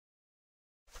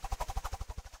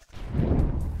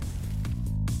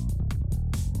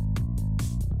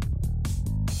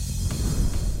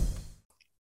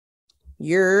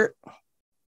You're.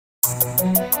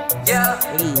 Yeah.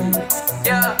 Hey.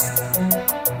 Yeah.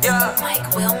 Yeah.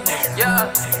 Mike Wilmer.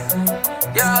 Yeah.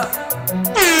 Yeah.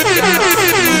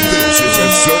 This is a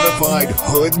certified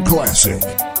hood classic.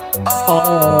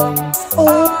 Oh.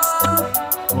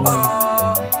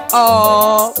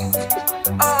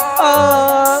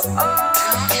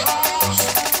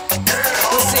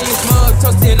 See you smug,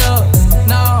 toast it up.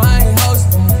 No, I ain't host.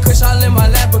 Kush all in my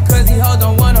lap because he hold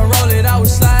don't wanna roll it. I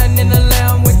was sliding in the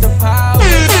lamb with the power.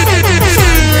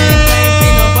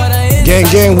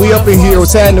 Gang, we up in here.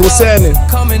 What's happening?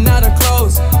 Coming out of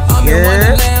clothes. I'm in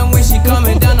Wonderland when she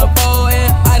coming down the pole.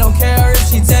 And I don't care if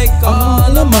she take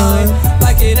all of mine.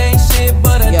 Like it ain't shit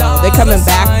but a Yo, they coming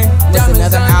back with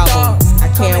another album. I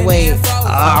can't wait.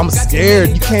 I'm scared.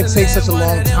 You can't take such a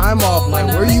long time off. Like,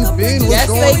 where you been? Yes,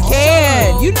 they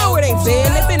can. You know where they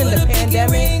been. They've been in the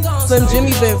pandemic. Slim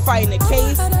Jimmy been fighting a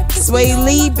case. Sway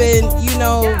Lee been,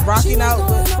 rocking out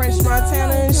with French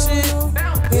Montana and shit.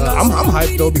 I'm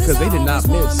hyped though because they did not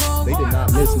miss. They did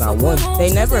not miss, not one. They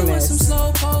never miss.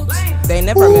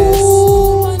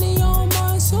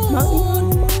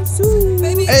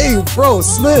 Hey, bro,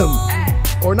 Slim.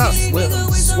 Or not Slim.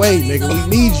 Sway, nigga. We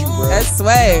need you, bro. That's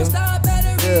Sway.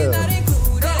 Yeah.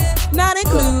 Not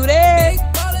included.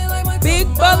 Big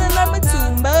ballin' like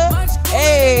Matumba.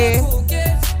 Hey.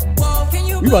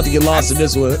 We about to get lost in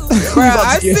this one. Bro,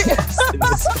 I see.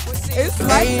 It's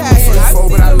like that.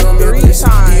 But I love me 3 times.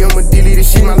 I'ma delete this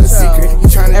shit, my little secret. You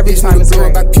tryna Every diss time me, it's do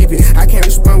great. it by people. I can't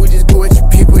respond, we just go at your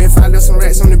people. If I left some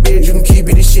rats on the bed, you can keep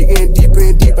it. This shit getting deeper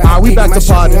and deeper. We back to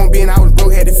party. I was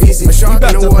broke, had to fix it. We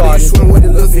back to party.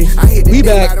 We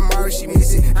back.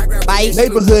 Bye.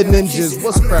 Neighborhood Ninjas,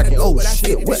 what's cracking? Oh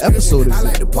shit, what episode is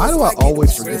it? Why do I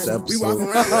always forget the episode?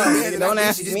 Don't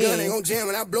ask me.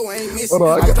 Hold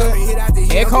on,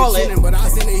 Can't call it.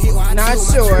 Not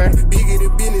sure.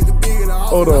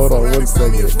 Hold on, 1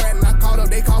 second.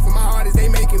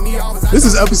 This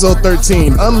is episode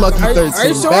 13, Unlucky 13, are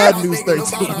you sure? Bad News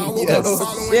 13. Yes.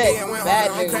 Shit,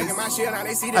 bad news.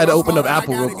 I had to open up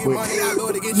Apple real quick.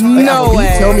 No Apple, way.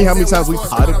 Can you tell me how many times we've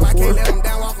potted before?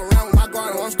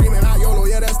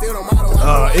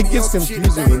 It gets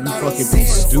confusing when you fucking do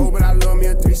Stoop.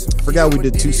 Forgot we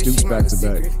did 2 Stoops back to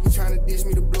back.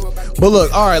 But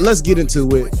look, all right, let's get into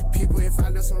it.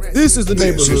 This is the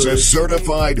This is a neighborhood.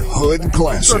 certified hood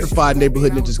classic. Certified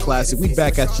Neighborhood Ninjas Classic. We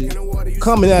back at you,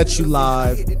 coming at you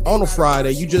live on a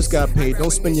Friday. You just got paid.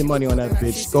 Don't spend your money on that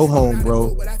bitch. Go home,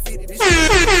 bro.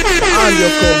 I'm your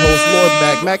co-host,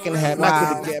 Lord Mac in the hat,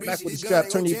 Mac with the gap, Mac with the strap.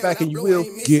 Turn your back and you will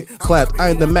get clapped. I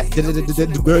am the Mac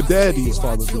Daddy as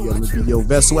far as the video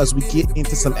vessel. As we get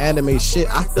into some anime shit,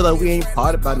 I feel like we ain't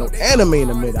parted by no anime in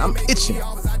a minute. I'm itching.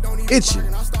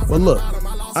 But look,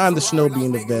 I'm the Shinobi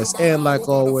in the vest, and like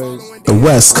always, the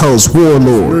West Coast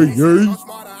Warlord.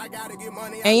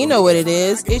 And you know what it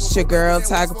is. It's your girl,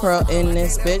 Tiger Pearl, in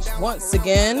this bitch once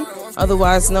again,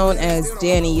 otherwise known as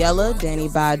Danny Yella, Danny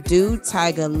Badu,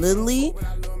 Tiger Lily,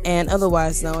 and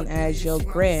otherwise known as your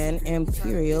Grand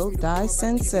Imperial Dai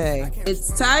Sensei.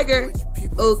 It's Tiger,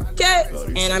 okay?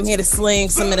 And I'm here to sling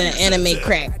some of the anime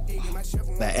crack.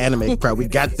 That anime crowd, we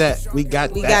got that. We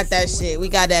got that shit. We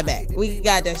got that back. We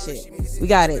got that shit. We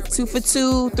got it. 2 for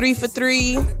 2, 3 for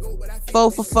 3,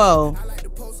 4 for 4.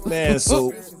 Man,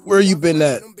 so where you been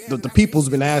at? The people's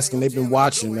been asking. They've been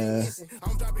watching, man.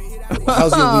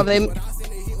 How's your week?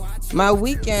 My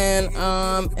weekend,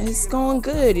 it's going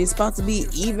good. It's about to be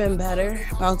even better.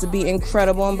 About to be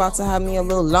incredible. I'm about to have me a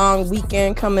little long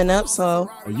weekend coming up. So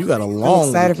you got a long. I'm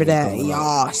excited for that. Weekend.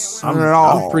 Yes.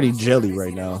 I'm pretty jelly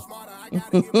right now.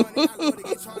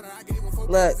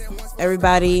 Look,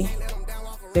 everybody,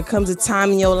 there comes a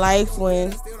time in your life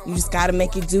when you just got to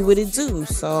make it do what it do.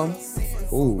 So,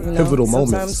 pivotal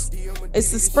moments.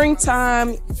 It's the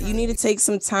springtime. You need to take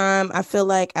some time. I feel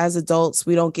like as adults,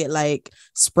 we don't get like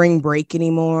spring break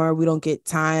anymore. We don't get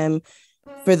time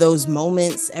for those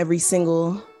moments every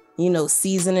single,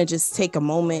 season, and just take a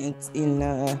moment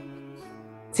and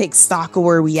take stock of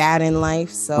where we at in life.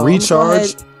 So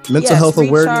recharge. Mental health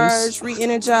awareness.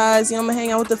 Re-energize. I'm gonna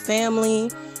hang out with the family.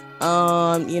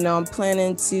 I'm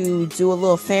planning to do a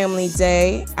little family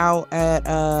day out at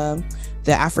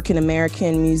the African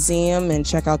American Museum and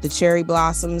check out the cherry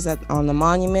blossoms on the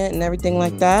monument and everything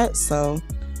like that. So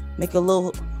make a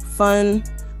little fun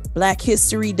Black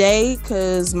History Day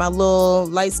because my little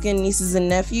light-skinned nieces and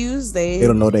nephews, they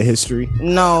don't know their history.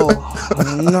 No.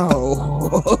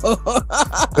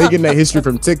 They getting that history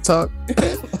from TikTok.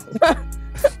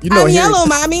 I'm yellow,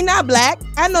 mommy, not black.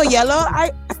 I know yellow.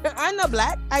 I know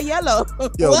black. I yellow.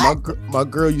 Yo, my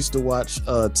girl used to watch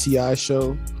T.I.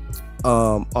 show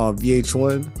on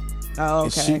VH1. Oh,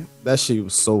 And okay. that shit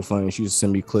was so funny. She used to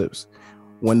send me clips.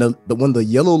 When the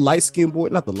yellow light skinned boy,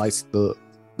 not the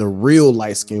real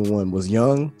light skinned one was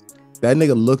young, that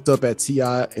nigga looked up at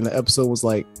T.I. in the episode was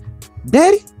like,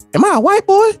 "Daddy, am I a white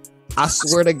boy?" I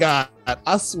swear to God,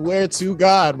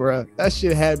 bro. That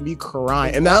shit had me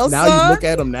crying. And now you look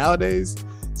at him nowadays,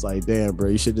 it's like, damn, bro,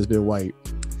 you should just been white.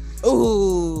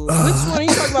 Ooh, which one are you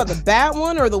talking about? The bad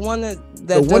one or the one that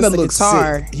does the looks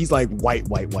guitar? sick. He's like white.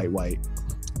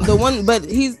 The one, but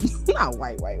he's not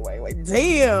white.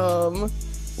 Damn.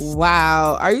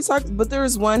 Wow. Are you talking? But there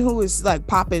was one who was like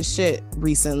popping shit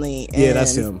recently. Yeah,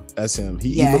 that's him.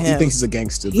 He thinks he's a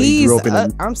gangster. But he grew up in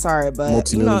I'm sorry,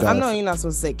 but I know you're not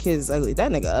supposed to say kids ugly.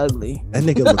 That nigga ugly. That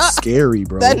nigga looks scary,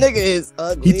 bro. That nigga is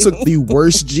ugly. He took the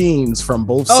worst genes from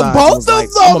both sides. Both of like,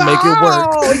 them. I'm gonna make it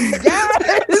work.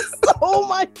 Yes. Oh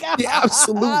my God. The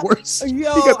absolute worst.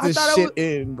 Yo, he got this shit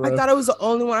in, bro. I thought it was the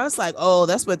only one. I was like, oh,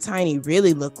 that's what Tiny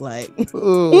really looked like.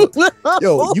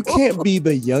 Yo, you can't be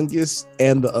the youngest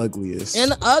and the ugliest.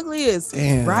 And the ugliest.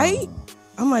 Damn. Right?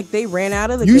 I'm like, they ran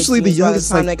out of the usually good the genes by youngest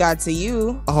the time like, they got to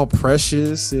you. All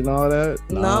precious and all that.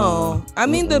 No. I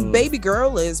mean, the baby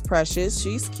girl is precious.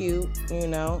 She's cute,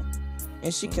 and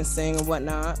she can sing and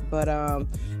whatnot. But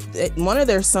one of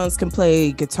their sons can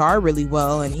play guitar really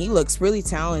well, and he looks really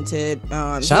talented.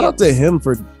 Shout out to him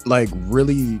for like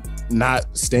really not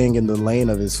staying in the lane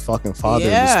of his fucking father.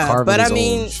 And just carving his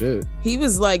own shit. He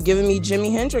was like giving me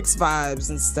Jimi Hendrix vibes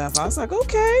and stuff. I was like,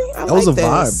 okay, that was a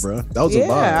vibe, bro. That was a vibe.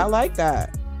 Yeah, I like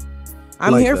that.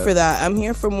 I'm here for that. I'm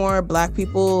here for more Black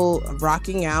people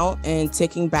rocking out and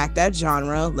taking back that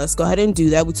genre. Let's go ahead and do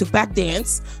that. We took back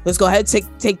dance. Let's go ahead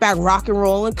and take back rock and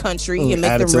roll and country and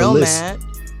make them real mad.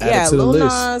 Yeah, Lil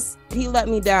Nas, he let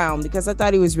me down because I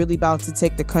thought he was really about to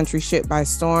take the country shit by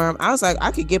storm. I was like,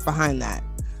 I could get behind that.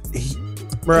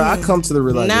 Bro, I come to the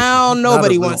realization now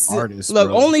nobody wants to artist, look.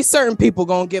 bro. Only certain people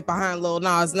gonna get behind Lil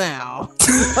Nas now.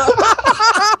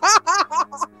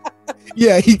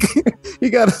 Yeah, he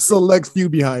got a select few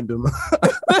behind him.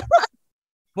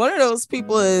 One of those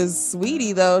people is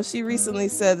Sweetie, though. She recently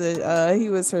said that he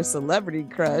was her celebrity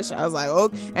crush. I was like, oh,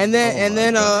 and then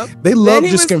they love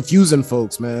just confusing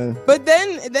folks, man. But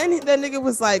then that nigga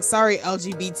was like, sorry,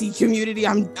 LGBT community,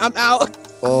 I'm out.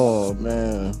 Oh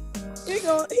man. He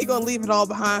gonna leave it all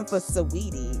behind for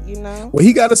Sweetie, Well,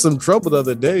 he got in some trouble the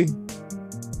other day.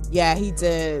 Yeah, he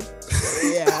did.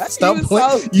 Yeah. Stop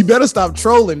playing. You better stop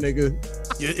trolling, nigga.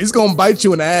 It's gonna bite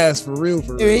you in the ass for real.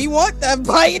 He want that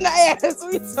bite in the ass.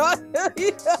 We talking.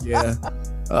 Yeah.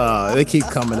 They keep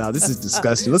coming out. This is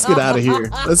disgusting. Let's get out of here.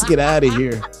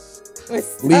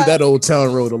 Leave that Old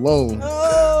Town Road alone.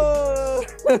 Oh.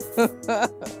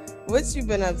 What you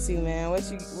been up to, man?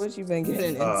 What you been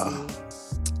getting into?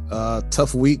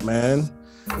 Tough week, man.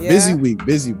 Yeah. Busy week.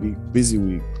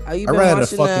 I ran out of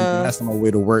fucking gas on my way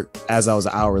to work as I was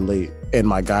an hour late, and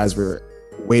my guys were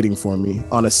waiting for me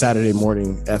on a Saturday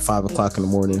morning at 5:00 in the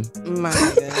morning. My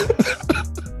God.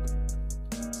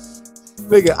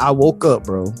 Nigga, I woke up,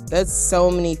 bro. That's so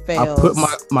many fails. I put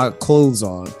my clothes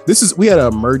on. We had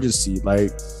an emergency.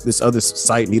 Like, this other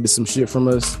site needed some shit from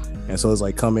us. And so it's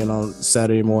like, come in on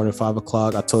Saturday morning,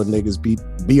 5:00. I told niggas,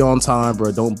 be on time,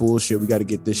 bro. Don't bullshit. We got to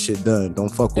get this shit done. Don't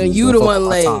fuck with me. And you the one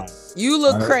late. You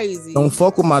look crazy. Don't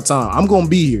fuck with my time. I'm going to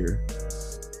be here.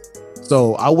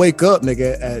 So I wake up,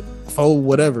 nigga, at 4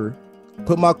 whatever.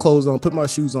 Put my clothes on, put my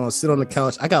shoes on, sit on the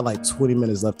couch. I got like 20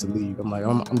 minutes left to leave. I'm like,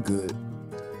 I'm good.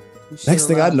 Next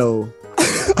thing I know,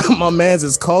 my man's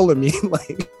is calling me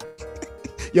like,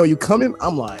 yo, you coming?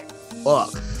 I'm like,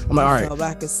 fuck. I'm like, all right. Go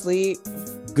back asleep.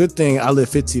 Good thing I live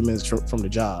 15 minutes from the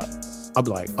job.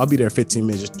 I'll be there 15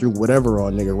 minutes, just threw whatever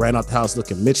on, nigga. Ran out the house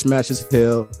looking mismatched as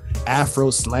hell.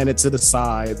 Afro slanted to the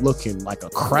side, looking like a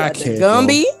crackhead.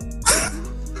 Gumby?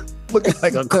 Looking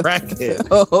like a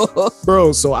crackhead.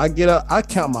 Bro, so I get up, I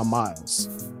count my miles.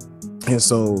 And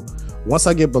so once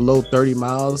I get below 30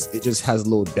 miles, it just has a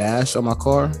little dash on my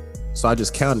car. So I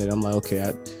just counted. I'm like, okay,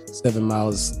 I 7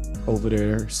 miles over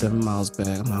there, 7 miles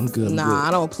back. I'm good. Nah,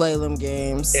 I don't play them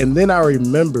games. And then I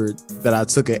remembered that I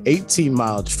took an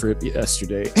 18-mile trip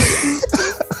yesterday.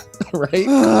 Right?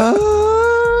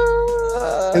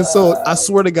 And so I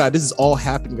swear to God, this is all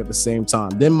happening at the same time.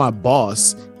 Then my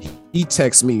boss, he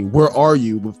texts me, "Where are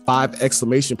you?" with 5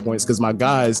 exclamation points, because my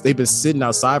guys, they've been sitting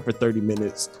outside for 30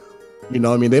 minutes. You know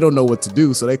what I mean? They don't know what to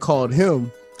do. So they called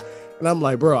him. And I'm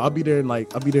like, bro, I'll be there in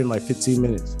like 15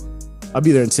 minutes. I'll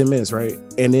be there in 10 minutes, right?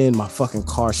 And then my fucking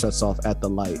car shuts off at the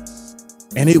light.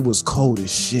 And it was cold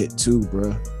as shit too,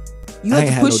 bro. You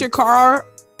had to push your car?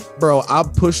 Bro, I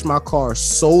pushed my car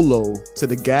solo to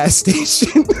the gas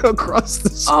station across the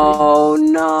street. Oh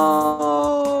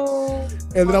no.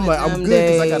 And then I'm like, I'm Them good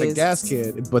because I got a days. gas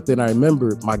can. But then I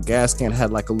remember my gas can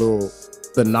had like a little,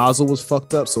 the nozzle was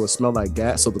fucked up, so it smelled like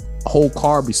gas. So the whole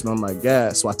car be smelling like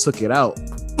gas. So I took it out.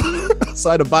 So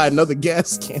I had to buy another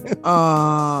gas can.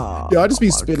 Oh, Yo, I just be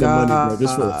spending money, bro,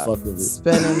 just for the fuck of it.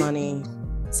 Spending money.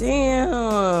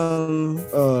 Damn.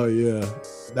 Oh yeah,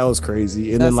 that was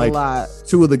crazy. And That's then like a lot.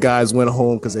 2 of the guys went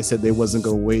home because they said they wasn't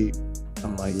gonna wait.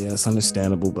 I'm like, yeah, it's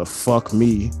understandable, but fuck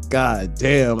me. God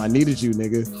damn, I needed you,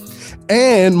 nigga.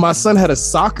 And my son had a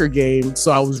soccer game,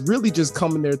 so I was really just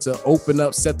coming there to open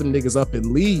up, set them niggas up, and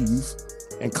leave,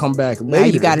 and come back later. Now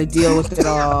you got to deal with it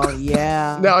all.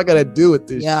 Yeah. Now I gotta deal with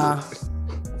this. Yeah. Shit.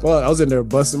 Well, I was in there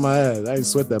busting my ass. I ain't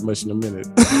sweat that much in a minute.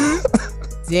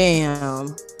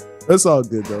 Damn. It's all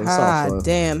good though. It's all God fun.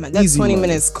 damn. That Easy 20 money.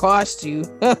 minutes cost you.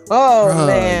 Oh, Bruh,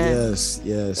 man.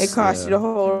 Yes. It cost you the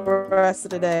whole rest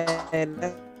of the day.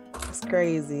 That's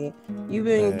crazy. You've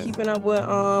been Man. keeping up with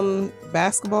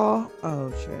basketball?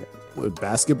 Oh shit. With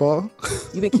basketball.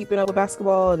 You've been keeping up with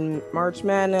basketball and March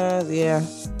Madness? Yeah.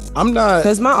 I'm not.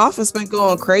 Cause my office been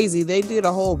going crazy. They did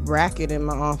a whole bracket in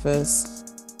my office.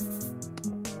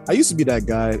 I used to be that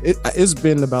guy. It's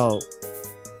been about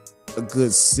a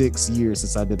good 6 years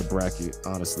since I did a bracket,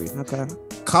 honestly. Okay.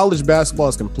 College basketball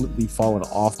has completely fallen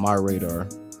off my radar.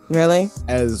 Really?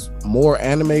 As more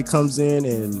anime comes in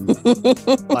and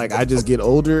like I just get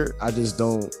older, I just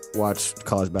don't watch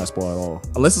college basketball at all.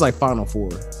 Unless it's like Final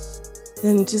Four.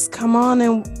 Then just come on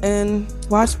and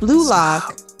watch Blue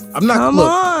Lock. I'm not Come look,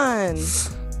 on.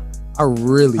 I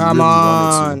really Come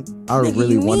on. wanted to. I Nigga,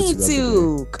 really you wanted need to. the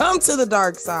other day. Come to the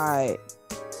dark side.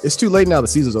 It's too late now. The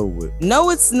season's over with. No,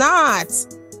 it's not.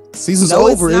 Season's No,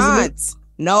 over, it's isn't not. it?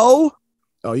 No.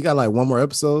 Oh, you got like one more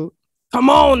episode? Come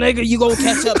on, nigga. You gonna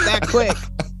catch up that quick.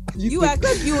 You act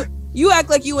like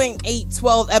you ain't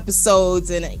 12 episodes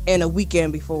in a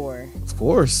weekend before. Of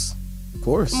course.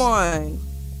 Come on.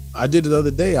 I did it the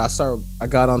other day. I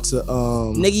got onto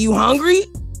Nigga, you hungry?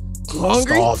 You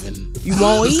hungry? Starving. You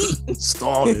won't eat?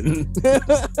 Starving.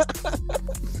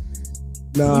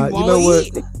 Nah, you won't know what?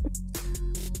 eat?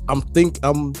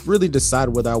 I'm really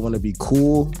deciding whether I want to be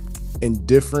cool and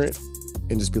different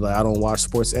and just be like, I don't watch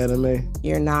sports anime.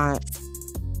 You're not.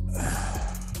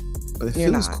 But it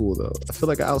You're feels not. cool though. I feel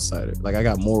like an outsider. Like I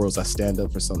got morals. I stand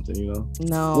up for something, you know?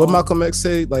 No. What Malcolm X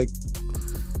say? Like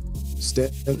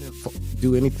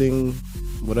do anything,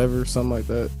 whatever, something like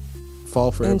that.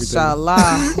 Fall for everything. Inshallah.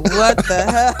 What the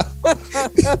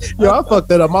hell? Yo, I fucked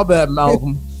that up. My bad,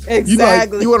 Malcolm.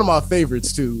 Exactly. You one of my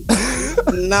favorites too.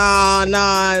 Nah,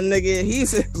 nigga.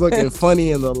 He's Looking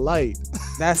funny in the light.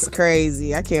 That's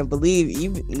crazy. I can't believe it.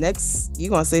 You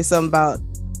gonna say something about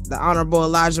the Honorable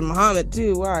Elijah Muhammad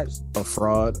too. Watch. A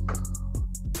fraud.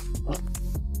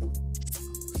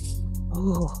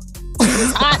 Ooh.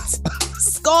 It's hot.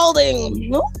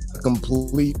 Scalding. A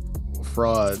complete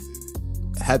fraud.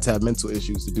 Had to have mental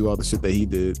issues to do all the shit that he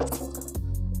did.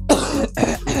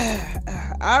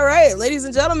 All right, ladies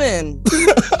and gentlemen.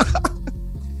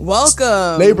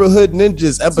 Welcome. Neighborhood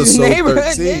Ninjas episode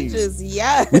Neighborhood 13. Ninjas.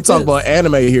 Yes. We talk about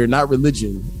anime here, not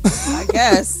religion. I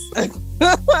guess.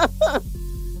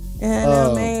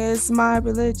 Anime is my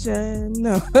religion.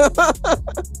 No.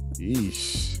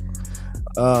 Yeesh.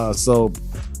 So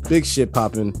big shit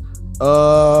popping.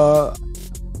 Want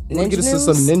to get into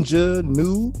some ninja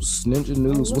news? Ninja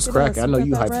news. What's at cracking? us. I know We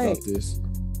you got hyped that right. about this.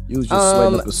 You was just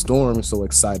sweating up a storm. So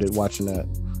excited watching that.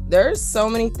 There's so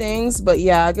many things, but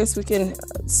yeah, I guess we can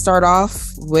start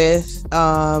off with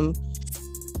the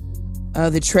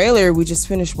trailer we just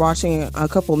finished watching a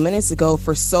couple minutes ago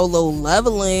for Solo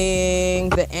Leveling,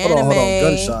 the anime. Hold on.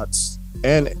 Gunshots.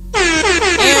 And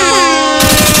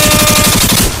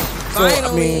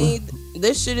Finally,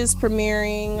 this shit is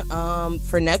premiering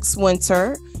for next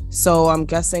winter. So I'm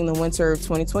guessing the winter of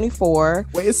 2024.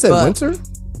 wait, it said But- winter?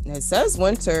 It says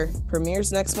winter.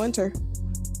 Premieres next winter.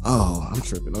 Oh, I'm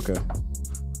tripping. Okay.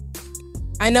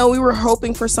 I know we were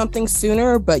hoping for something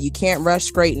sooner, but you can't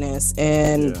rush greatness.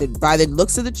 And Yeah. by the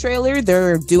looks of the trailer,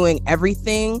 they're doing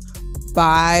everything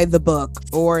by the book,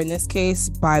 or in this case,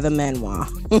 by the manhwa.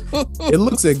 It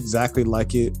looks exactly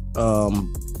like it.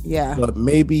 Yeah. But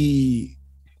maybe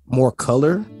more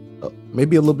color.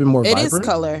 Maybe a little bit more It vibrant. is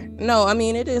color. No, I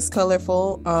mean, it is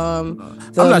colorful. The I'm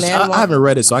not sure. manhwa- I haven't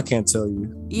read it, so I can't tell you.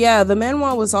 Yeah, the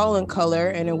manhwa was all in color,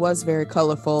 and it was very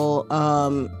colorful.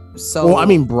 So Well, I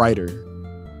mean brighter.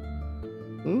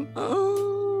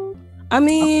 I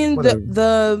mean, Whatever.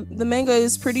 the manga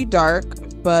is pretty dark,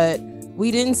 but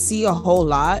we didn't see a whole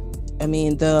lot. I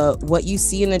mean, what you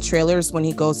see in the trailers when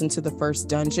he goes into the first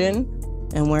dungeon,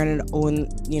 and when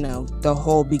you know the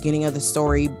whole beginning of the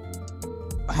story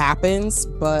happens,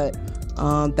 but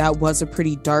That was a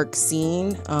pretty dark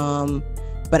scene.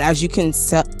 But as you can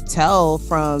tell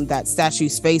from that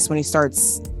statue's face when he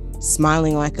starts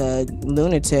smiling like a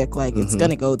lunatic, like it's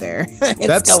gonna go there.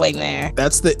 It's going there.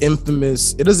 That's the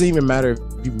infamous, it doesn't even matter if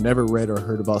you've never read or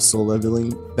heard about Soul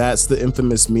Leveling. That's the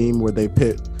infamous meme where they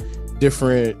pit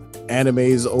different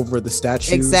animes over the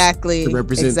statues exactly to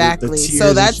represent the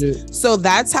tears. So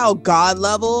that's how God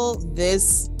level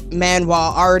this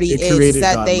manhwa already it is. Created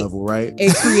that God they level, right?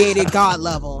 It created God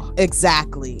level.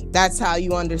 Exactly. That's how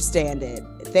you understand it.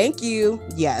 Thank you.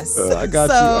 Yes. I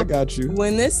got you.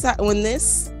 When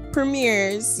this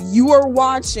premieres, you are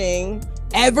watching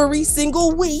every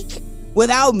single week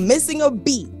without missing a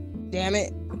beat. Damn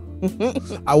it.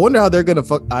 I wonder how they're gonna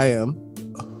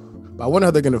I wonder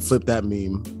how they're gonna flip that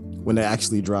meme when it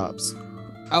actually drops.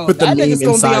 Oh, put the that meme nigga's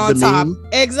gonna inside be on the top. meme.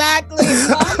 Exactly.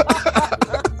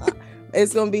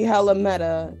 It's gonna be hella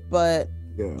meta, but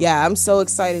yeah, I'm so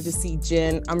excited to see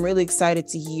Jin. I'm really excited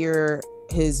to hear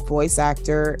his voice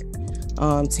actor,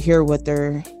 to hear what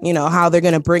they're, how they're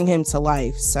gonna bring him to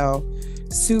life. So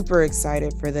super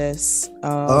excited for this.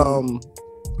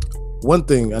 One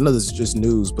thing, I know this is just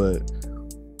news, but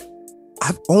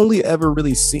I've only ever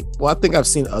really seen, I think I've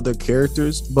seen other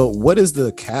characters, but what is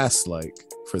the cast like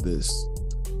for this?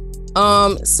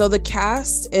 So the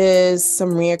cast is some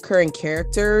reoccurring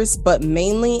characters, but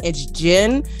mainly it's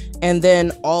Jin, and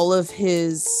then all of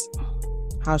his,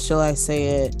 how shall I say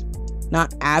it?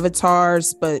 Not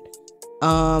avatars, but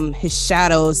his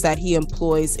shadows that he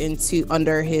employs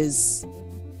under his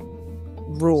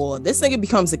rule. This nigga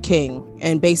becomes a king,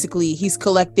 and basically he's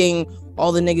collecting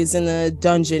all the niggas in the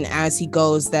dungeon as he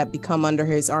goes that become under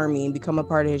his army and become a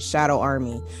part of his shadow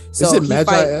army. So is it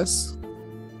Magi-S?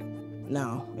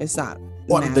 No, it's not.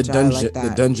 What the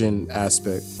dungeon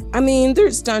aspect? I mean,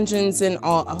 there's dungeons and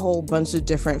a whole bunch of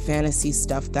different fantasy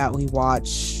stuff that we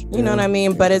watch. You know what I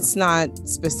mean? But it's not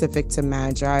specific to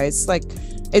Magi. It's like,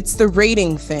 it's the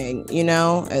raiding thing,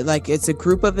 like it's a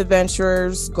group of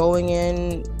adventurers going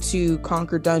in to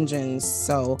conquer dungeons.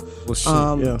 So, well, shit,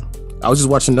 yeah. I was just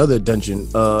watching another dungeon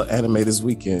anime this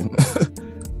weekend.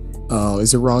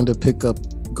 Is it wrong to pick up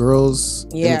girls?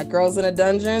 Yeah, girls in a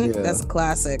dungeon. Yeah. That's a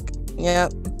classic.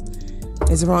 Yep.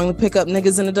 Is it wrong to pick up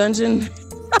niggas in a dungeon?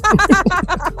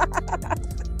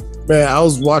 Man, I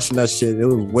was watching that shit. It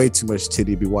was way too much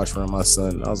titty to be watching around my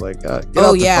son. I was like, get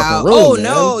out yeah. the fucking room, man.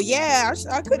 No, yeah.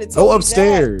 I could have told go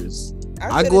upstairs.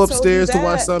 I go upstairs to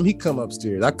watch something. He come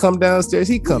upstairs. I come downstairs.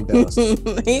 He come downstairs.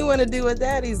 He want to do what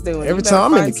daddy's doing. Every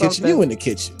time I'm in the kitchen, you in the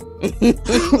kitchen.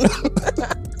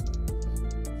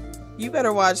 You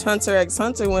better watch Hunter x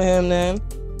Hunter with him then.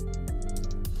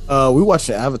 We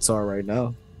watching Avatar right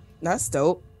now. That's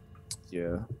dope.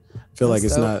 Yeah, I feel like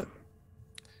it's dope. Not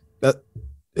that.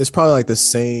 It's probably like the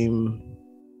same.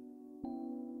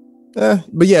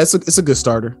 But yeah, it's a good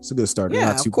starter. It's a good starter.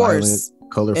 Yeah, not too violent,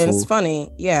 colorful, and it's funny.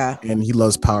 Yeah, and he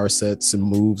loves power sets and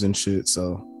moves and shit.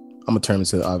 So I'm gonna turn him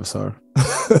to the Avatar.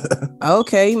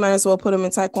 Okay, you might as well put him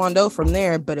in Taekwondo from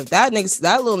there. But if that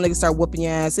little nigga start whooping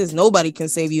your asses, nobody can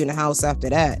save you in the house after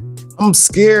that. I'm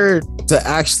scared to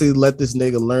actually let this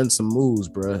nigga learn some moves,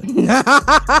 bro.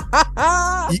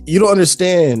 You don't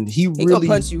understand. He really gonna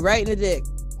punch you right in the dick.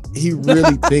 He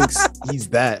really thinks he's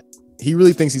that. He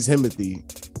really thinks he's Himothy.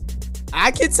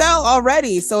 I can tell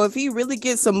already. So if he really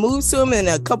gets some moves to him and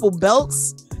a couple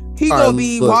belts, he gonna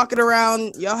be walking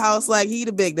around your house like he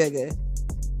the big nigga.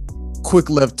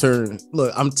 Quick left turn.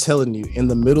 Look, I'm telling you, in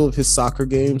the middle of his soccer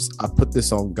games, I put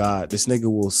this on God. This nigga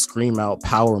will scream out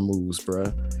power moves, bro.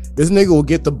 This nigga will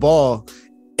get the ball.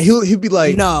 He'll be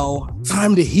like, no,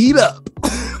 time to heat up.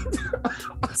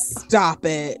 Stop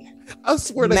it. I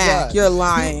swear to Mac, God. You're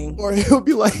lying. Or he'll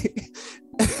be like,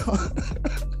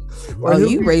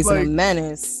 you raising a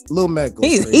menace. Lil Mac.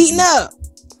 He's heating up.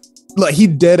 Like he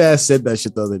dead ass said that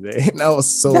shit the other day. And I was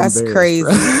so that's crazy.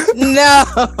 No.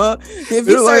 If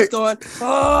he starts going,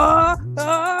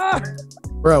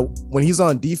 bro, when he's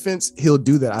on defense, he'll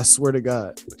do that. I swear to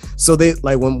God. So they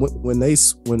like when one team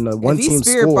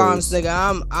spirit scores, bombs,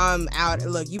 nigga, I'm out.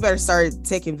 Look, you better start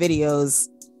taking videos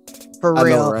for real, I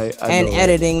know, right? and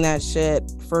editing that shit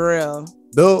for real.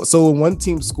 So when one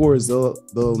team scores,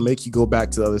 they'll make you go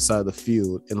back to the other side of the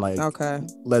field and like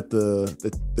let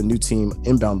the new team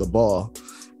inbound the ball,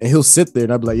 and he'll sit there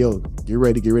and I'll be like, yo, get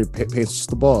ready, pass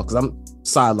the ball, because I'm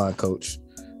sideline coach,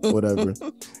 whatever.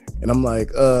 And I'm like,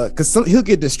 because he'll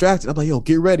get distracted. I'm like, yo,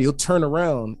 get ready. He'll turn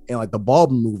around and like the ball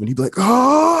be moving. He'd be like,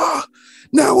 now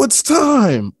it's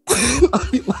time.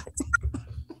 I'll be like,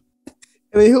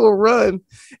 and then he'll run,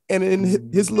 and then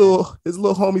his little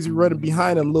homies be running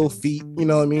behind him, little feet, you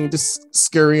know what I mean, just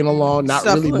scurrying along, not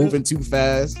really moving too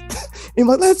fast. And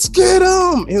like, let's get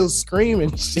him. He'll scream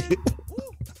and shit.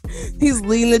 He's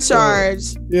leading the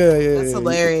charge. Yeah. That's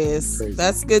hilarious. Crazy.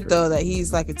 That's good though, that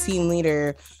he's like a team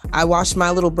leader. I watched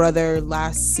my little brother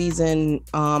last season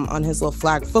on his little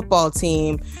flag football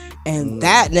team, and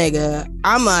that nigga,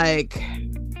 I'm like,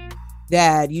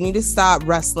 Dad, you need to stop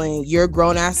wrestling. You're a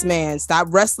grown-ass man. Stop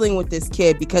wrestling with this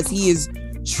kid, because he is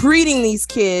treating these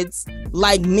kids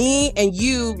like me and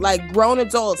you, like grown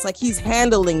adults, like he's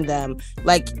handling them.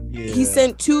 Like he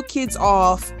sent 2 kids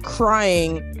off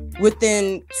crying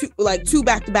within two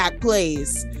back-to-back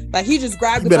plays. Like he just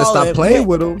grabbed the ball stop playing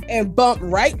with him and bumped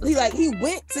right. He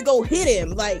went to go hit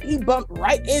him. Like he bumped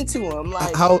right into him.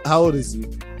 Like how old is he?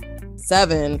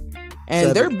 7.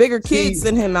 And they're bigger kids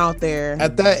than him out there.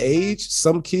 At that age,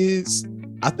 some kids,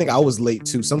 I think I was late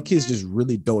too. Some kids just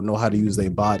really don't know how to use their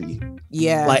body.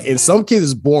 Yeah. Like, and some kids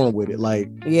is born with it. Like,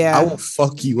 yeah, I will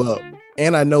fuck you up.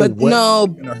 And I know I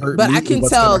can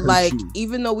tell, like,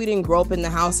 even though we didn't grow up in the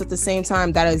house at the same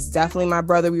time, that is definitely my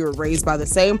brother. We were raised by the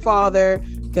same father,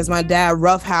 because my dad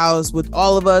roughhoused with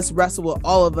all of us, wrestled with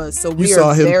all of us. So we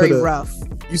are very rough.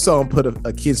 You saw him put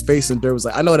a kid's face in dirt. Was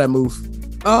like, I know that move.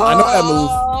 I know that move.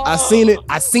 I seen it.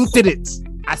 I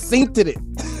synced it.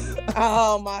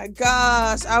 Oh my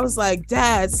gosh. I was like,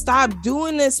 Dad, stop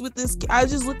doing this with this. I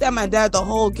just looked at my dad the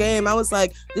whole game. I was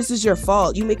like, this is your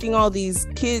fault. You making all these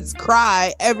kids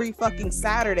cry every fucking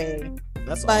Saturday.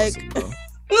 That's like, awesome, bro.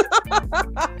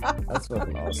 That's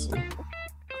fucking awesome.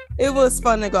 It was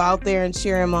fun to go out there and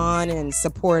cheer him on and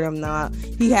support him.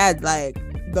 He had like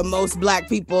the most black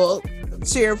people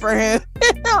cheer for him.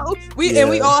 And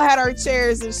we all had our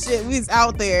chairs and shit. We was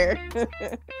out there.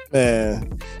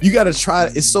 Man, you gotta try.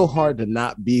 It's so hard to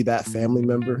not be that family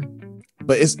member,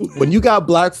 but it's when you got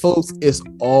black folks, it's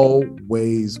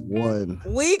always one.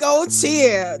 We go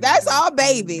cheer. That's our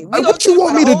baby. What you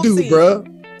want me to do, bro?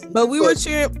 But we were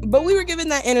cheering. But we were giving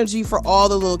that energy for all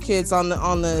the little kids on the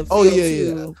field. Oh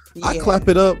yeah. I clap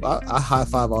it up. I high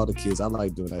five all the kids. I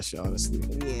like doing that shit, honestly.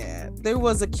 Yeah, there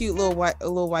was a cute little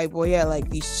white boy. He had like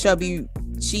these chubby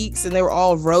cheeks, and they were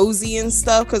all rosy and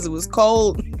stuff because it was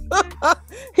cold.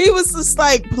 He was just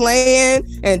like playing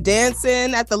and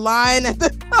dancing at the line.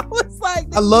 I was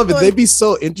like, I love it. They be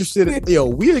so interested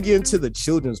in, we are getting to the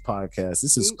children's podcast.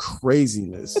 This is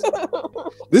craziness.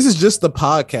 This is just the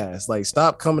podcast. Like,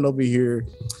 stop coming over here.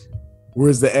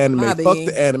 Where's the anime? Fuck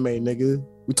the anime, nigga.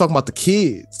 We talking about the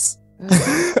kids.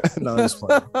 No, it's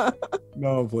fine.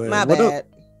 No, but my bad.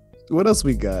 What else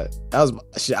we got?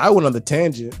 I went on the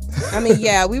tangent. I mean,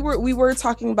 yeah, we were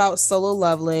talking about Solo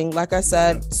Leveling. Like I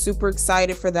said, super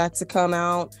excited for that to come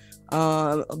out.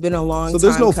 Been a long time. So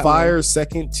there's no coming. fire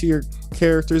second tier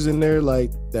characters in there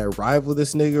like that rival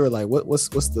this nigga, or like what's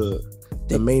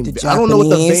the main? I don't know what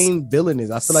the main villain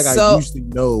is. I feel like I usually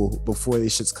know before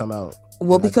these shits come out.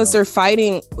 Well, because they're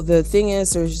fighting. The thing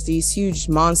is, there's these huge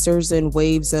monsters and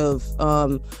waves of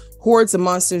hordes of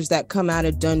monsters that come out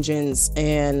of dungeons,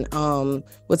 and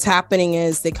what's happening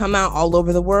is they come out all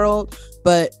over the world,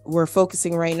 but we're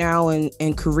focusing right now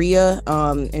in Korea,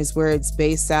 is where it's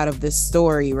based out of this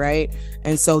story, right?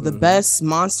 And so the best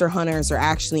monster hunters are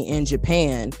actually in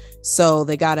Japan, so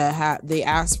they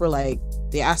ask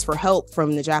for help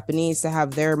from the Japanese to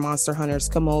have their monster hunters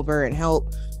come over and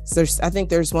help. So I think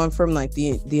there's one from like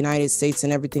the United States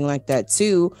and everything like that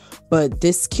too. But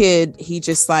this kid, he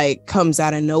just like comes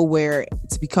out of nowhere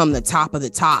to become the top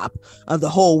of the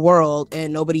whole world.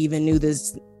 And nobody even knew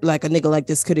this, like a nigga like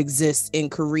this could exist in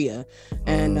Korea.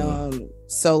 And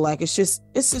so like, it's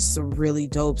just a really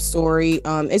dope story.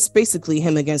 It's basically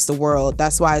him against the world.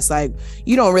 That's why it's like,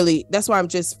 that's why I'm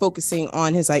just focusing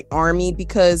on his like army,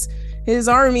 because his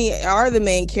army are the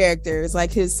main characters.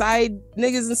 Like his side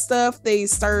niggas and stuff, they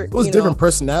start different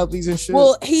personalities and shit.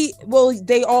 Well,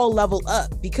 they all level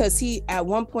up, because he at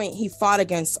one point he fought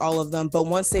against all of them, but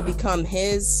once they become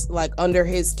his, like under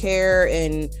his care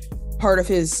and part of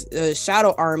his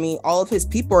shadow army, all of his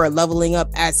people are leveling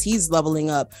up as he's leveling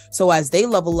up. So as they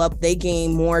level up, they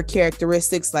gain more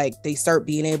characteristics. Like they start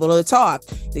being able to talk,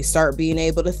 they start being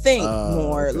able to think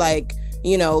more. Okay. Like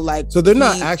so they're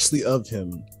not actually of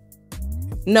him.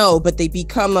 No, but they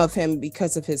become of him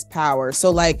because of his power. So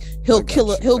like he'll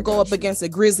go up against a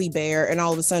grizzly bear, and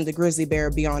all of a sudden the grizzly bear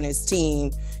will be on his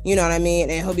team. You know what I mean?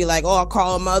 And he'll be like, "Oh, I'll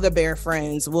call my other bear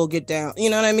friends. We'll get down."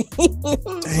 You know what I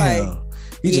mean? Damn.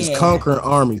 He's just conquering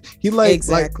armies. He like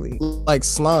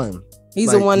slime.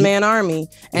 He's like, a one-man army,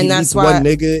 and that's why one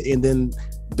nigga, and then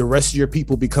the rest of your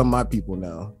people become my people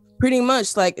now. Pretty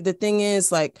much. Like the thing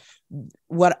is, like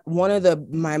one of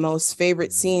my most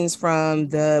favorite scenes from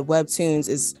the webtoons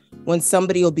is when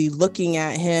somebody will be looking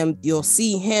at him, you'll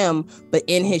see him, but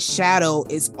in his shadow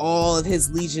is all of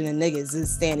his legion of niggas is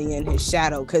standing in his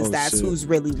shadow because that's shit. Who's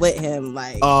really with him.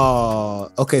 Like,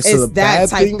 okay. So the bad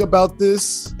thing about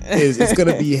this is it's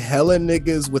gonna be hella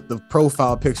niggas with the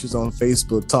profile pictures on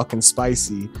Facebook talking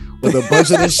spicy with a bunch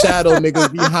of the shadow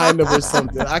niggas behind them or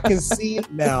something. I can see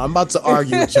it now. I'm about to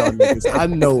argue with y'all niggas. I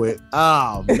know it.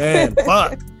 Oh man,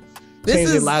 fuck.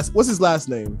 What's his last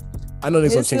name? I know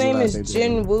they're gonna change the last name. His name is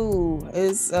Jin Woo.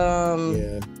 Is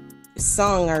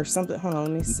Sung or something. Hold on,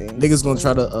 let me see. Niggas gonna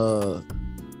try to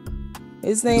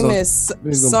his name is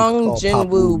Sung Jin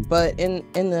Woo, but in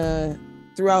the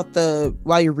throughout the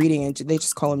while you're reading it, they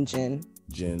just call him Jin.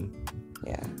 Jin.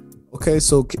 Yeah. Okay,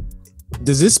 so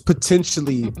does this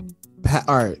potentially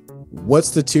all right, what's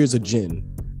the tiers of Jin?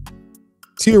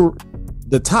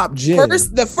 The top Jin.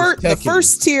 The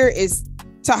first tier is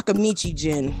Takamichi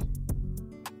Jin.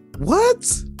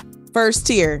 What? First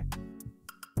tier.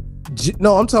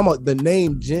 No, I'm talking about the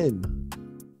name Jin.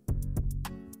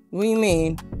 What do you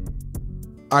mean?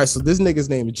 All right, so this nigga's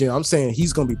name is Jin. I'm saying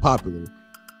he's gonna be popular.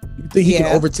 You think he can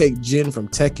overtake Jin from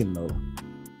Tekken though?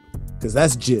 Because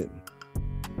that's Jin.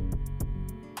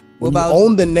 When you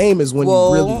own the name is when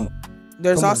you really.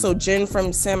 There's also Jin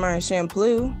from Samurai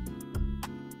Champloo.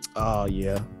 Oh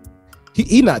yeah,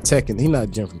 he not Tekken. He not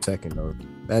Jin from Tekken though.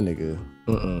 That nigga.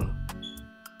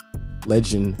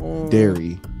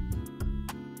 Legendary.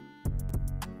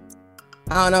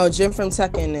 I don't know. Jin from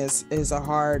Tekken is a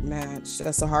hard match.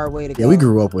 That's a hard way to go. Yeah, we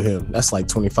grew up with him. That's like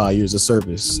 25 years of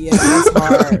service. Yeah, that's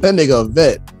hard. That nigga a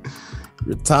vet.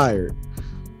 Retired.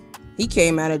 He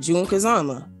came out of Jun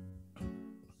Kazama.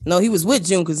 No, he was with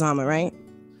Jun Kazama, right?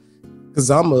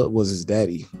 Kazama was his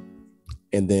daddy.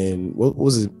 And then what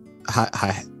was his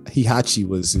Hihachi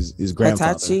was his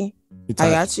grandfather.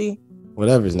 Hihachi?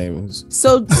 Whatever his name is.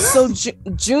 So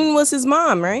Jun was his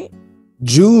mom, right?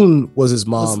 Jun was his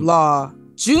mom. Was Law.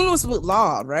 Jun was with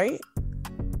Law, right?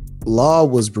 Law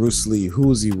was Bruce Lee. Who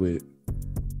was he with?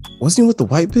 Wasn't he with the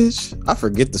white bitch? I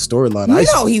forget the storyline.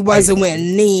 No, he wasn't with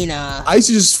Nina. I used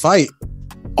to just fight.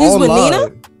 He was with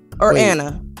Nina or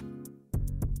Anna?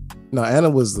 No, Anna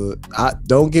was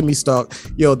don't get me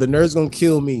stalked. Yo, the nerd's gonna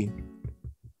kill me.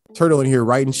 Turtle in here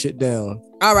writing shit down.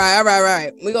 All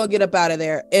right. We're gonna get up out of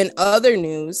there. In other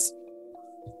news,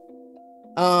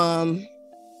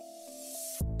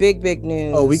 big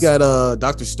news. Oh, we got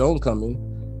Dr. Stone coming.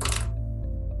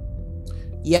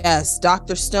 Yes,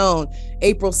 Dr. Stone,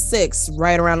 April 6th,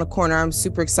 right around the corner. I'm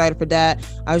super excited for that.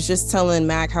 I was just telling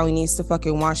Mac how he needs to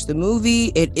fucking watch the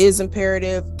movie. It is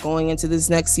imperative going into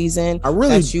this next season. I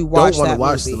really don't want to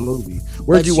watch the movie.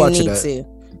 Where'd you watch it at?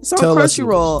 It's on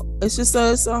Crunchyroll. It's just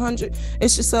it's 100.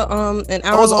 It's just an hour.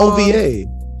 Oh, it's OVA.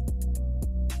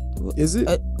 Is it?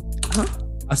 Huh?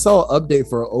 I saw an update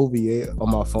for an OVA on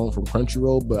my phone from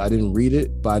Crunchyroll, but I didn't read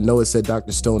it. But I know it said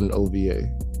Dr. Stone and OVA.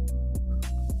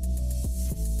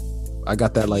 I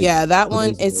got that that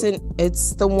one. It's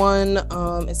the one.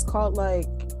 It's called it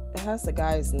has the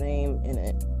guy's name in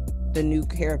it, the new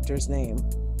character's name.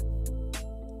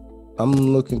 I'm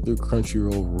looking through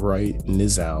Crunchyroll right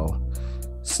now.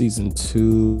 Season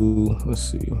 2.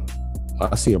 Let's see.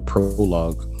 I see a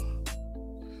prologue.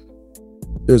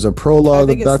 There's a prologue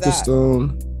of Dr.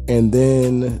 Stone, and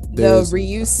then there's the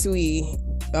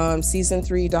Ryusui season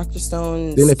 3 Dr.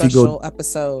 Stone special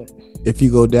episode. If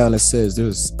you go down, it says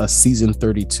there's a season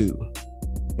 32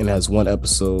 and has one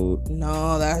episode.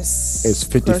 No, it's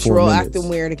 54 minutes. Acting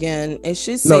weird again. It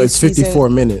should say no, it's 54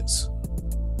 minutes.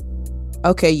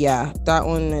 Okay, yeah, that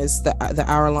one is the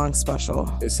hour-long special.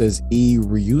 It says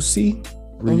Ryusui.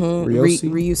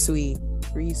 Ryusui.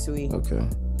 Okay.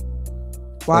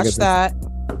 Watch that,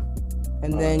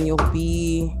 and then you'll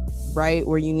be right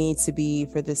where you need to be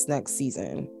for this next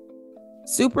season.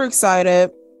 Super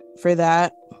excited for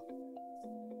that.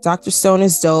 Dr. Stone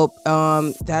is dope.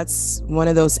 That's one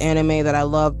of those anime that I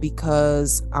love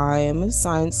because I am a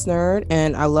science nerd,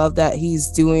 and I love that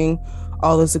he's doing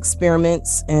all those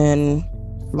experiments and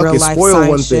real life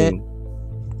science shit.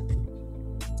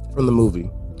 From the movie.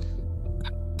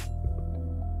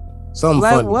 Something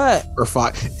funny. What? Or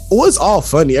fine. Well, it's all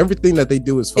funny. Everything that they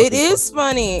do is funny. It is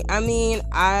funny. I mean,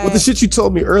 Well, the shit you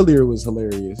told me earlier was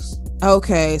hilarious.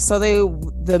 Okay, so the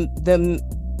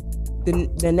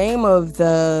name of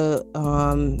the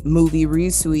movie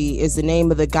Ryusui is the name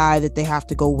of the guy that they have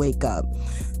to go wake up.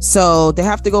 So they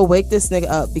have to go wake this nigga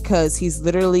up because he's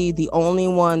literally the only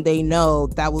one they know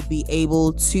that will be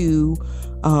able to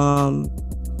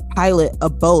pilot a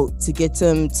boat to get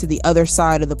them to the other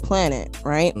side of the planet,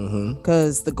 right?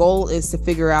 Because the goal is to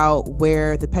figure out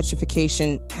where the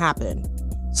petrification happened.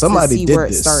 Somebody see did where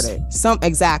this. It started.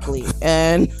 Exactly.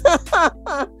 And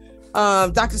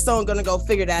Dr. Stone gonna go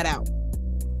figure that out.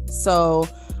 So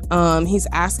he's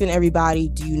asking everybody,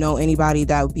 do you know anybody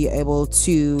that would be able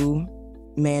to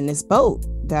man this boat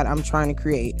that I'm trying to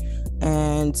create?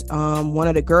 And one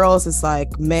of the girls is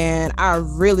like, man, I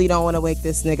really don't want to wake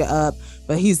this nigga up,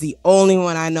 but he's the only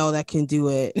one I know that can do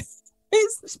it.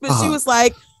 She was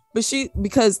like,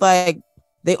 because like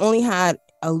they only had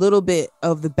a little bit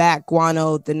of the bat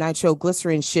guano, the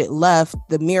nitroglycerin shit left,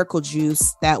 the miracle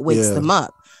juice that wakes them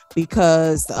up,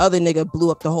 because the other nigga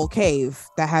blew up the whole cave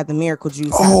that had the miracle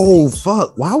juice. Oh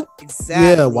fuck! Wow. Exactly.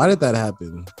 Yeah. Why did that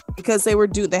happen? Because they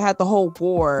had the whole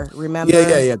war. Remember?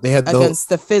 Yeah. They had against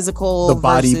the physical, the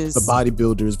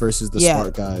bodybuilders versus the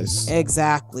smart guys.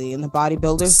 Exactly, and the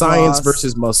bodybuilders. Science lost.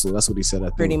 Versus muscle. That's what he said. I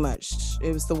think. Pretty much,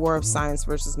 it was the war of science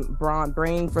versus brawn,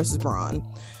 brain versus brawn.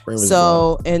 Brain.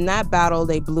 In that battle,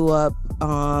 they blew up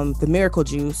the miracle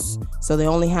juice, so they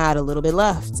only had a little bit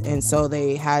left, and so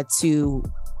they had to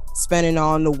spend it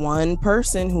on the one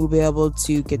person who would be able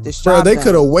to get this job. Bro, they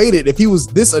could have waited if he was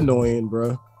this annoying,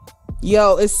 bro.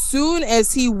 Yo, as soon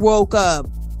as he woke up,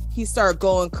 he started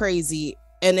going crazy,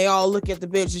 and they all look at the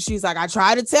bitch, and she's like, "I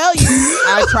try to tell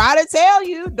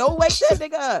you, don't wake that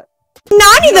nigga up."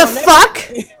 Nani the fuck?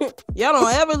 Y'all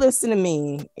don't ever listen to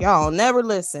me. Y'all never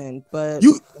listen. But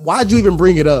why'd you even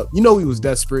bring it up? You know he was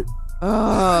desperate.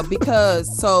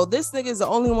 Because so this nigga is the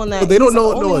only one that they don't know.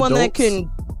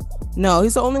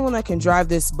 He's the only one that can drive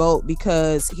this boat,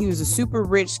 because he was a super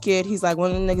rich kid. He's like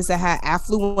one of the niggas that had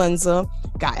affluenza,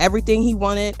 got everything he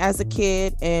wanted as a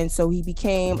kid, and so he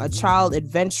became a child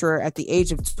adventurer at the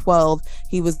age of 12.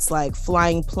 He was like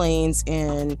flying planes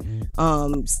and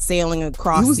sailing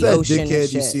across the ocean. He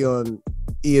was that dickhead you see on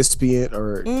ESPN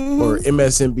or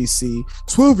MSNBC.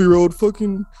 12-year-old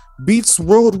fucking beats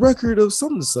world record of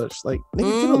something such. Like,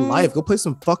 nigga, get a life. Go play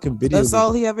some fucking video. That's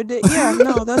all he ever did. Yeah,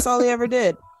 no, that's all he ever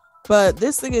did. But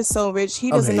this nigga is so rich,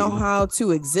 he doesn't know how to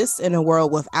exist in a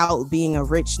world without being a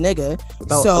rich nigga.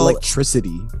 Without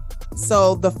electricity.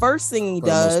 So the first thing he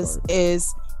does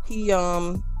is he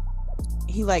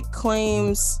like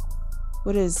claims,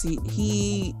 what is he?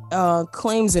 He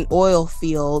claims an oil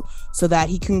field so that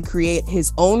he can create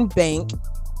his own bank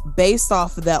based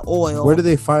off of that oil. Where do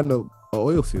they find a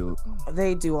oil field?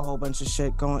 They do a whole bunch of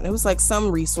shit going. It was like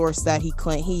some resource that he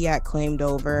had claimed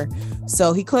over.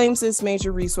 So he claims this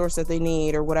major resource that they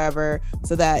need or whatever,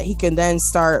 so that he can then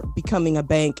start becoming a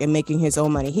bank and making his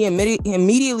own money. He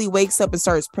immediately wakes up and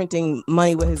starts printing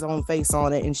money with his own face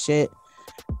on it and shit.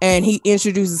 And he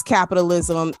introduces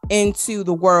capitalism into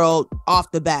the world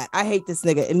off the bat. I hate this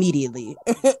nigga immediately.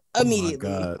 Immediately.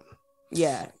 Oh my God.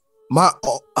 Yeah.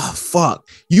 Fuck.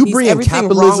 You bring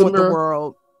capitalism with the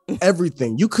world.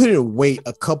 Everything. You couldn't wait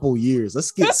a couple years.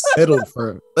 Let's get settled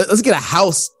let's get a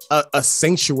house, a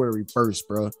sanctuary first,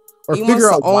 bro. Or he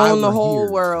figure out why own the we're whole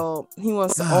here. world. He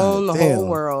wants to own the whole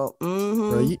world.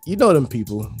 Bro, you know them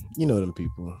people. You know them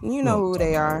people. You know who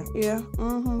they are. Yeah.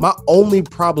 My only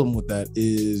problem with that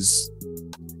is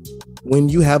when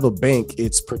you have a bank,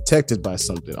 it's protected by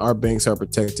something. Our banks are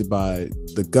protected by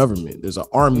the government. There's an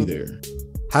army there.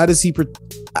 How does he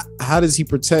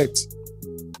protect?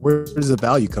 Where does the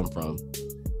value come from?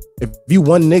 If you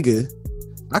one nigga,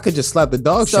 I could just slap the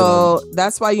dog shit out of you. So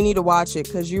that's why you need to watch it,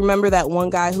 because you remember that one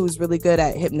guy who's really good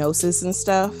at hypnosis and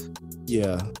stuff?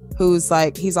 Yeah. Who's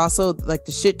like, he's also like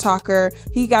the shit talker.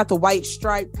 He got the white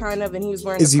stripe kind of, and he was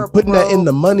wearing Is he putting that in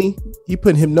the money? He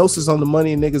putting hypnosis on the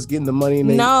money and niggas getting the money?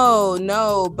 And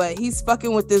No, but he's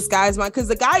fucking with this guy's mind, because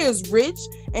the guy is rich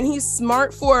and he's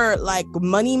smart for like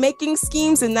money making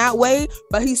schemes in that way,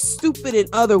 but he's stupid in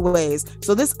other ways.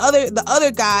 So the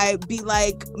other guy be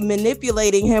like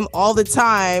manipulating him all the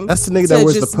time. That's the nigga that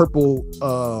wears the purple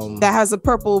that has a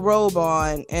purple robe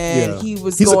on, and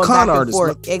he's a going con back artist.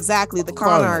 and forth. Exactly, the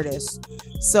con artist.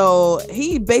 So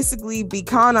he basically be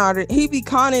conning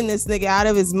this nigga out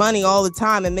of his money all the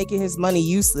time and making his money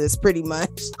useless, pretty much.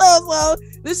 So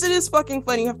this shit is fucking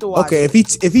funny. You have to watch. Okay,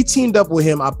 it. if he teamed up with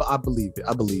him, I believe it.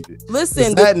 I believe it.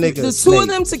 Listen, the two of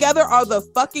them together are the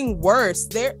fucking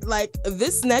worst. They're like,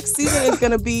 this next season is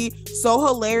gonna be so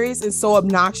hilarious and so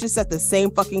obnoxious at the same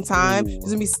fucking time. He's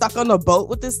gonna be stuck on the boat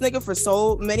with this nigga for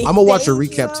so many. I'm gonna watch a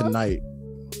recap tonight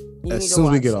as soon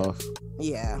as we get off.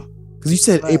 Yeah. Because you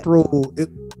said April.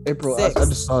 I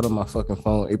just saw it on my fucking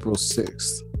phone. April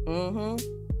 6th.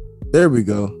 There we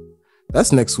go.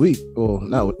 That's next week. Well,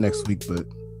 not next week, but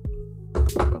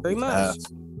pretty much.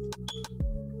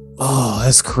 Oh,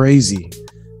 that's crazy.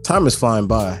 Time is flying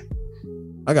by.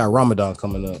 I got Ramadan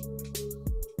coming up.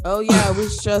 Oh yeah, it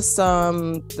was just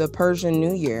the Persian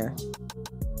New Year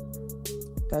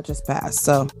that just passed.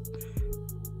 So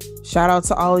shout out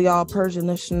to all y'all Persian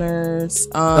listeners.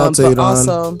 But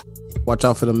also watch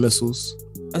out for the missiles.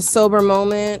 A sober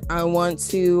moment. I want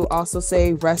to also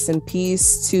say rest in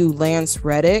peace to Lance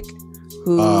Reddick,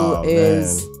 who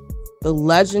is the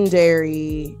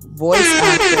legendary voice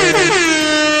actor,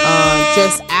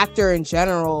 just actor in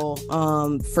general,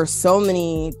 for so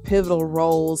many pivotal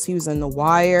roles. He was in The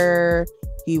Wire.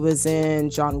 He was in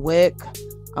John Wick.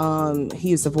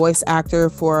 He was the voice actor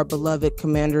for our beloved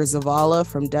Commander Zavala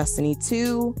from Destiny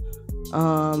 2.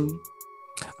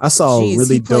 I saw a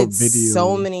really dope video.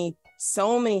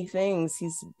 So many things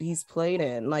he's played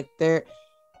in. Like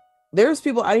there's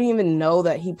people I didn't even know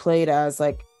that he played as.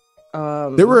 Like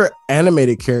there were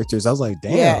animated characters. I was like,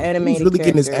 damn, yeah, animated. He's really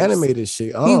characters. Getting his animated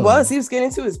shit. He was getting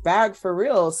into his bag for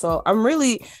real. So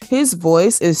his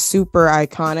voice is super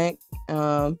iconic.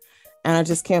 And I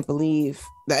just can't believe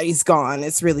that he's gone.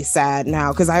 It's really sad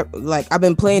now because I've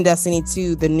been playing Destiny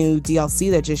 2, the new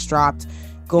DLC that just dropped,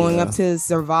 going up to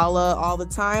Zavala all the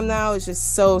time now. It's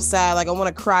just so sad. Like I want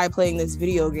to cry playing this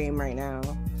video game right now.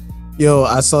 Yo,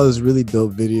 I saw this really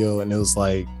dope video and it was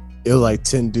like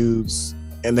 10 dudes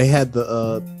and they had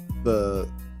the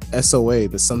SOA,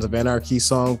 the Sons of Anarchy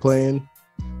song playing.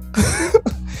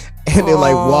 And they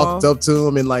like walked up to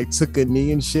him and like took a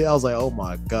knee and shit. I was like, oh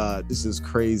my God, this is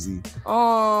crazy.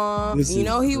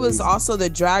 He was also the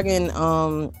dragon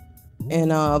in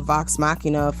Vox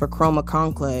Machina for Chroma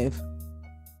Conclave.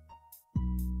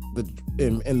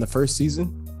 In the first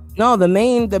season? No, the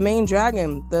main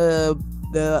dragon. The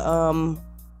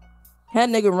head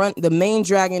nigga run the main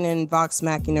dragon in Vox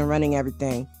Machina running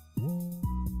everything.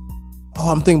 Oh,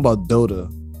 I'm thinking about Dota.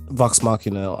 Vox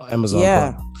Machina, Amazon.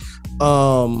 Yeah.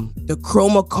 The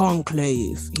Chroma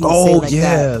Conclave.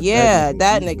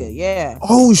 That nigga. Yeah.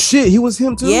 Oh shit, he was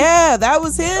him too. Yeah, that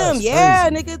was him.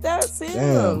 That's nigga, that's him.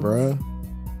 Damn, bro.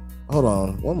 Hold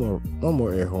on, one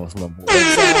more air horn from my boy.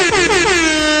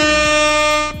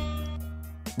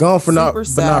 Gone for not,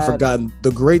 but not forgotten.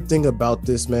 The great thing about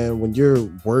this, man, when your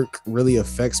work really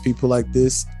affects people like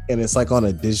this, and it's like on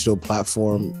a digital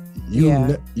platform,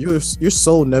 your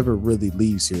soul never really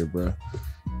leaves here, bro.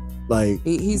 Like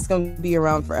he's gonna be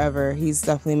around forever. He's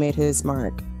definitely made his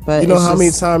mark. But you know how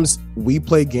many times we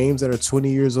play games that are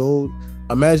 20 years old?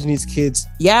 Imagine these kids.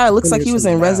 Yeah, it looks like he was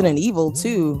in Resident Evil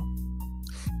too.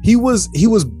 He was the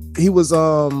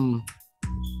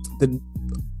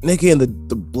nigga in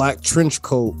the black trench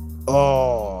coat.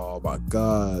 Oh my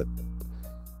God.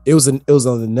 It was on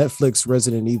the Netflix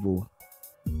Resident Evil.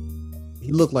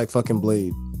 He looked like fucking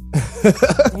Blade.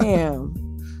 Damn.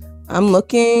 I'm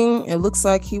looking. It looks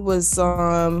like he was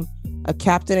a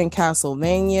captain in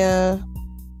Castlevania.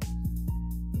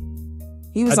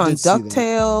 He was on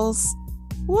DuckTales.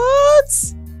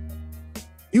 What?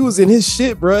 He was in his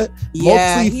shit, bro.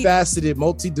 Yeah, multifaceted,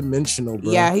 multi-dimensional, bro.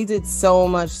 Yeah, he did so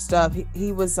much stuff.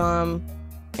 He was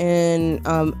in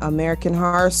American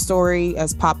Horror Story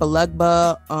as Papa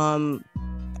Legba.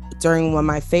 During one of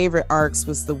my favorite arcs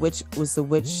was the witch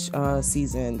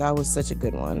season. That was such a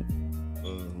good one.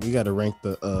 We got to rank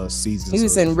the seasons. He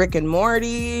was in Rick and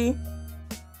Morty.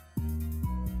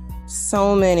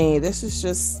 So many. This is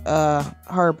just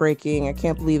heartbreaking. I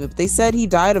can't believe it. But they said he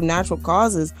died of natural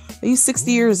causes. He's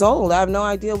 60 years old. I have no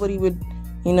idea what he would,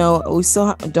 we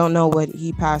still don't know what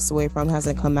he passed away from. It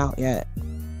hasn't come out yet.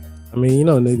 I mean,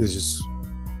 niggas just,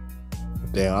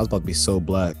 damn, I was about to be so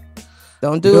black.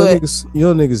 Don't do it.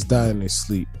 Niggas die in their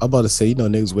sleep. I'm about to say,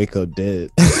 niggas wake up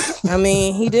dead. I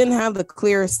mean, he didn't have the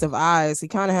clearest of eyes. He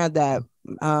kind of had that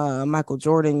Michael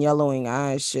Jordan yellowing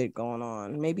eyes shit going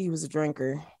on. Maybe he was a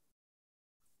drinker.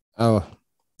 Oh,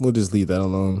 we'll just leave that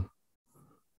alone.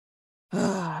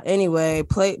 Anyway,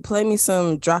 play me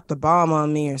some Drop the Bomb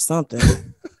on Me or something.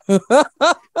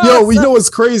 Yo, you know what's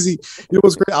crazy?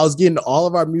 I was getting all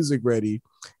of our music ready,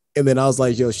 and then I was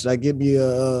like, yo, should I get me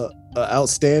a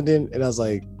outstanding? And I was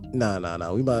like,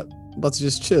 nah. We about to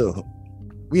just chill.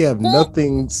 We have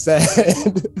nothing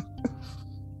sad.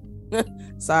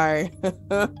 Sorry.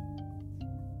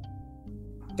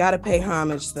 Gotta pay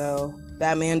homage though.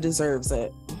 That man deserves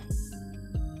it.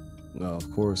 No, of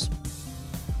course.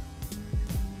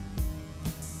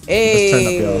 Hey. Let's turn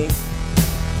up, y'all.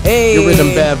 Hey. Get rid of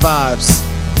them bad vibes.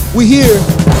 We here.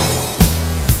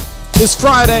 It's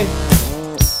Friday.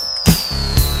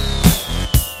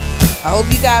 I hope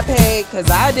you got paid, cause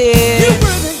I did.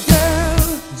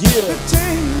 Yeah.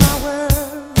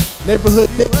 Neighborhood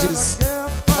Ninjas,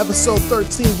 episode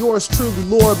 13. Yours truly,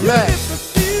 Lord Mac.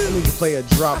 Let me play a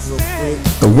drop real quick.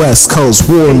 The West Coast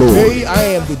Warlord. Hey, I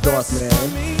am the Dark Man.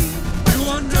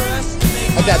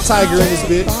 I got Tiger in this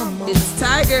bitch. It's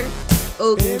Tiger.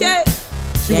 Okay.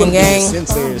 She Gang, wanna be a gang.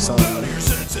 sensei or something.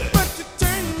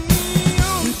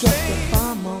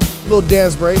 Little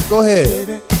dance break. Go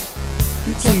ahead.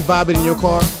 See you vibing in your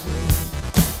car.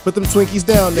 Put them Twinkies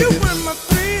down, nigga.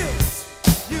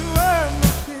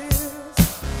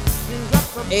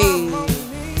 Hey.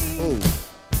 Ooh.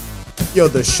 Yo,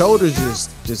 the shoulders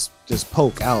just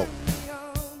poke out.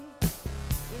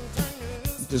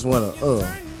 Just wanna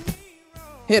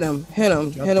Hit him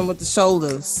with the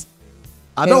shoulders.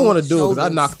 I Hit don't him want to with do it because I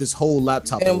shoulders. knocked this whole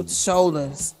laptop Hit him over. with the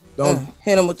shoulders. Don't-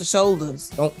 Hit him with the shoulders.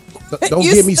 Don't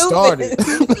You get me stupid. started.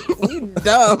 You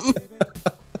dumb.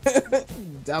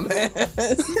 Dumbass.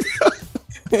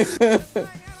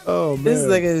 Oh man. This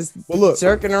nigga is Well, look.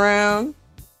 jerking around.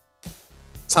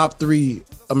 Top 3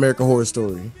 American Horror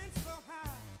Story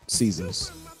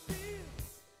seasons.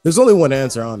 There's only one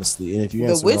answer, honestly, and if you The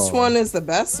answer which wrong, one is the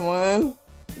best one?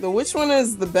 The which one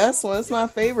is the best one? It's my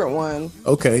favorite one.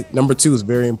 okay, number 2 is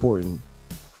very important.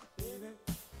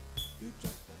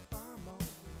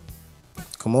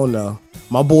 Come on now,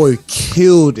 my boy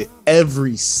killed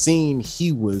every scene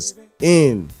he was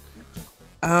in.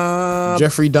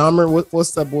 Jeffrey Dahmer,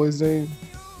 what's that boy's name?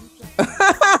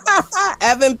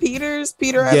 Evan Peters,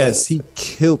 Peter Evans. Yes, he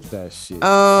killed that shit.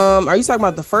 Are you talking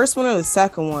about the first one or the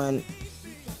second one?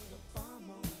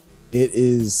 It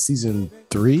is season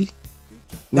 3.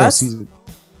 No, That's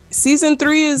season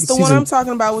 3 is the one Season I'm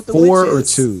talking about with the 4 or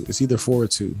witches. 2. It's either 4 or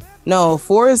 2. No,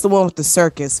 4 is the one with the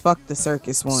circus. Fuck the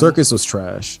circus one. Circus was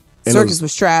trash. And Circus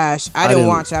was trash. I didn't- didn't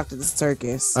watch after the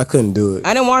circus. I couldn't do it.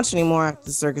 I didn't watch anymore after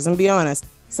the circus. I'm gonna be honest.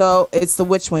 So it's the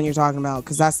which one you're talking about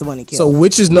because that's the one he killed. So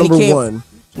which is When he number came- 1?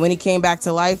 when he came back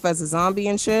to life as a zombie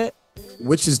and shit.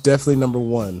 Which is definitely number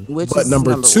 1. Which but is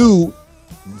number number 2,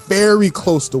 very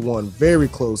close to 1, very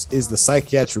close, is the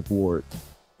psychiatric ward.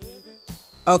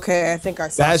 Okay, I think I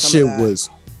saw That some shit of that. was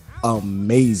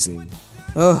amazing.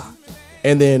 Ugh.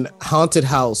 And then Haunted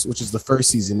House, which is the first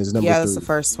season, is number 3. Yeah, that's the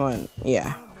first one.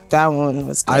 Yeah, that one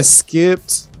was good. I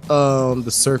skipped the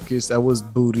circus. That was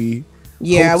booty.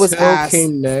 Yeah, it was Hotel ass.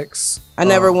 came next. I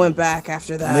never went back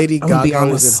after that. Lady I'm gonna be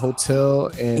Gaga was honest. in Hotel,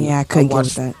 and Yeah, I couldn't get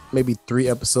watched with that. maybe 3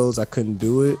 episodes. I couldn't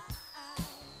do it.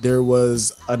 There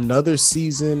was another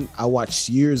season I watched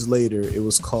years later. It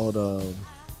was called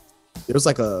there was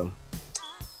like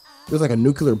a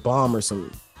nuclear bomb or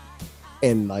something,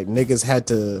 and like niggas had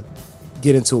to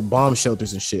get into bomb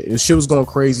shelters and shit. And shit was going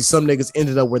crazy. Some niggas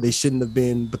ended up where they shouldn't have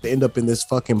been, but they end up in this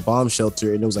fucking bomb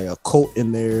shelter, and there was like a cult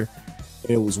in there, and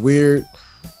it was weird.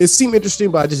 It seemed interesting,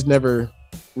 but I just never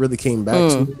really came back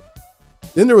to it.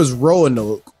 Then there was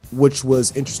Roanoke, which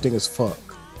was interesting as fuck,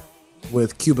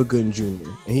 with Cuba Gooding Jr.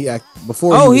 And he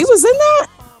before He was in that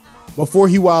before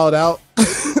he wilded out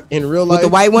in real life. with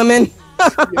the white women.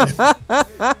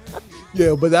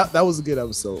 Yeah, but that was a good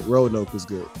episode. Roanoke was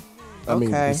good. I mean,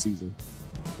 Okay. good season.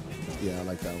 Yeah, I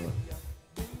like that one.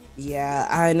 Yeah,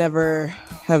 I never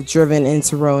have driven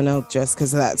into Roanoke just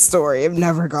because of that story. I've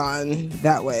never gone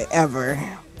that way ever.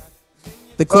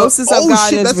 The closest I've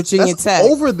gotten is Virginia that's Tech.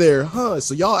 over there, huh?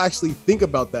 So y'all actually think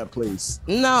about that place.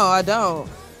 No, I don't.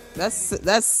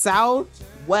 That's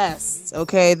southwest.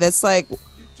 Okay, that's like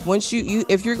once you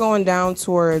if you're going down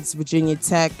towards Virginia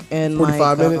Tech and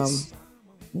 45 like, minutes.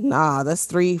 Nah, that's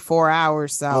 3-4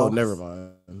 hours south. Oh, never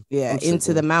mind. Yeah, I'm into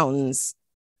tripping. the mountains.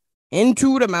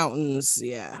 Into the mountains.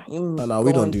 Yeah. You no,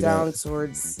 we don't going do down that.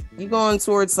 towards you going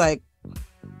towards like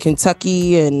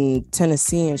Kentucky and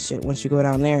Tennessee and shit once you go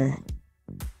down there.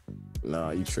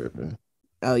 Nah, you tripping.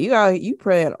 Oh, you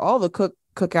playing all the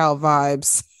cookout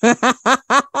vibes.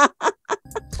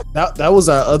 That was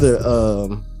our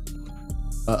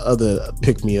other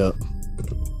pick me up.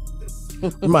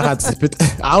 You might have to put,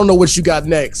 I don't know what you got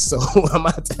next, so I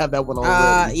might have to have that one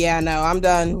already. Yeah, no, I'm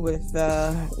done with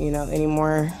any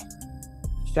more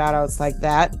shout outs like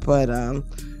that. But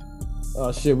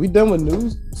Oh shit, we done with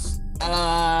news?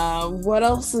 what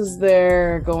else is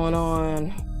there going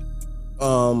on?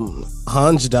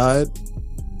 Hanj died.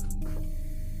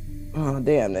 Oh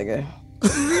damn, nigga.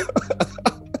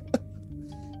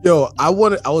 Yo, I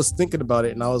was thinking about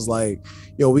it and I was like,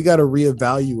 yo, we gotta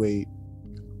reevaluate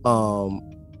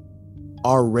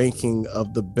our ranking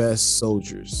of the best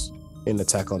soldiers in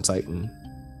Attack on Titan.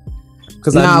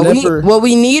 Because what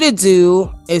we need to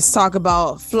do is talk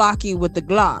about Flocky with the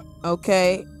Glock.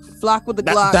 Okay, Flock with the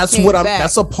Glock. that's came what I'm. back.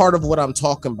 That's a part of what I'm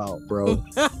talking about, bro.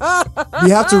 We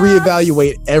have to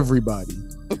reevaluate everybody.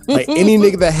 Like any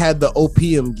nigga that had the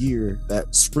OPM gear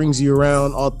that springs you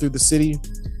around all through the city,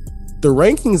 the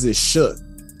rankings is shook.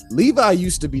 Levi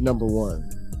used to be number one,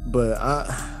 but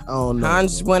I don't know.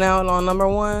 Hanj went out on number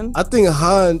one. I think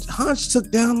Hanj took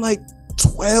down like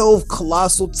 12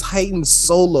 Colossal Titans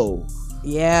solo.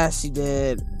 Yeah, she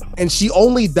did. And she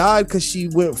only died because she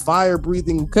went fire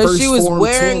breathing. Because she was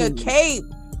wearing a cape.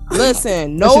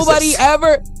 Listen, nobody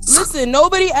ever listened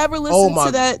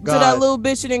to that little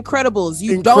bitch in Incredibles.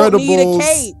 You don't need a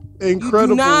cape. Incredibles. You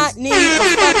do not need a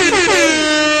fucking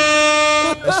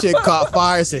cape. That shit caught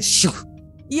fire and said, shoo.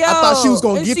 Yo, I thought she was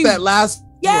gonna get that last.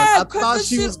 Yeah, I thought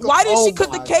she was. Why did she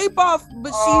cut the cape off? But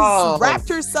she's wrapped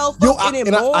herself up in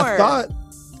it more.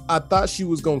 I thought she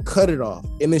was gonna cut it off,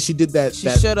 and then she did that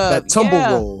tumble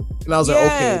roll, and I was like,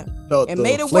 okay,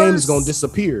 the flame is gonna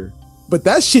disappear, but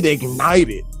that shit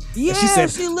ignited. Yeah, and she said,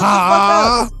 she lit the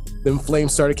fuck up. Then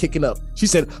flames started kicking up. She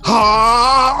said,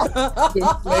 ha! Then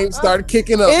flames started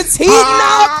kicking up. It's heating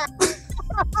up.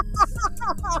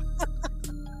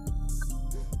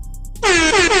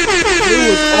 It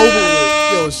was over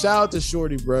with. Yo, shout out to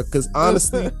Shorty, bro. Because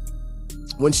honestly,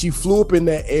 when she flew up in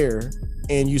that air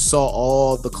and you saw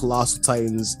all the Colossal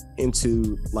Titans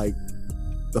into like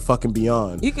the fucking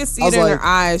beyond, you can see it in her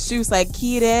eyes. She was like,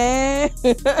 Kira.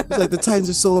 It's like, the Titans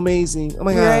are so amazing. Oh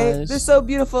my gosh. They're so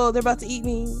beautiful. They're about to eat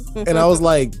me. And I was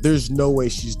like, there's no way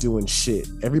she's doing shit.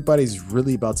 Everybody's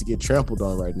really about to get trampled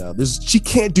on right now. She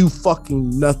can't do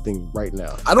fucking nothing right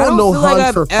now. I don't know feel Hanj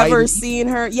like for I've ever fighting. seen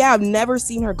her. Yeah, I've never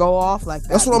seen her go off like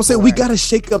that. That's what I'm saying. We gotta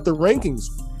shake up the rankings.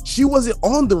 She wasn't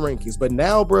on the rankings, but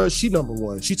now, bro, she number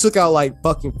one. She took out like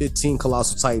fucking 15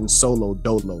 Colossal Titans solo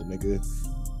dolo, nigga.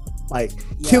 Like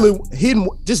hitting,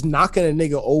 just knocking a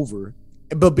nigga over,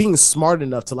 but being smart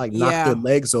enough to like knock their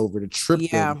legs over to trip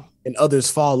them, and others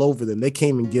fall over them. They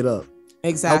came and get up.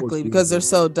 Exactly, because they're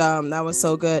so dumb. That was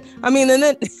so good. I mean, and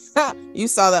then you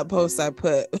saw that post I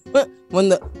put when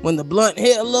the blunt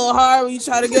hit a little hard when you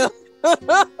try to get.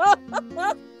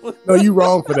 No, you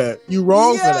wrong for that. You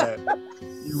wrong for that.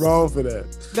 You wrong for that.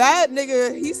 That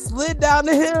nigga, he slid down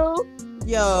the hill.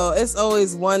 Yo, it's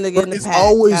always one nigga in the pack. It's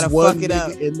always one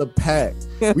nigga in the pack.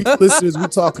 We listeners, we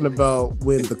talking about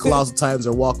when the Colossal Titans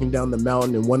are walking down the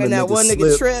mountain and one of the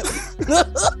niggas trip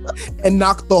and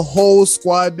knock the whole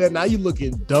squad down. Now you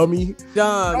looking dummy.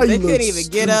 Dumb. They couldn't even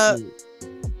get up.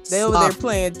 They over there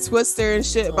playing Twister and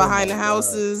shit behind the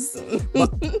houses.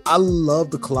 I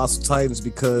love the Colossal Titans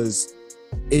because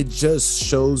it just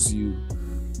shows you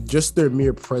just their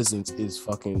mere presence is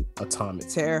fucking atomic.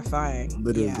 Terrifying.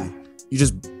 Literally. Yeah. You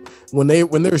just when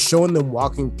they're showing them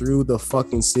walking through the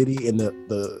fucking city and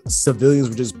the civilians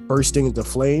were just bursting into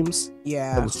flames.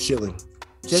 Yeah. It was chilling.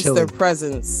 Just their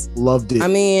presence. Loved it. I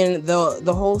mean,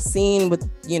 the whole scene with,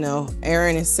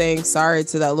 Eren is saying sorry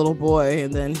to that little boy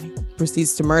and then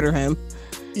proceeds to murder him.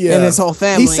 Yeah. And his whole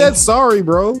family. He said sorry,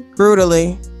 bro.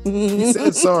 Brutally. He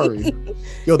said sorry.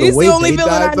 Yo, He's the only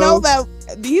villain I know that.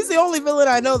 He's the only villain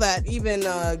I know that even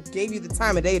gave you the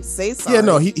time of day to say sorry. Yeah,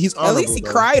 no, he's honorable. At least he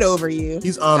cried over you.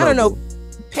 He's honorable. I don't know.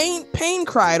 Pain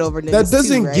cried over niggas. That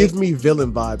doesn't too, right? give me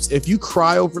villain vibes. If you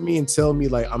cry over me and tell me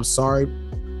like I'm sorry,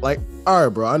 like, all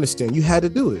right, bro, I understand. You had to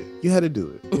do it. You had to do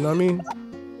it. You know what I mean?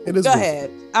 It is. Go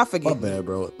ahead. I forget. My bad,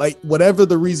 bro. Like, whatever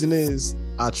the reason is,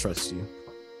 I trust you.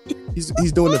 He's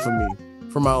doing it for me,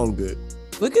 for my own good.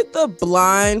 Look at the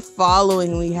blind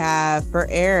following we have for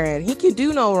Eren. He can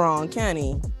do no wrong, can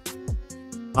he?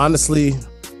 Honestly,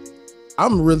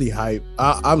 I'm really hyped.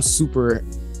 I'm super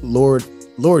Lord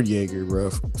Yeager,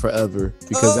 bro, forever,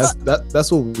 because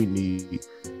that's what we need.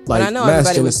 Like, and I know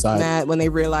everybody was mad when they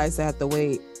realized they had to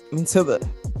wait until the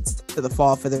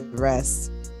fall for the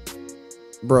rest.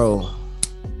 Bro,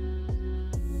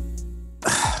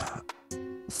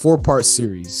 4-part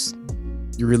series.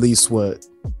 You release what?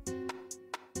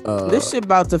 This shit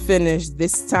about to finish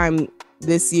this time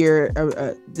this year.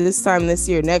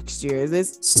 Next year.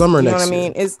 This summer next year. You know what I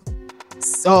mean? It's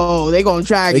they gonna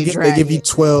drag it. They give you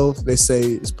 12. They say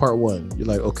it's part 1. You're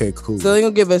like, okay, cool. So they're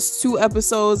gonna give us 2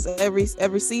 episodes every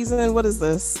season. What is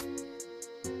this?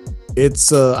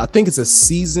 It's I think it's a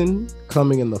season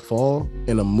coming in the fall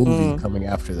and a movie coming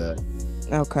after that.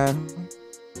 Okay.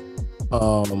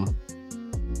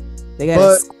 They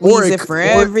gotta squeeze it for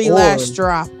every last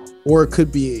drop. Or it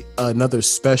could be another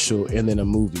special and then a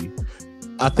movie.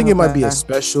 I think it might be a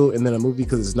special and then a movie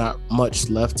because there's not much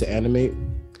left to animate.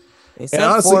 They said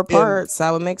honestly, 4 parts.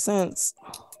 That would make sense.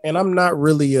 And I'm not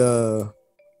really like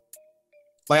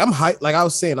I'm hyped. Like I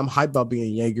was saying, I'm hyped about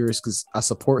being Jaeger's because I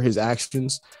support his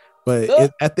actions. But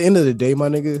at the end of the day, my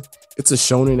nigga, it's a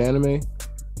shonen anime.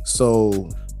 So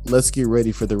let's get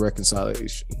ready for the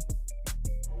reconciliation.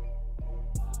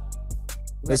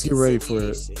 Let's get ready for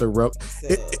the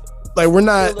Like we're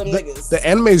not. Kill them niggas. The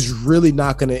anime is really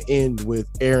not gonna end with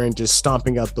Eren just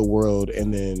stomping out the world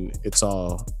and then it's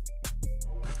all,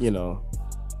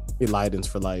 Elidens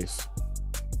for life.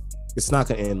 It's not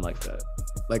gonna end like that.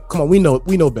 Like, come on, we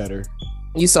know better.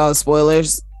 You saw the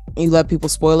spoilers. You let people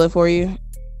spoil it for you.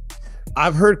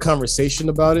 I've heard conversation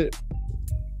about it,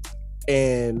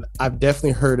 and I've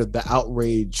definitely heard of the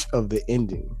outrage of the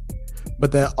ending.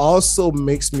 But that also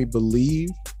makes me believe,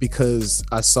 because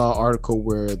I saw an article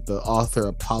where the author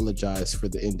apologized for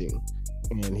the ending,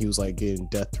 and he was like getting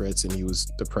death threats and he was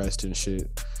depressed and shit.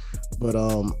 But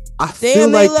I feel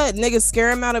Damn, they like let niggas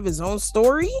scare him out of his own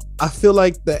story. I feel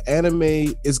like the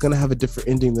anime is gonna have a different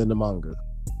ending than the manga.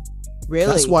 Really?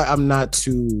 That's why I'm not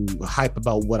too hype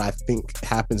about what I think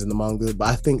happens in the manga, but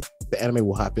I think the anime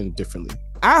will happen differently.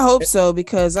 I hope so,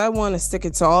 because I want to stick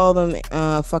it to all them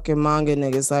fucking manga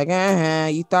niggas. Like,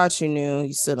 you thought you knew,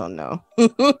 you still don't know.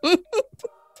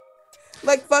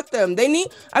 Like, fuck them.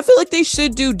 I feel like they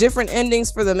should do different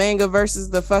endings for the manga versus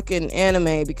the fucking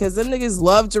anime, because them niggas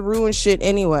love to ruin shit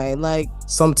anyway. Like,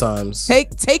 sometimes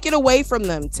take it away from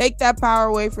them. Take that power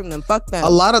away from them. Fuck them. A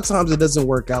lot of times it doesn't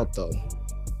work out though.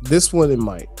 This one it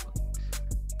might,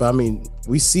 but I mean,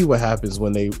 we see what happens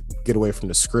when they get away from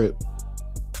the script.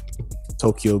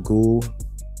 Tokyo Ghoul,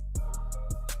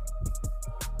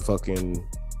 fucking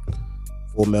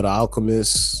Full Metal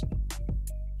Alchemist.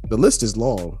 The list is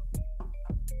long,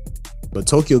 but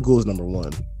Tokyo Ghoul is number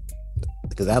one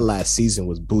because that last season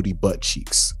was booty butt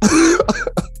cheeks.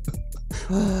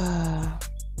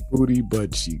 Booty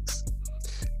butt cheeks.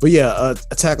 But yeah,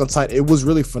 Attack on Titan, it was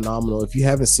really phenomenal. If you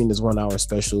haven't seen this 1 hour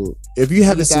special, if you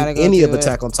haven't seen any of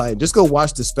Attack on Titan, just go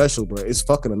watch the special, bro. It's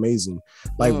fucking amazing.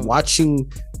 Like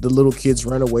watching the little kids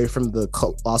run away from the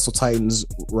Colossal Titans,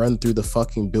 run through the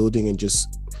fucking building, and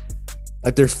just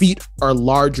like their feet are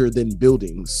larger than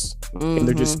buildings, and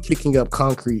they're just kicking up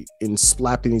concrete and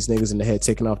slapping these niggas in the head,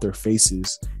 taking off their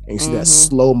faces, and you see that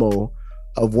slow-mo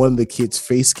of one of the kids'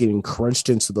 face getting crunched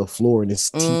into the floor and his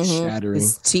teeth shattering.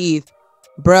 His teeth.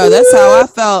 Bro, that's how I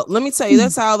felt. Let me tell you,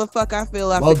 that's how the fuck I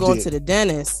feel after going to the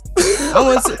dentist. I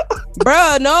went to,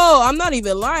 bro, no, I'm not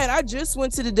even lying. I just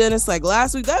went to the dentist like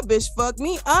last week. That bitch fucked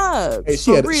me up. Hey,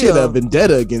 she had a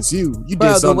vendetta against you. You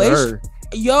did something to her.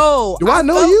 I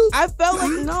know you? I felt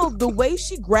like, no, the way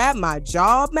she grabbed my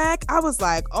jaw, Mac, I was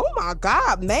like, oh my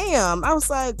God, ma'am. I was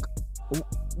like,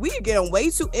 we are getting way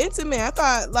too intimate. I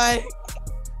thought like,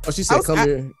 oh, she said,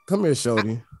 come here,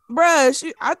 shorty.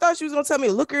 Bruh, I thought she was gonna tell me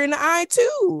to look her in the eye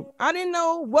too. I didn't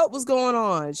know what was going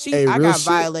on. I got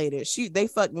violated. They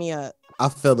fucked me up. I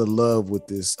fell in love with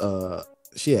this.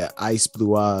 She had ice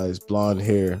blue eyes, blonde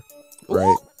hair,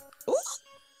 right? Ooh.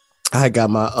 I got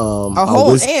my a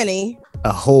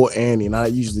whole Annie, and I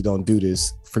usually don't do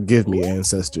this. Forgive me,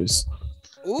 ancestors.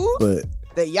 Ooh, but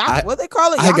what they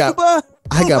call it? Yakuba?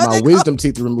 I got my wisdom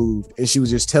teeth removed, and she was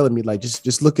just telling me like,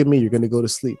 just look at me. You're gonna go to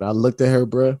sleep. And I looked at her,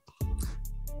 bruh.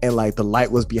 And like the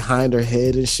light was behind her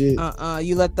head and shit.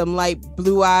 You let them light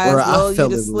blue eyes lull you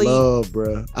to sleep.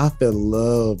 I fell in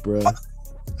love, bro.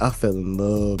 I fell in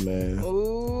love, man.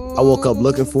 Ooh. I woke up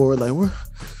looking for her, like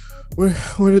where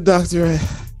the doctor at?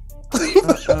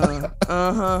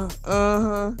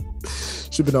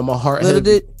 She been on my heart. Little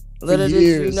did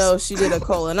you know she did a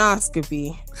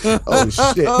colonoscopy. Oh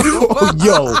shit! Oh,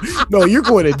 yo, no, you're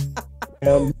going to.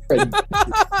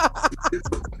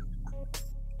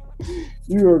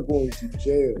 You are going to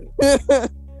jail.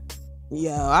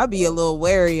 Yo, I'd be a little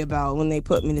wary about when they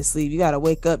put me to sleep. You gotta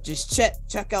wake up, just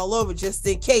check all over just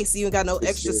in case you ain't got no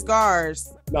extra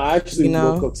scars. No, I actually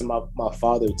woke up to my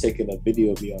father taking a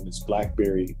video of me on his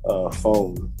BlackBerry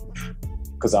phone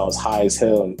because I was high as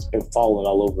hell and falling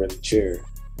all over in the chair.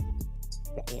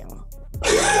 Damn.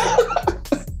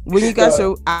 When you got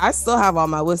I still have all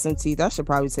my wisdom teeth. I should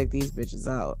probably take these bitches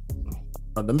out.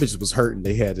 Them bitches was hurting.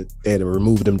 They had to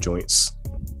remove them joints.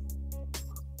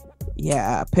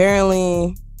 Yeah,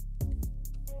 apparently,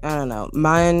 I don't know.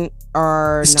 Mine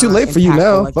are. It's too late for you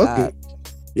now. Like fuck it.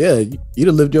 Yeah, you'd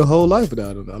have lived your whole life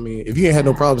without them. I mean, if you ain't had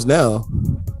no problems now,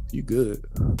 you good.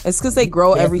 It's because they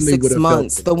grow every 6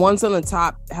 months. The ones on the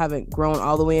top haven't grown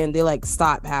all the way in. They like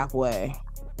stop halfway.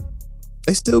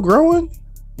 They still growing?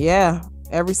 Yeah,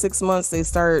 every 6 months they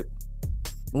start.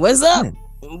 What's up?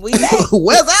 We back.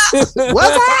 What's up?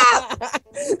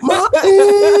 What's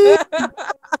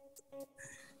up?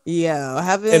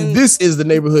 Yeah, and this is the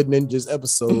Neighborhood Ninjas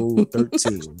episode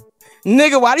 13.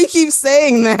 Nigga, why do you keep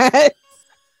saying that?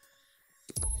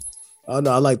 Oh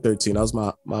no, I like 13. That was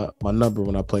my number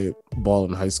when I played ball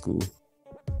in high school.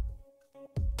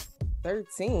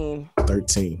 13.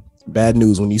 Bad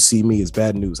news. When you see me, it's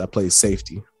bad news. I play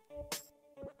safety.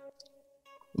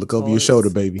 Look over your shoulder,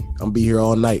 baby. I'm gonna be here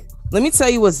all night. Let me tell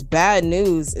you what's bad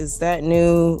news is that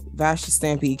new Vashta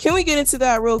Stampede. Can we get into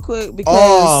that real quick? Because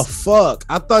oh fuck!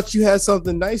 I thought you had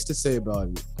something nice to say about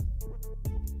it.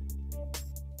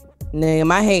 Nigga,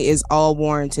 my hate is all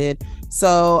warranted.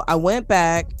 So I went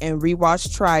back and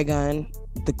rewatched Trigun,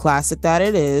 the classic that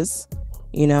it is.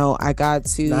 You know, I got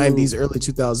to 90s, early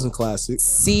 2000s classic.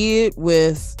 See it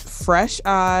with fresh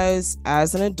eyes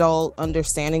as an adult,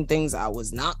 understanding things I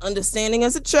was not understanding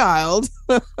as a child.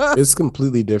 It's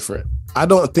completely different. I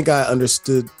don't think I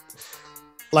understood.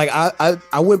 Like I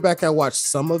went back, I watched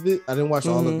some of it. I didn't watch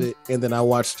all of it, and then I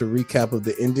watched a recap of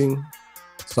the ending.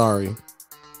 Sorry,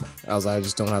 I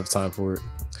just don't have time for it.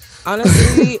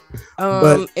 Honestly,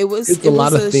 it was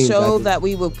a things show that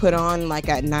we would put on like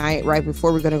at night right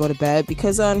before we're gonna go to bed,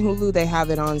 because on Hulu they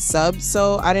have it on sub,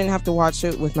 so I didn't have to watch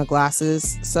it with my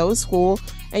glasses, so it's cool.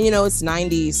 And you know, it's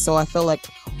 90s, so I feel like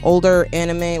older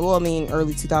anime, well, I mean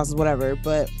early 2000s, whatever,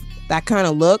 but that kind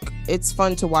of look, it's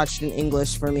fun to watch it in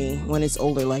English for me when it's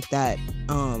older like that.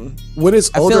 When it's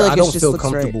older, I don't feel looks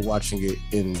comfortable watching it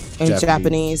in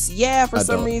Japanese. Yeah, for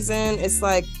some reason, it's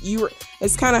like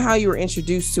it's kind of how you were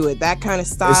introduced to it. That kind of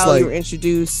style, like, you were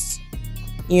introduced,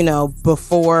 you know,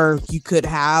 before you could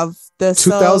have the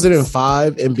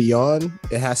 2005 and beyond.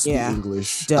 It has to be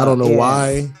English. I don't know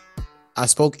why. I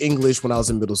spoke English when I was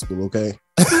in middle school. Okay.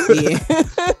 Yeah.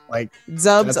 Like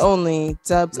dubbed only.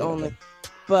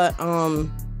 But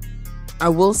I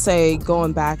will say,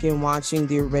 going back and watching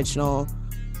the original,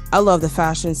 I love the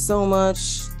fashion so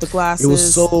much. The glasses. It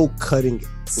was so cutting,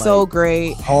 so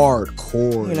great,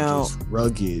 hardcore, you know, just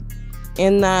rugged.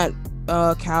 In that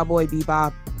Cowboy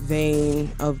Bebop vein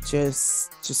of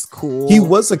just cool. He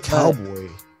was a cowboy.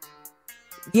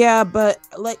 Yeah, but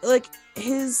like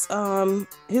his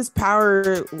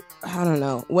power, I don't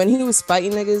know. When he was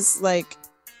fighting niggas, like,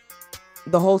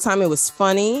 the whole time it was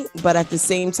funny, but at the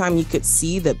same time you could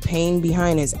see the pain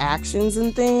behind his actions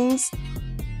and things.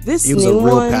 He was a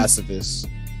real pacifist.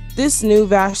 This new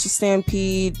Vashta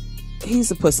Stampede,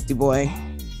 he's a pussy boy.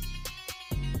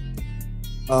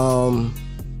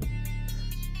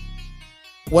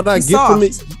 What I get from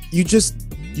it, you just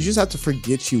have to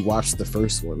forget you watched the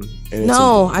first one. And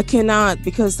no, I cannot,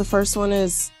 because the first one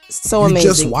is so amazing. You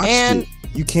just watched it.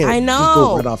 You can't. I know. Just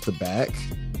go right off the back.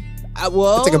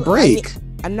 Well, take a break.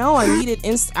 I know.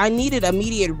 I needed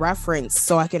immediate reference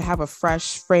so I could have a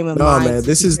fresh frame of mind. No, man,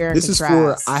 this is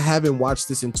for. I haven't watched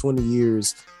this in 20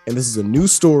 years, and this is a new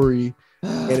story.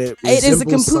 And it is a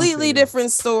completely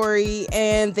different story,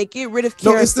 and they get rid of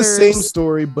characters. No, it's the same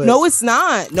story, but no, it's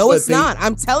not. No, it's not.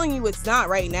 I'm telling you, it's not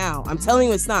right now. I'm telling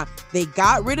you, it's not. They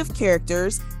got rid of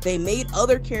characters. They made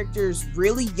other characters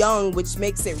really young, which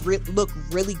makes it look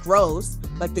really gross.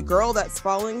 Like the girl that's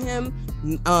following him,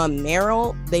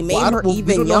 Meryl. They made her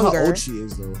even younger. We don't know how old she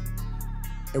is, though.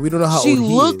 And we don't know how she old he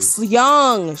looks is.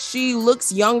 Young. She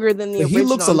looks younger than the original. He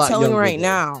looks a lot younger right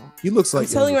now. He looks like.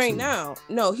 I'm telling you right now.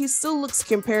 No, he still looks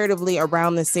comparatively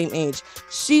around the same age.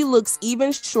 She looks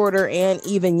even shorter and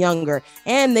even younger.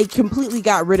 And they completely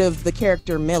got rid of the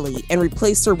character Millie and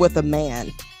replaced her with a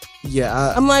man.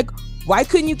 Yeah, I'm like, why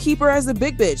couldn't you keep her as a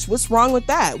big bitch? What's wrong with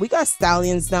that? We got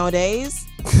stallions nowadays.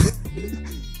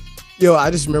 Yo,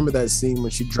 I just remember that scene when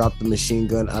she dropped the machine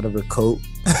gun out of her coat.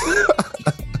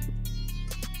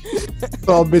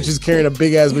 All bitches carrying a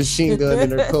big ass machine gun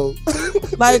in her coat.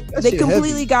 Like they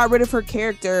completely got rid of her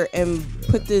character and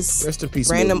put this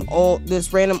random old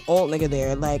nigga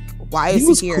there. Like, why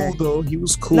is he here? He was cool though. He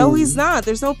was cool. No, he's not.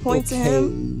 There's no point to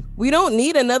him. We don't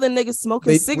need another nigga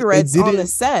smoking cigarettes on the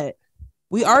set.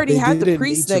 We already had the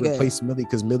priest nigga. To replace Millie,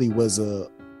 because Millie was a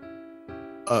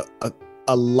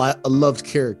loved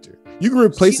character. You can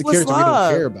replace the character we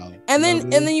don't care about. And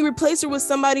then you replace her with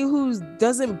somebody who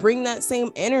doesn't bring that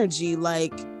same energy.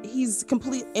 Like, he's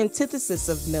complete antithesis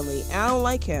of Millie. I don't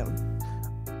like him.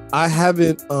 I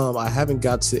haven't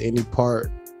got to any part.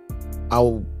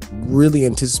 I'm really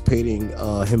anticipating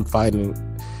him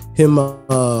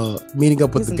meeting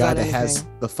up with the guy that has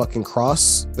the fucking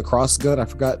cross got. I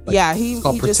forgot. Like, yeah, he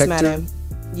just met him.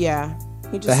 Yeah,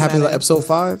 he just. That happened in episode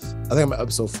 5. I think I'm at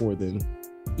episode 4 then.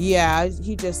 Yeah,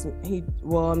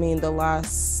 well, I mean, the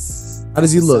last. How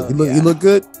does he look? He look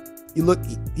good.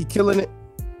 He killing it.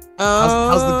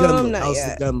 How's the gun look?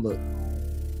 The gun look?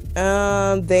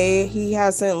 He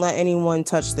hasn't let anyone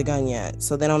touch the gun yet,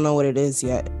 so they don't know what it is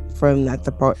yet. From that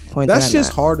the point. That's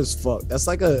just hard as fuck. That's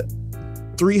like a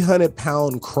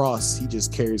 300-pound cross he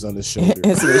just carries on his shoulder.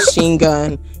 It's a machine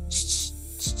gun.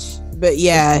 But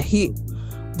yeah,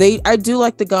 I do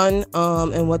like the gun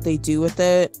and what they do with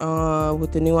it.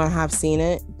 With the new one, I have seen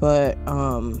it, but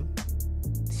I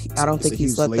don't think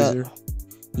he's let that.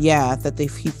 Yeah, that he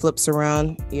flips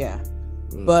around. Yeah.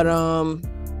 But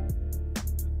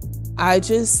I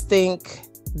just think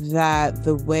that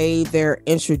the way they're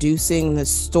introducing the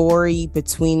story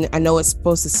between, I know it's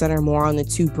supposed to center more on the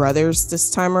two brothers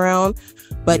this time around,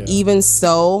 but even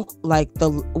so, like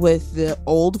with the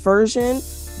old version,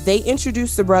 they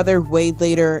introduced the brother way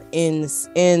later in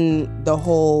the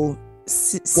whole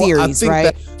series,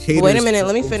 right? Wait a minute,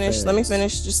 let me finish. Just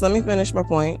let me finish my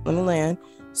point. Let me land.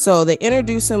 So they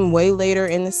introduce him way later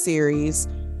in the series,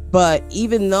 but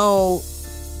even though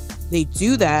they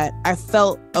do that, I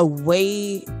felt a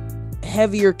way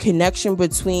heavier connection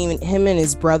between him and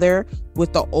his brother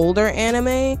with the older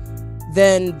anime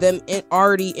than them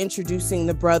already introducing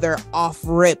the brother off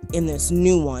rip in this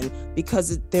new one,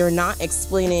 because they're not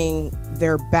explaining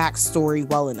their backstory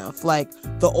well enough. Like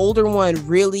the older one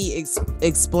really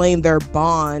explained their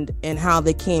bond and how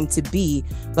they came to be.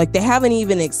 Like they haven't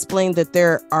even explained that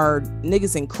there are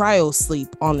niggas in cryo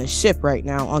sleep on the ship right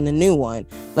now on the new one.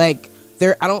 Like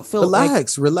I don't feel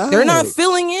relax. They're not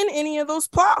filling in any of those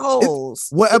plot holes.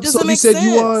 What episode you said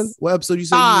you on? What episode you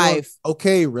said 5. you on?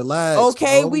 Okay, relax.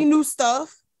 Okay, we knew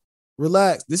stuff.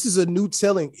 Relax. This is a new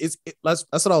telling. That's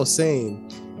what I was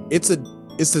saying. It's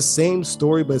the same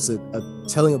story, but it's a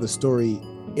telling of the story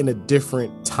in a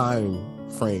different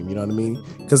time frame. You know what I mean?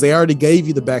 Because they already gave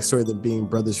you the backstory of them being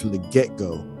brothers from the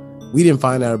get-go. We didn't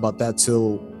find out about that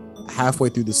till halfway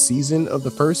through the season of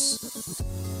the first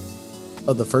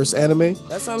anime.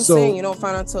 That's what I'm saying. You don't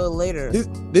find out until later.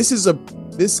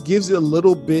 This gives it a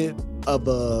little bit of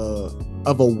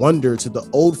a wonder to the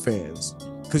old fans,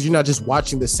 because you're not just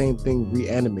watching the same thing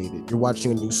reanimated. You're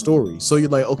watching a new story. So you're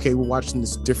like, okay, we're watching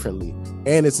this differently,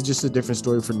 and it's just a different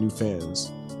story for new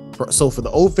fans. So for the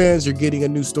old fans, you're getting a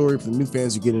new story. For the new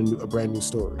fans, you're getting a brand new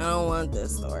story. I don't want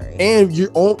this story. And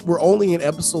we're only in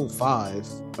episode 5.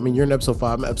 I mean, you're in episode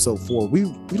 5, I'm in episode 4. We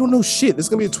don't know shit. This is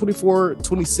gonna be a 24,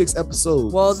 26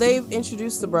 episode. Well, they've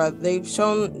introduced the brother. They've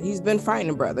shown he's been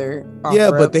fighting a brother. Yeah,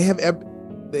 but they have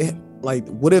like,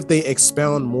 what if they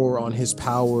expound more on his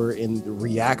power and the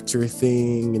reactor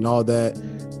thing and all that,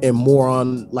 and more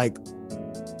on like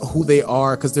who they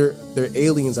are, because they're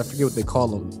aliens. I forget what they call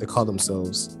them. They call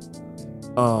themselves.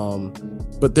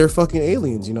 But they're fucking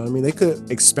aliens, you know what I mean? They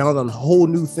could expound on a whole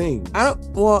new thing. I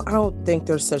don't think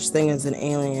there's such thing as an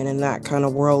alien in that kind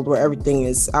of world where everything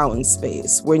is out in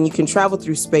space. When you can travel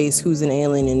through space, who's an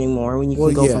alien anymore? When you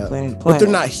can go from planet to planet. But they're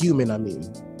not human, I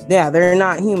mean. Yeah, they're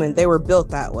not human. They were built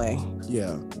that way.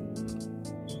 Yeah.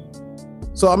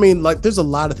 So, I mean, like, there's a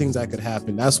lot of things that could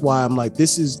happen. That's why I'm like,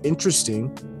 this is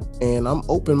interesting, and I'm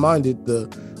open-minded.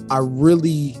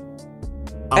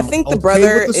 I think the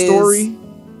brother with the story.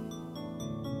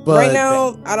 But right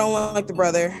now, I don't like the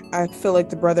brother. I feel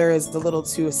like the brother is a little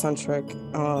too eccentric.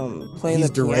 Playing the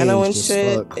piano and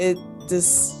shit. It's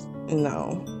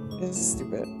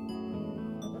stupid.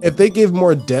 If they give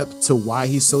more depth to why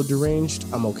he's so deranged,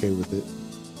 I'm okay with it.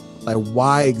 Like,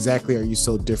 why exactly are you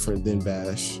so different than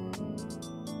Bash?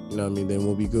 You know what I mean? Then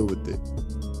we'll be good with it.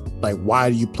 Like, why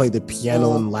do you play the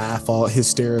piano and laugh all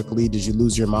hysterically? Did you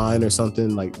lose your mind or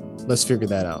something? Like, let's figure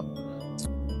that out.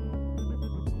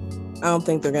 I don't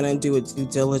think they're gonna do a due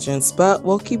diligence, but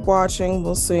we'll keep watching.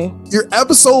 We'll see. You're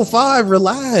episode 5.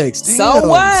 Relax. Damn, so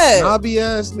what? Snobby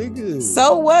ass niggas.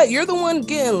 So what? You're the one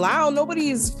getting loud.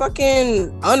 Nobody's fucking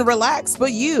unrelaxed,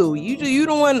 but you. You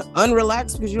the one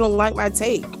unrelaxed because you don't like my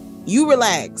take. You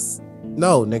relax.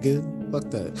 No, nigga.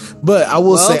 Fuck that. But I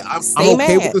will say I'm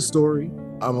okay with the story.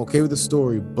 I'm okay with the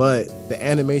story, but the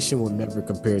animation will never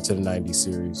compare to the 90s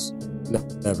series.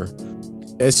 Never.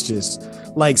 It's just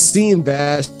like seeing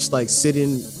Bash like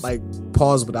sitting like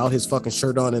paused without his fucking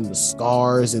shirt on, and the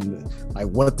scars and like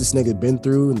what this nigga been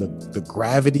through, and the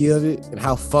gravity of it, and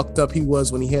how fucked up he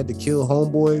was when he had to kill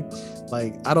homeboy.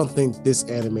 Like, I don't think this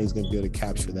anime is gonna be able to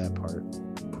capture that part.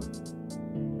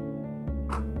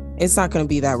 It's not gonna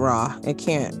be that raw. It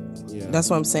can't. Yeah. That's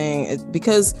what I'm saying.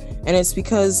 It's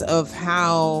because of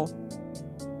how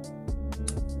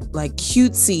like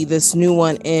cutesy this new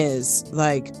one is.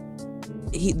 Like,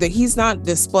 he's not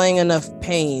displaying enough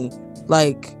pain.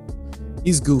 Like,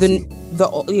 he's goofy.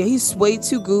 He's way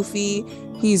too goofy.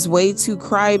 He's way too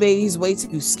crybaby. He's way too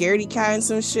scaredy cat and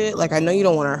some shit. Like, I know you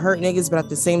don't want to hurt niggas, but at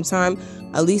the same time,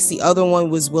 at least the other one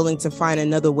was willing to find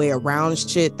another way around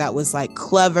shit that was like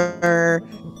clever,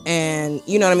 and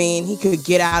you know what I mean? He could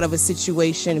get out of a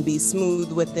situation and be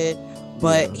smooth with it.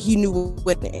 But he knew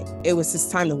when it was his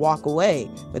time to walk away.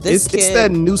 But this kid, it's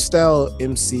that new style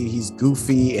MC. He's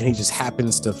goofy and he just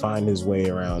happens to find his way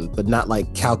around, but not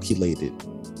like calculated.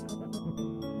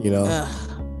 You know.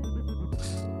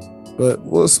 But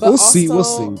we'll see.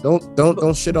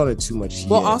 Don't shit on it too much.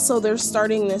 Well, also they're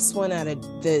starting this one at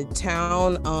the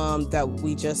town that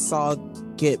we just saw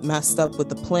get messed up with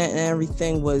the plant and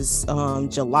everything was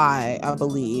July, I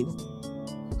believe.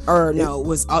 Or no, it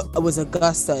was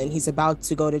Augusta, and he's about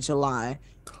to go to July.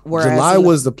 Whereas July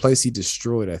was the place he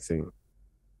destroyed, I think.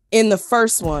 In the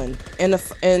first one,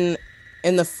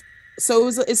 so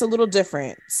it's a little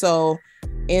different. So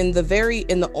in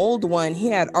the old one, he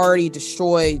had already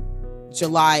destroyed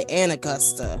July and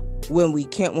Augusta when we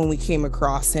came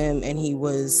across him, and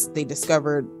they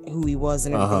discovered who he was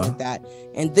and everything like that.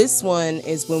 And this one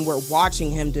is when we're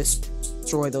watching him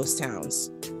destroy those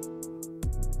towns.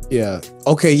 Yeah.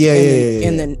 Okay. Yeah.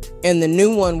 And the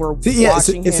new one we're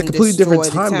watching it's him a completely different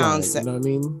destroy the timeline. towns. You know what I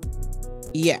mean?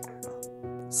 Yeah.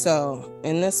 So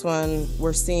in this one,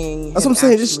 we're seeing. That's what I'm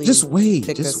saying. Just wait.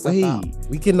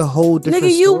 We getting a whole different.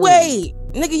 Nigga, you wait.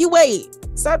 Nigga, you wait.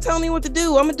 Stop telling me what to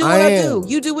do. I'm gonna do what I do.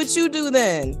 You do what you do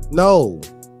then. No.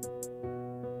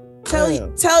 Tell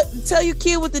your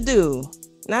kid what to do.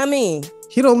 Not me.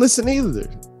 He don't listen either.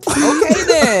 Okay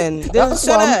then. Shut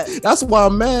up. That's why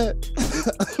I'm mad.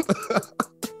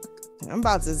 I'm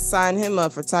about to sign him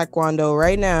up for Taekwondo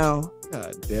right now.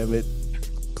 God damn it.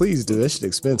 Please do. That shit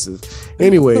expensive.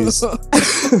 Anyways. But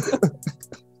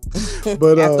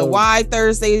at the Y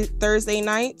Thursday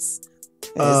nights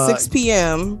at 6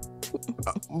 p.m.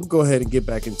 We'll go ahead and get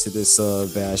back into this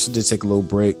Vash. I should take a little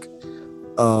break.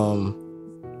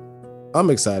 I'm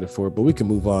excited for it, but we can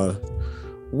move on.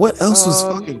 What else was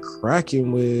fucking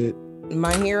cracking with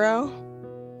My Hero?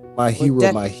 My Hero.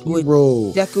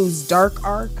 Deku's Dark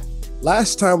Arc.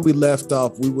 Last time we left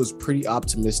off, we was pretty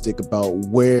optimistic about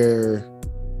where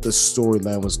the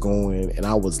storyline was going, and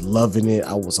I was loving it.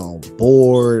 I was on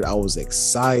board. I was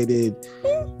excited.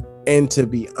 And to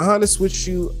be honest with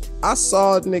you, I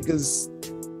saw niggas,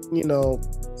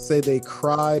 say they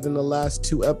cried in the last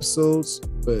 2 episodes.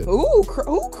 But who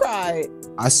cried?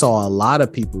 I saw a lot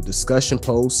of people, discussion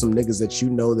posts, some niggas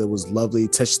that was lovely,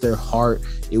 touched their heart.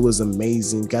 It was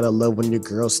amazing. Gotta love when your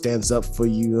girl stands up for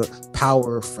you.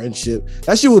 Power of friendship.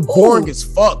 That shit was boring as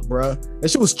fuck, bruh.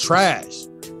 That shit was trash.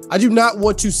 I do not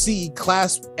want to see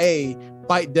Class A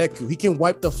fight Deku. He can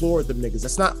wipe the floor with them niggas.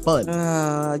 That's not fun.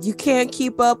 You can't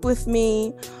keep up with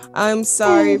me. I'm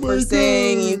sorry for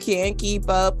saying you can't keep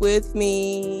up with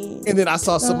me. And then I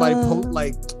saw somebody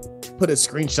put a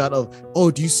screenshot of,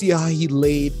 do you see how he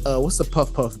laid what's the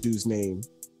Puff dude's name?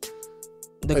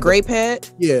 The grape head?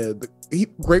 Yeah,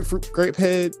 grape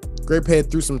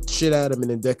head threw some shit at him,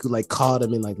 and then Deku caught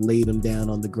him and laid him down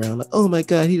on the ground. Oh my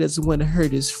god, he doesn't want to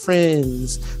hurt his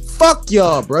friends. Fuck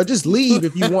y'all, bro. Just leave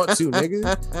if you want to, nigga.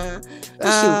 That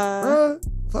shit, bro.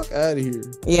 Fuck out of here.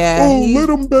 Yeah, let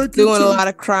him back doing a lot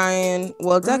of crying.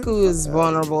 Well, Deku is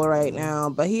vulnerable right now,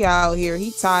 but he out here.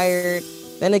 He tired.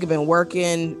 That nigga been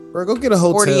working. Bro, go get a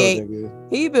hotel, nigga.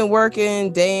 He been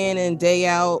working day in and day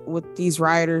out with these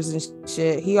riders and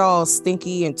shit. He all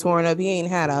stinky and torn up. He ain't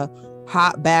had a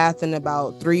hot bath in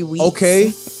about 3 weeks.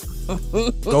 Okay.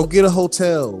 Go get a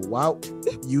hotel. Wow.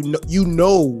 You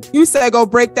know. You said go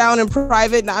break down in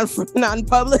private, not in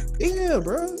public. Yeah,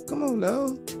 bro. Come on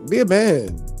now. Be a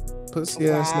man. Pussy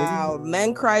ass nigga.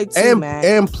 Men cry too, man.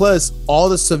 And plus, all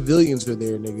the civilians are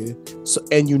there, nigga. So,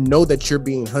 and you know that you're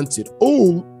being hunted.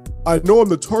 Oh, I know I'm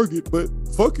the target, but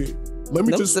fuck it.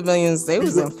 Civilians, they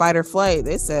was in fight or flight.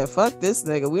 They said, fuck this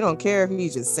nigga. We don't care if he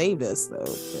just saved us,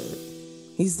 though.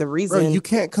 He's the reason. Bro, you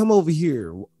can't come over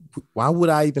here. Why would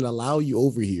I even allow you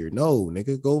over here? No,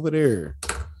 nigga, go over there.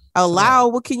 Allow?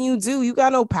 What can you do? You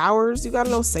got no powers. You got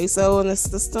no say-so in this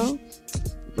system.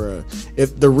 Bruh,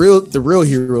 if the real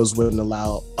heroes wouldn't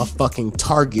allow a fucking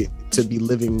target to be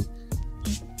living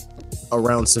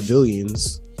around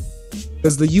civilians,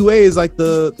 because the UA is like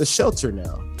the shelter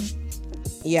now.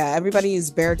 Yeah,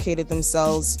 everybody's barricaded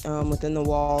themselves within the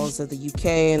walls of the UK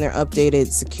and their updated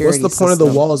security. What's the point of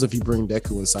the walls if you bring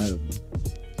Deku inside of them?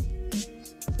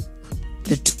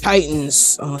 The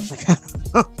Titans. Oh my god.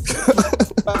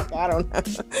 I don't know.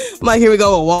 I'm like, here we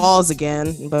go with walls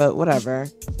again, but whatever.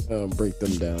 Break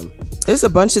them down. There's a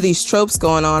bunch of these tropes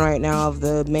going on right now of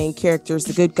the main characters,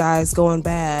 the good guys going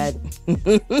bad.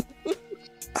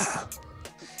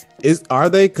 Are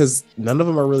they? Because none of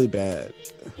them are really bad.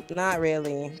 Not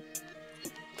really.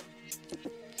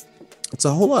 It's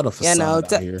a whole lot of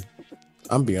facade out here.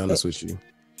 I'm be honest with you.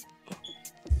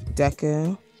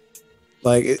 Deku.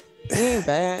 He ain't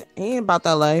bad. He ain't about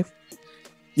that life.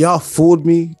 Y'all fooled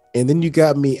me, and then you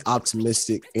got me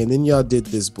optimistic, and then y'all did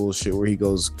this bullshit where he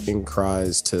goes and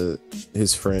cries to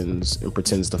his friends and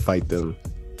pretends to fight them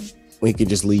when he could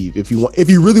just leave. If you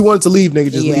really wanted to leave,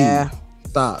 nigga, just leave.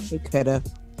 Stop. He could have.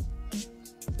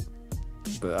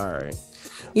 But all right.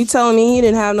 You telling me he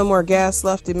didn't have no more gas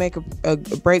left to make a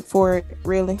break for it?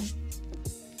 Really?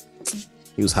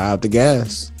 He was high up the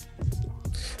gas.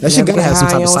 That shit gotta have some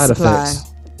type of side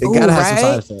effects. It gotta have some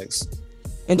side effects.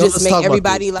 And just make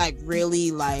everybody like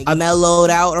really like mellowed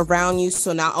out around you.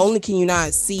 So not only can you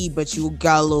not see, but you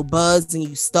got a little buzz and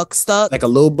you stuck. Like a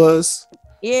little buzz?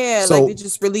 Yeah, like they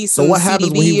just released some So what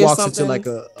happens when he walks into like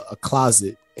a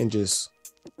closet and just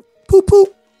poop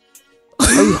poop?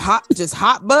 Are you hot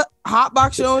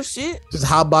box your own shit? Just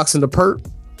hot boxing the perp?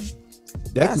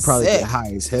 That That's could probably sick. get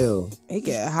high as hell. He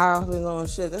get high off his own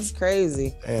shit. That's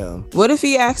crazy. Damn. What if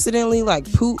he accidentally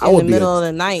like poop in the middle of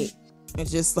the night and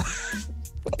just like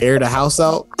air the house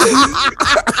out?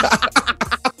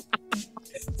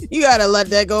 You gotta let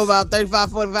that go about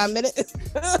 35-45 minutes.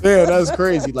 Yeah, that's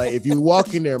crazy. Like if you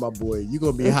walk in there, my boy, you're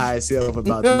gonna be high as hell for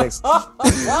about the next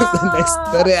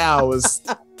 30 hours.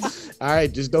 All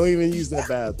right, just don't even use that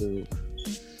bathroom.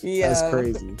 Yeah, that's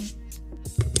crazy.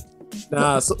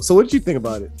 Nah, so what did you think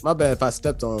about it? My bad if I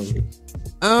stepped on.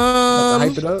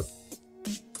 Hype it up.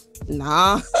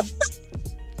 Nah.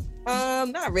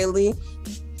 Not really.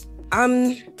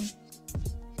 I'm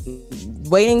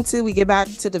waiting till we get back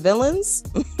to the villains.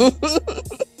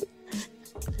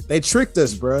 They tricked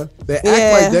us, bruh. They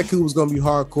act like Deku was gonna be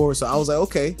hardcore, so I was like,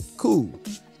 okay, cool.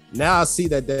 Now I see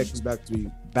that Deku's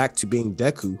back to being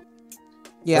Deku.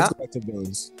 Yeah. Let's go back to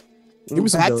villains. Give me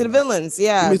some back to the villains.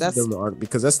 Yeah, that's the arc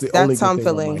because that's the only good thing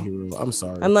about My Hero. I'm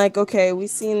sorry. I'm like, okay, we've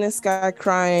seen this guy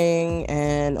crying,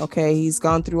 and okay, he's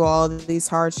gone through all these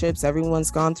hardships.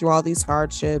 Everyone's gone through all these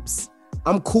hardships.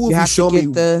 I'm cool if you show me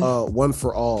One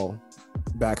for All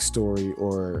backstory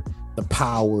or the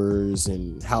powers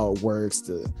and how it works,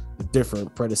 the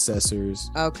different predecessors.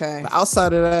 Okay. But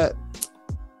outside of that,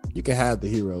 you can have the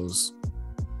heroes.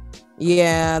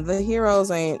 Yeah, the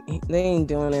heroes ain't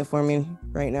doing it for me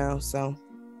right now. So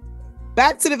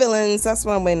back to the villains. That's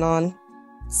what I'm waiting on.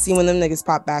 See when them niggas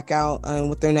pop back out and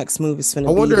what their next move is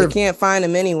finna be. They can't find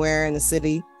them anywhere in the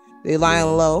city. They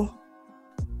lying low.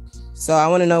 So I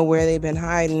want to know where they've been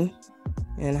hiding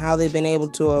and how they've been able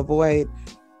to avoid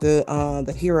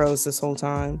the heroes this whole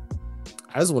time.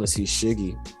 I just want to see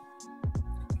Shiggy.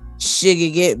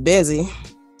 Shiggy get busy.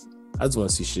 I just want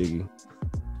to see Shiggy.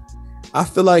 I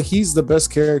feel like he's the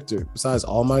best character besides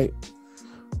All Might.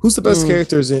 Who's the best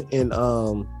characters in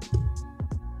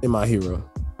My Hero?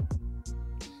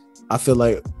 I feel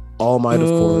like All Might, of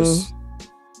course.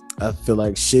 I feel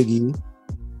like Shiggy.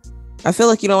 I feel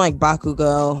like you don't like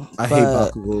Bakugo. I hate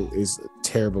Bakugo. Is a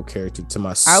terrible character to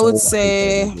my soul. I would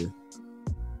say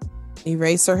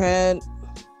Eraserhead.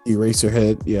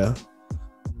 Eraserhead, yeah.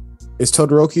 Is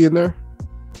Todoroki in there?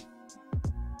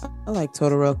 I like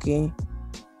Todoroki.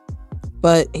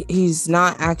 But he's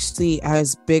not actually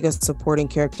as big a supporting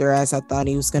character as I thought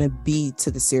he was going to be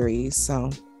to the series.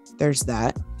 So there's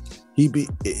that.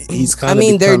 He's kind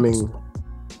of becoming...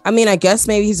 I guess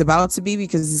maybe he's about to be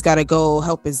because he's got to go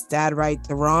help his dad right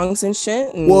the wrongs and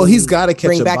shit. And well, he's got to catch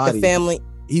bring a back body. The family.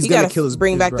 He's got to kill his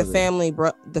bring back brother.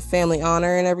 the family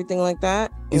honor and everything like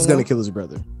that. He's going to kill his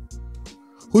brother.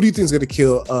 Who do you think is going to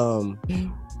kill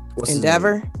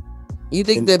Endeavor? You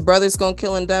think the brother's gonna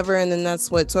kill Endeavor, and then that's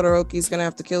what Todoroki's gonna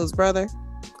have to kill his brother?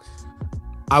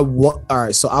 All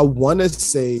right, so I want to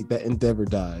say that Endeavor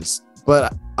dies,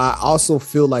 but I also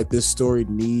feel like this story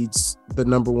needs the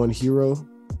number one hero.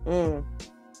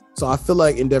 So I feel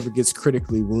like Endeavor gets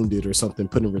critically wounded or something,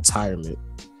 put in retirement,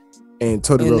 and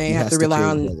Todoroki they have has to rely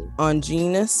kill on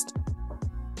Genis.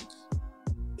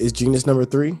 Is Genis number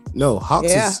 3? No,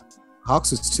 Hawks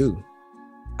is 2.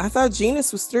 I thought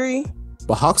Genis was 3.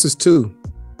 But Hawks is 2.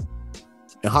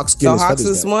 And Hawks getting his Hawks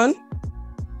is back. 1?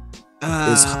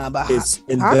 It's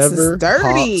Endeavor. Hawks is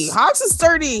dirty. Hawks is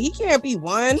dirty. He can't be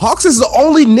 1. Hawks is the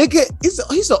only nigga. He's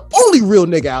the only real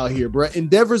nigga out here, bro.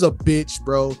 Endeavor's a bitch,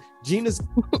 bro. Gina's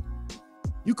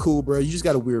you cool, bro. You just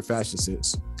got a weird fashion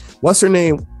sense. What's her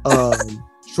name?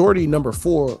 Shorty number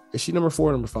 4. Is she number 4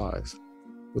 or number 5?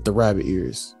 With the rabbit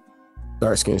ears.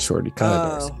 Dark skin Shorty. Kind of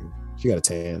dark skin. She got a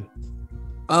tan.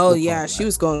 Oh yeah, she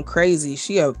was going crazy.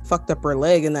 She fucked up her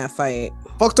leg in that fight.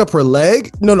 Fucked up her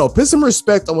leg? No. Put some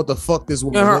respect on what the fuck this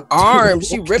woman. In her arm,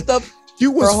 she ripped up. She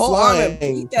was her whole flying arm and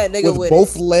beat that nigga with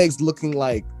both legs looking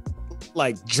like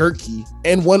jerky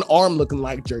and one arm looking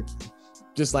like jerky.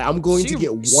 Just like I'm going to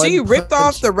get one. She ripped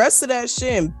off the rest of that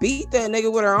shit and beat that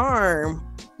nigga with her arm.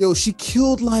 Yo, she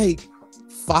killed like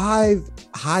 5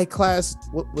 high class.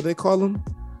 What they call them?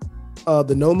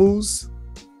 The Nomus.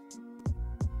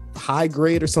 High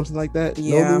grade or something like that.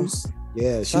 Yeah. Nomus.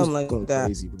 Yeah, she was going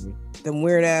crazy with me. Them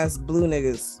weird ass blue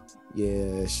niggas.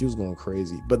 Yeah, she was going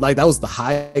crazy. But like that was the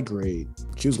high grade.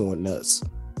 She was going nuts.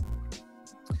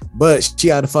 But she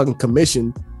had a fucking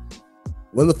commission.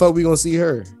 When the fuck we gonna see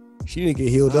her? She didn't get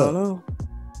healed I up. don't know.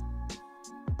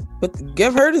 But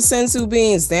give her the sensu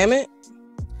beans, damn it.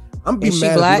 I'm be Is she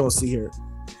mad black? if we don't see her.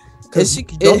 Is she?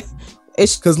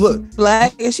 Is she Because look,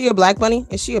 black? Is she a black bunny?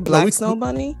 Is she a black we- snow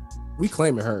bunny? we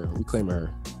claiming her. We claiming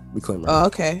her. Oh,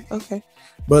 okay. Okay.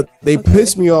 But they Okay.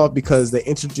 pissed me off because they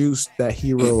introduced that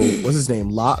hero. What's his name?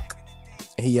 Locke.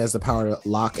 He has the power to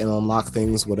lock and unlock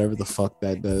things, whatever the fuck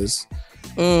that does.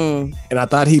 Mm. And I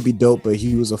thought he'd be dope, but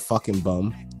he was a fucking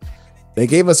bum. They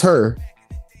gave us her.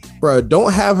 Bro,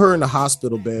 don't have her in the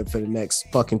hospital bed for the next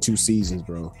fucking 2 seasons,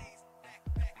 bro.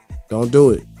 Don't do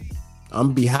it.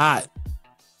 I'm be hot.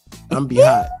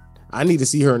 I need to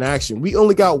see her in action. We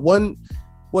only got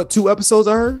 2 episodes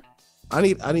of her? I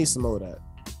need some more of that.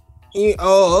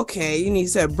 Okay. You need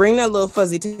to bring that little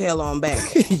fuzzy tail on back.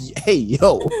 Hey,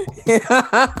 yo.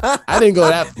 I didn't go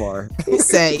that far. He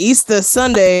said Easter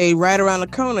Sunday right around the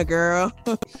corner, girl.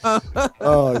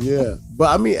 Oh, yeah. But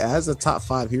I mean, as a top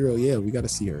 5 hero, yeah, we got to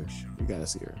see her.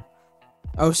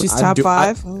 Oh, she's I top do-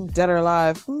 5? Dead or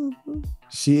alive?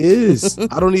 She is.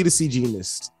 I don't need to see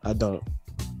Genius. I don't.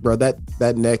 Bro,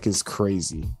 that neck is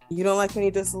crazy. You don't like when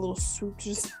he does the little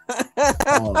swooches?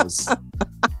 Pause.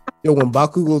 Yo, when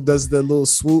Bakugo does the little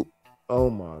swoop, oh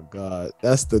my god,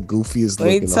 that's the goofiest. When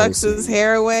he looking tucks whole his series.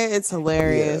 hair away, it's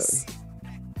hilarious.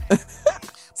 But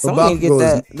Someone need to Bakugo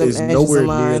get that. is them edges nowhere in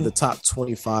near line. the top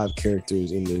 25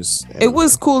 characters in this. It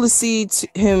was cool to see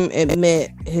him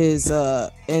admit his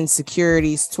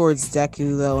insecurities towards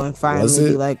Deku though, and finally Was be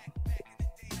it? like,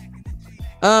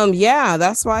 yeah,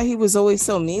 that's why he was always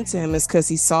so mean to him, is because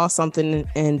he saw something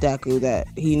in Deku that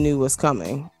he knew was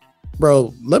coming.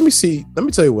 Bro, let me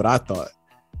tell you what I thought.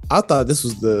 I thought this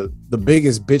was the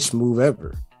biggest bitch move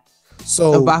ever.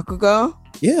 So Of Bakugo?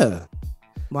 yeah.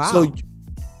 Wow. So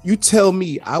you tell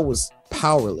me I was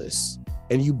powerless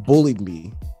and you bullied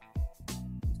me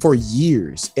for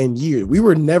years and years. We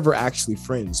were never actually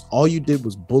friends. All you did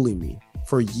was bully me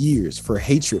for years, for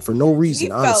hatred, for no reason.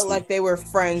 he honestly. felt like they were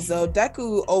friends though.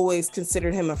 Deku always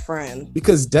considered him a friend.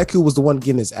 Because Deku was the one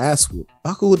getting his ass whooped.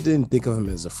 Bakugo didn't think of him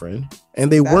as a friend,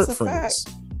 and they That's weren't a friends.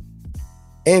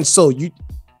 And so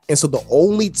the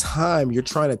only time you're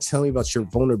trying to tell me about your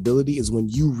vulnerability is when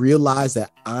you realize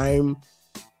that I'm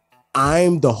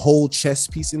the whole chess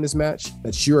piece in this match,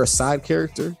 that you're a side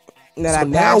character. That So I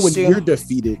now bashed when you. you're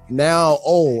defeated,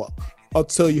 I'll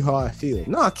tell you how I feel.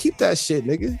 Nah, keep that shit,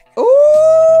 nigga.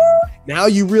 Ooh. Now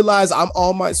you realize I'm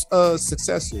all my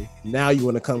successor. Now you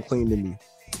want to come clean to me.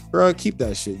 Bro, keep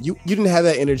that shit. You didn't have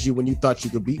that energy when you thought you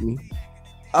could beat me.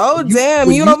 Oh You- damn!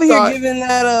 when You you over thought- here giving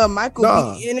that Nah.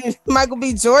 Michael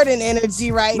B. Jordan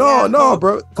energy right now? No,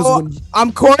 bro. Because Oh, when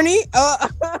I'm corny.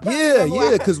 yeah,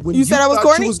 because when You said I was thought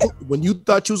corny? when you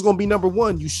thought you was gonna be number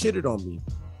 1, you shitted on me,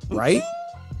 right?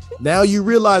 Now you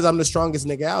realize I'm the strongest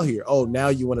nigga out here. Oh, now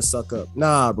you want to suck up?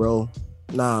 Nah, bro.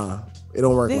 Nah, it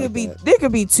don't work There like could be that. there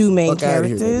could be 2 main Fuck outta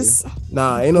here, characters.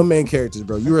 Nah, ain't no main characters,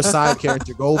 bro. You're a side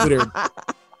character. Go over there.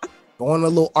 Go on a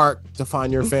little arc to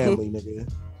find your family,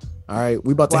 nigga. All right,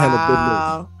 we about to handle business.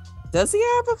 Wow. Does he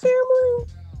have a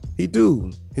family? He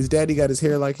do. His daddy got his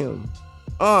hair like him.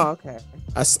 Oh, okay.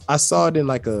 I saw it in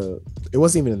like it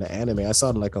wasn't even in the anime. I saw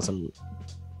it like on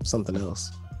something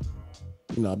else.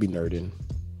 You know, I'll be nerding.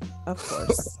 Of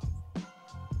course.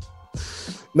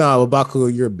 Nah, but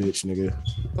Bakugo, you're a bitch, nigga.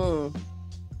 Mm.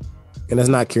 And that's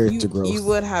not character You, growth. you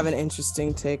would have an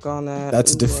interesting take on that.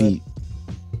 That's You defeat.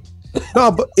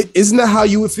 No, but isn't that how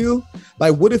you would feel?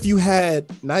 Like, what if you had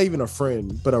not even a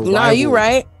friend, but a would. rival? No, you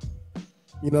right.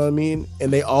 You know what I mean?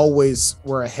 And they always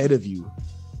were ahead of you.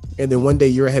 And then one day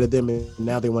you're ahead of them and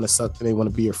now they want to suck and they want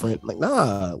to be your friend. Like,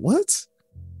 nah, what?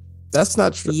 That's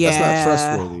not that's Yeah. not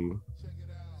trustworthy.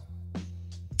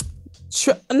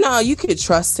 No, you could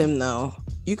trust him though.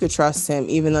 You could trust him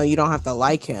even though you don't have to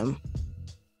like him.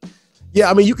 Yeah,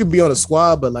 I mean, you could be on a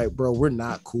squad, but like, bro, we're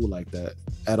not cool like that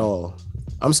at all.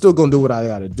 I'm still gonna do what I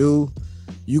gotta do.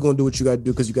 You gonna do what you gotta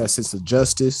do because you got a sense of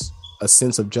justice.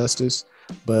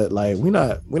 But like, we're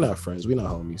not friends. We're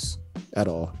not homies at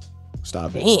all.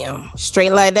 Stop it. Damn,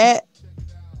 straight like that.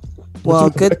 Well,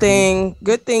 good thing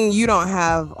you don't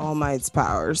have All Might's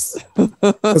powers.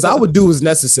 Because I would do what's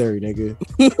necessary, nigga.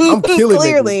 I'm killing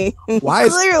Clearly. niggas.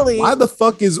 Why the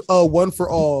fuck is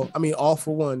all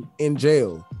for one in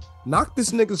jail? Knock this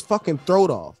nigga's fucking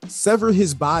throat off. Sever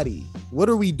his body. What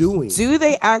are we doing? Do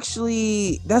they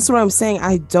actually? That's what I'm saying.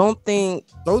 I don't think.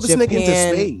 Throw this nigga into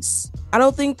Japan- space. I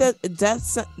don't think that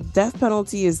death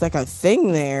penalty is like a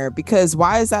thing there, because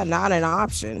why is that not an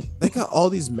option? They got all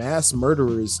these mass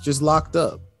murderers just locked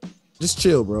up. Just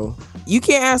chill, bro. You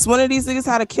can't ask one of these niggas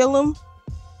how to kill him.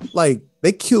 Like,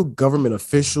 They kill government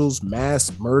officials,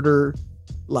 mass murder.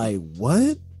 Like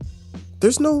what?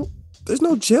 There's no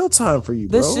jail time for you,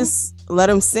 bro. Let's just let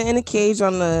them sit in a cage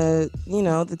on the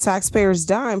taxpayers'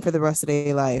 dime for the rest of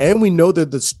their life. And we know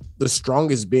that the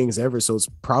strongest beings ever, so it's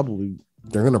probably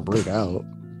they're gonna break out.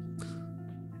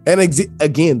 And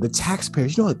again, the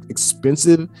taxpayers, you know how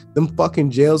expensive them fucking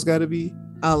jails gotta be?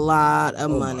 A lot of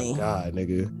money. My God,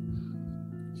 nigga.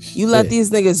 You let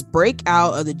these niggas break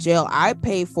out of the jail I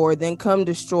pay for, then come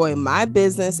destroy my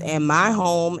business and my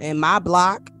home and my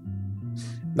block.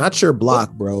 Not your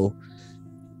block, bro.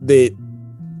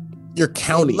 Your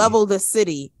county. They leveled the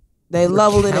city. They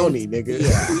leveled it county, nigga.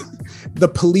 Yeah. The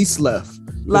police left.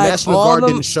 The Like, National all Guard them-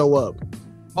 didn't show up.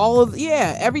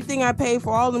 Everything I pay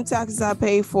for, all them taxes I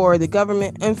pay for, the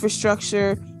government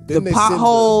infrastructure, Then the they send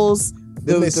potholes,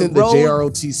 Then they send the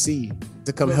JROTC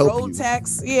to come the help road you.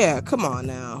 tax. Yeah, come on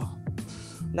now.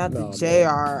 Not No, the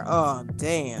JR. Oh,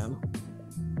 damn.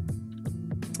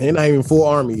 They're not even full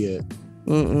army yet.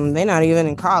 They're not even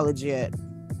in college yet.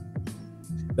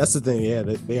 That's the thing. Yeah,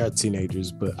 they are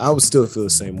teenagers, but I would still feel the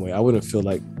same way. I wouldn't feel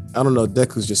like, I don't know,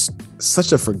 Deku's just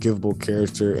such a forgivable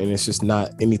character, and it's just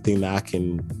not anything that I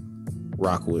can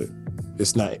rock with.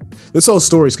 It's not. This whole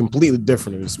story is completely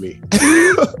different than it's me.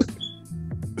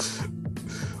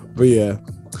 But yeah,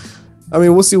 I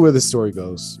mean, we'll see where this story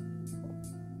goes.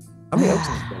 I mean,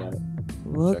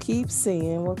 We'll keep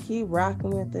seeing. We'll keep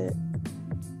rocking with it.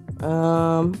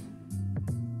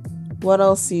 What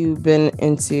else you been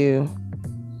into?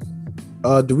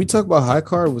 Did we talk about High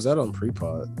Card? Was that on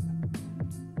pre-pod?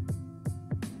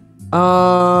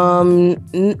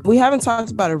 We haven't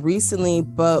talked about it recently,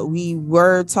 but we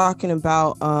were talking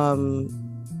about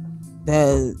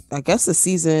the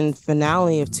season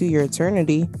finale of To Your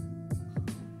Eternity.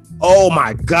 Oh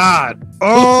my God!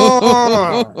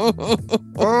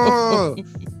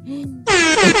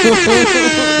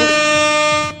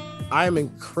 I am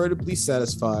incredibly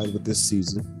satisfied with this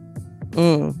season.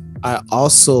 I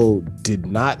also did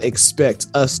not expect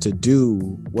us to do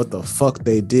what the fuck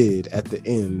they did at the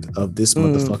end of this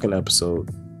motherfucking episode,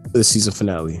 the season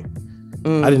finale.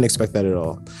 I didn't expect that at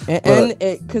all. And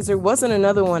because there wasn't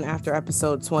another one after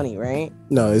episode 20, right?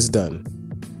 No, it's done.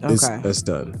 Okay. It's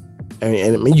done. I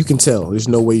mean, you can tell. There's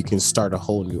no way you can start a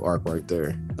whole new arc right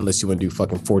there, unless you want to do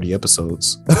fucking 40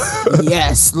 episodes.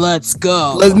 Yes, let's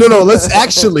go. Let's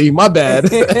actually, my bad.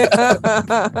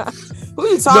 Who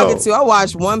you talking to? I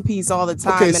watch One Piece all the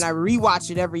time, Okay, and I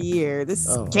rewatch it every year. This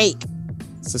is cake.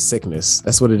 It's a sickness.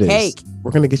 That's what it is. Cake.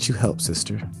 We're gonna get you help,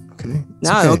 sister. Okay.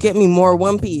 No, okay. don't get me more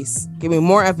One Piece. Give me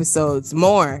more episodes,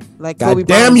 more. Like God Kobe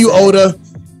damn Bryant you, said. Oda.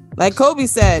 Like Kobe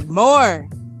said, more.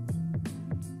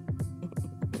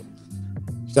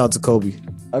 Shout out to Kobe.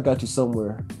 I got you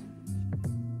somewhere.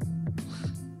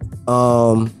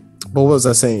 But what was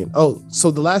I saying? Oh,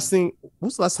 so the last thing. When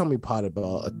was the last time we potted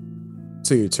about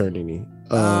To Your Eternity?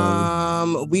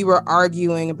 We were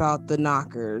arguing about the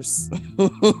knockers.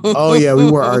 Oh yeah, we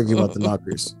were arguing about the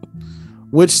knockers,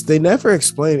 which they never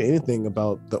explained anything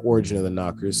about the origin of the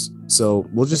knockers. So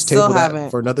we'll just Still table that haven't.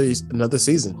 for another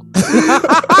season.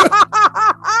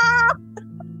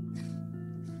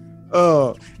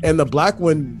 Oh, and the black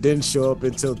one didn't show up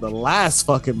until the last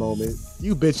fucking moment.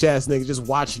 You bitch ass nigga just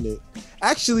watching it.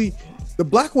 Actually, the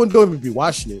black one don't even be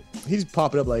watching it. He's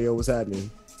popping up like, yo, what's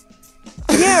happening?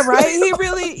 Yeah, right. He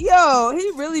really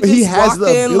just He has the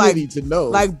walked in ability like to know.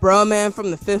 like bruh man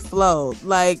from the Fifth Flow.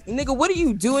 Like, nigga, what are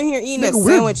you doing here eating Nigga, a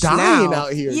we're sandwich dying now?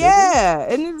 out here, Yeah,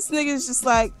 and this nigga's just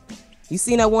like, you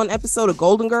seen that one episode of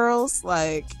Golden Girls?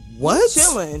 Like, What?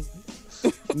 chilling.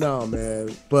 No, man.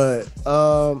 But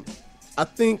I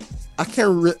think I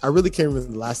really can't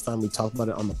remember the last time we talked about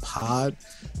it on the pod.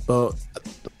 But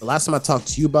the last time I talked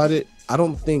to you about it, I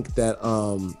don't think that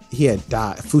he had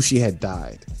died. Fushi had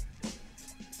died.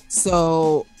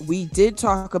 So we did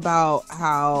talk about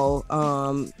how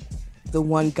the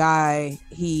one guy,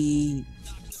 he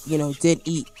did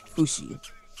eat Fushi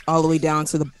all the way down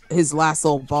to his last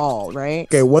little ball, right?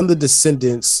 Okay, one of the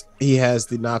descendants, he has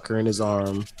the knocker in his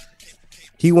arm.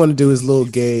 He wanted to do his little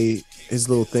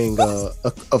thing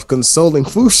of consoling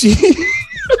Fushi.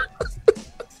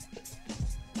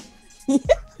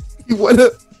 He wanna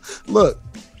look.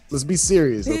 Let's be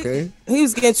serious, okay? He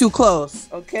was getting too close,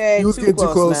 okay? He was getting too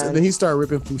close, man. and then he started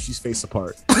ripping Fushi's face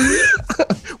apart,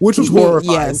 which was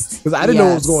horrifying Yes. because I didn't know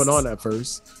what was Yes. going on at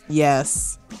first.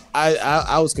 Yes.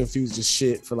 I was confused as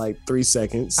shit for like 3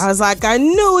 seconds. I was like, I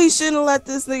knew he shouldn't let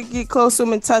this nigga get close to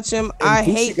him and touch him. And I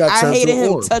Fushi got turned hated to an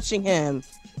him orb. touching him.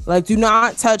 Like, do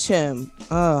not touch him.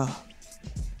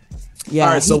 Yeah, All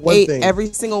right, so he one ate thing.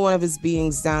 every single one of his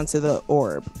beings down to the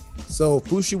orb. So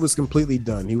Fushi was completely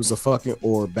done. He was a fucking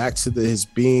orb back to his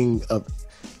being of,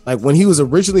 like, when he was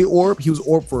originally orb, he was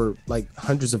orb for like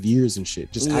hundreds of years and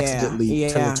shit. Just accidentally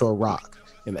turned into a rock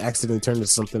and accidentally turned into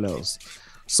something else.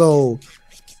 So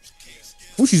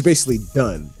Fushi's basically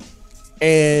done.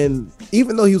 And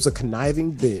even though he was a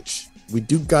conniving bitch,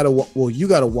 you gotta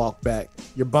walk back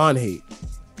your bond hate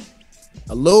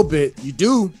a little bit. You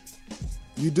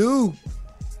do.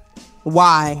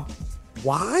 Why?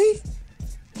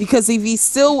 Because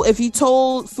if he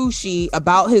told Fushi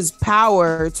about his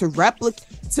power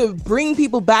to bring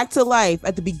people back to life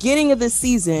at the beginning of the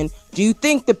season, do you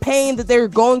think the pain that they're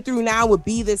going through now would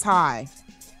be this high?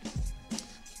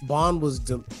 Bond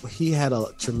he had a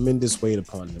tremendous weight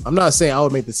upon him. I'm not saying I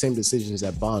would make the same decisions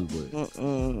that Bond would.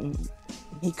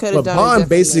 He could have done Bond it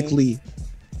basically,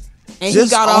 and he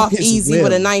got off easy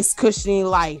with a nice cushiony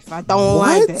life. I don't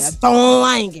like it. I don't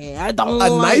like it.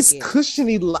 A nice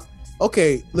cushiony life.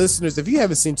 Okay, listeners, if you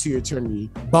haven't seen To Your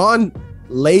Eternity, Bond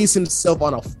lays himself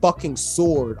on a fucking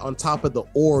sword on top of the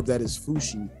orb that is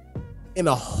Fushi, in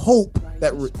a hope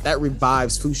that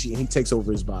revives Fushi and he takes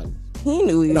over his body. He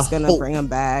knew he was gonna bring him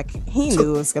back. He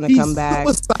knew it was gonna come back.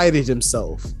 He suicided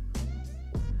himself.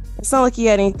 It's not like he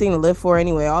had anything to live for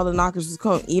anyway. All the knockers was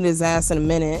gonna eat his ass in a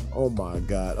minute. Oh my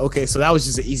god. Okay, so that was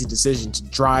just an easy decision to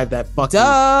drive that fucking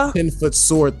 10-foot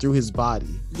sword through his body.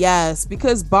 Yes,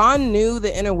 because Bond knew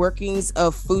the inner workings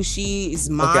of Fushi's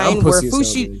mind, where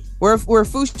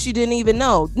Fushi didn't even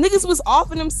know. Niggas was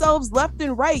offing themselves left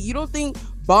and right. You don't think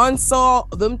Bond saw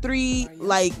them three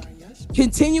like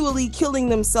continually killing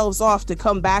themselves off to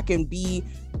come back and be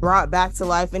brought back to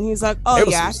life? And he's like, oh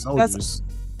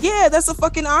yeah, that's a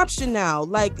fucking option now.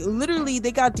 Like, literally,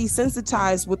 they got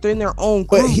desensitized within their own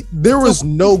group. But there was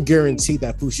no guarantee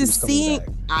that Fushi was coming back.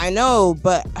 I know,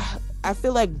 but I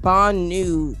feel like Bond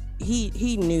knew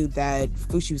he knew that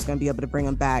Fushi was gonna be able to bring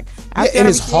him back. In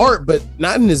his heart, but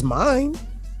not in his mind.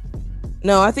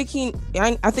 No, I think he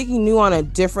knew on a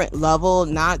different level,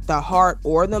 not the heart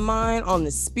or the mind, on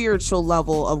the spiritual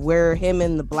level of where him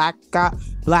and the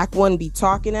black one be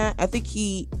talking at. I think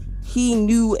he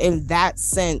knew in that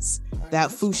sense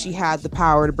that Fushi had the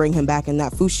power to bring him back, and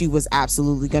that Fushi was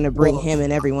absolutely going to bring him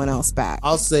and everyone else back.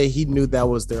 I'll say he knew that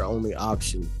was their only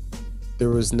option. There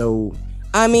was no...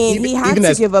 I mean, he had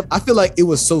to give up... I feel like it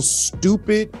was so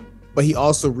stupid, but he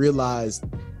also realized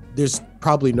there's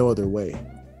probably no other way.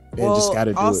 And just got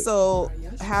to do it. Also,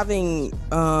 having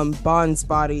Bond's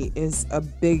body is a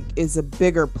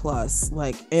bigger plus.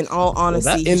 Like, in all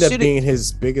honesty, that ended up being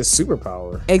his biggest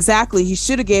superpower. Exactly. He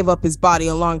should have gave up his body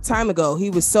a long time ago. He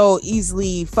was so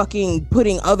easily fucking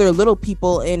putting other little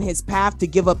people in his path to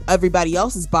give up everybody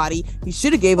else's body. He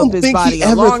should have gave up his body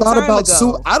a long time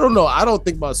ago. I don't know. I don't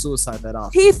think about suicide that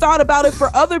often. He thought about it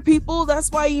for other people. That's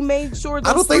why he made sure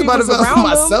I don't think about it for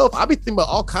myself. I be thinking about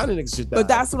all kind of niggas shit. But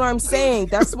that's what I'm saying.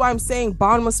 That's why I'm saying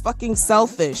Bond was fucking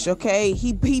selfish. Okay,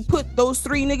 he put those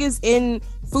three niggas in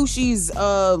Fushi's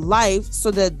life so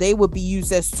that they would be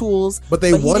used as tools. But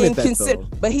they wanted that though.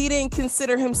 But he didn't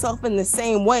consider himself in the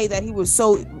same way that he was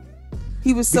so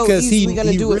easily going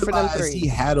to do it for them three. He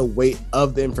had a weight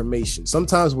of the information.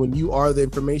 Sometimes when you are the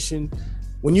information,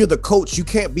 when you're the coach, you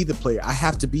can't be the player. I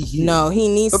have to be here. No, he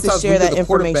needs to share that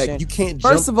information. You can't.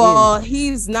 First of all,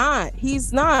 he's not.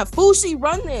 Fushi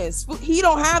run this. He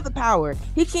don't have the power.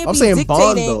 He can't be dictating.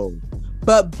 Bond though.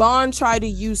 But Bond tried to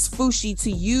use Fushi to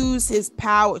use his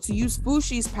power, to use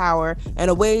Fushi's power in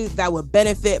a way that would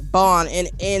benefit Bond, and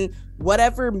in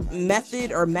whatever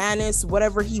method or madness,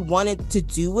 whatever he wanted to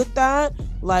do with that,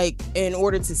 like in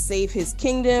order to save his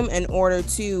kingdom, in order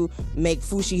to make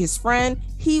Fushi his friend.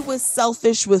 He was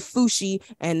selfish with Fushi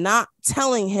and not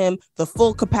telling him the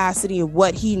full capacity of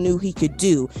what he knew he could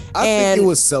do. I think it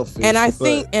was selfish. And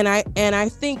I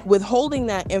think withholding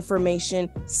that information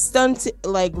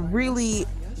really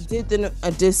did them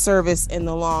a disservice in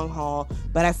the long haul.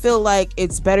 But I feel like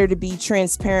it's better to be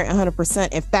transparent 100%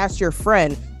 if that's your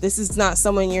friend. This is not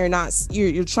someone you're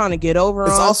trying to get over.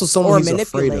 It's also someone he's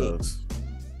afraid of.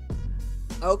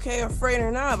 Okay, afraid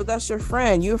or not, but that's your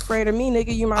friend. You afraid of me,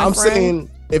 nigga? You my friend. I'm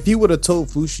saying if he would have told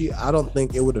Fushi, I don't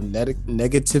think it would have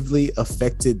negatively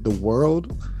affected the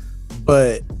world.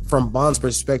 But from Bond's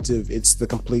perspective, it's the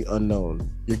complete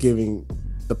unknown. You're giving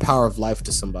the power of life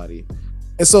to somebody.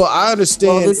 And so I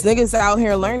understand. Well, this nigga's out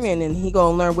here learning, and he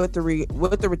gonna learn with or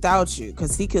without you,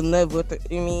 because he can live with it.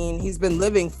 I mean, he's been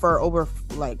living for over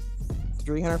like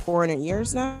 300, 400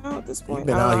 years now at this point.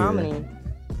 Been out here. How many?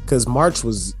 Because March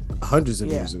was hundreds of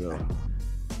years ago.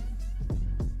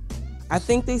 I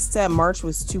think they said March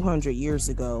was 200 years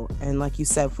ago, and like you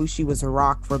said, Fushi was a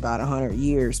rock for about 100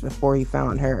 years before he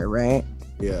found her, right?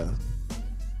 Yeah.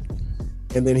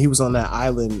 And then he was on that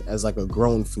island as like a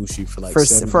grown Fushi for like for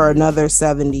 70 for years. another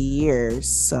 70 years.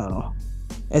 So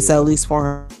it's at least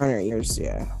 400 years.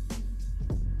 Yeah,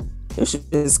 this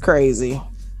is crazy.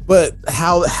 But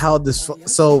how this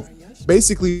so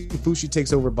basically Fushi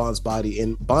takes over Bond's body,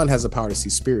 and Bond has the power to see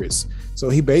spirits. So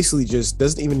he basically just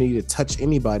doesn't even need to touch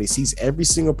anybody, sees every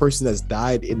single person that's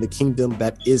died in the kingdom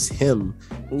that is him,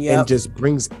 and just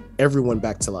brings everyone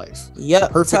back to life.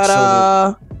 Yep. Perfect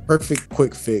Ta-da. shonen, perfect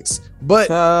quick fix. But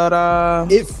Ta-da.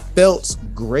 it felt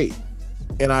great,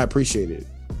 and I appreciate it.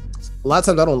 A lot of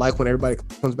times I don't like when everybody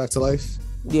comes back to life.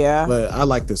 Yeah. But I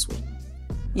like this one.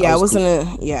 Yeah,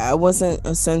 it wasn't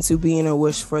a sensu being a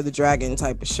wish for the dragon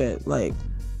type of shit. Like,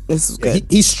 this is good.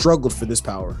 He struggled for this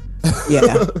power.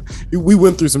 Yeah. We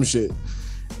went through some shit.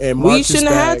 And March we shouldn't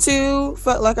is have had back. to.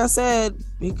 But like I said,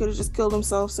 he could have just killed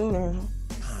himself sooner.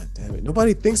 God damn it.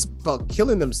 Nobody thinks about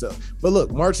killing themselves. But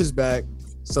look, March is back.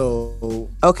 So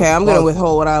okay, I'm gonna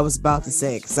withhold what I was about to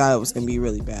say because I was gonna be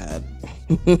really bad.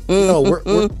 No,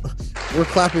 we're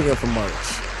clapping it for March.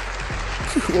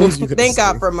 What was you gonna Thank say?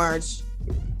 God for March.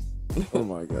 Oh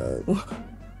my God.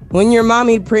 When your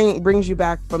mommy brings you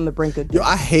back from the brink of death. Yo,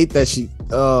 I hate that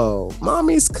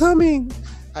mommy's coming.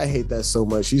 I hate that so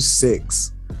much. She's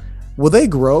 6. Will they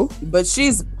grow? But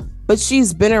she's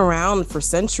been around for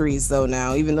centuries though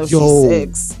now, even though she's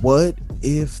 6. What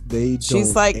if they don't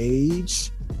She's like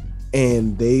age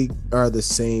and they are the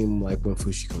same like when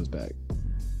Fushi comes back?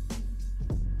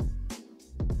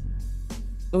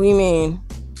 What do you mean?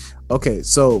 Okay,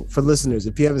 so for listeners,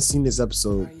 if you haven't seen this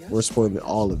episode, we're spoiling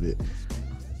all of it.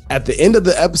 At the end of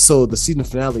the episode, the season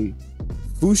finale,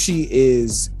 Fushi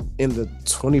is in the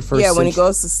 21st century. Yeah, when he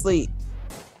goes to sleep.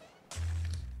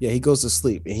 Yeah, he goes to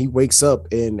sleep and he wakes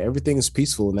up and everything is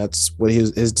peaceful, and that's what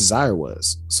his desire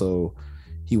was. So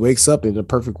he wakes up in a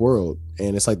perfect world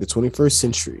and it's like the 21st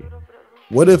century.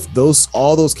 What if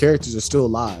all those characters are still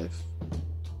alive?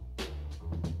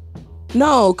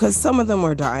 No, because some of them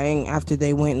were dying after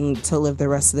they went to live the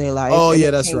rest of their life. Oh and yeah,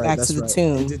 they that's came right. Back That's to the right.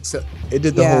 tomb. It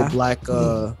did the whole black.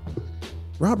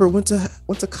 Robert went to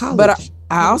college. But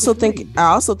I also think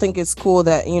it's cool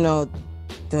that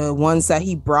the ones that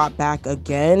he brought back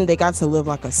again, they got to live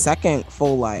like a second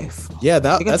full life. Yeah,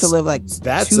 they got to live like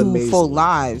that's 2 amazing. full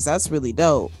lives. That's really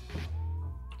dope.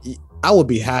 I would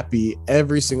be happy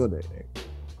every single day.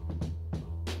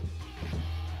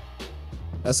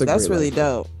 That's really life.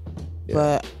 dope. Yeah.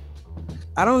 But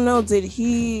I don't know.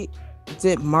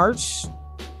 Did March,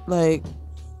 like,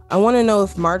 I want to know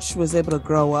if March was able to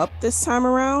grow up this time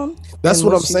around. That's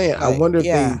what I'm saying. I wonder if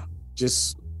they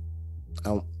just,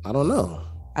 I don't know.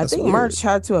 I think weird. March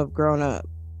had to have grown up.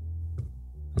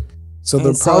 So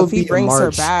there'll probably if he brings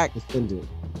her back,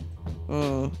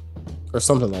 or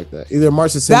something like that. Either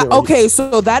March descendant. Okay,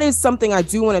 so that is something I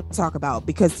do want to talk about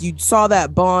because you saw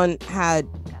that Bond had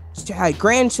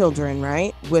grandchildren,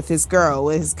 right? With his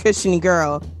cushiony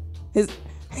girl, the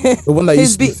one that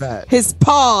used to be fat, his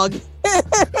pog.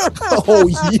 Oh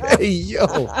yeah,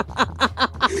 yo.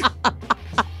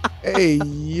 Hey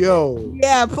yo.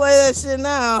 Yeah, play that shit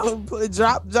now.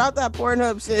 Drop that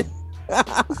Pornhub shit.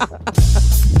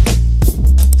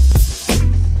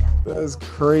 That's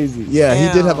crazy. Yeah,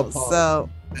 he did have a pog. So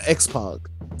X-pog.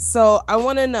 So I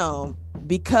want to know,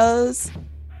 because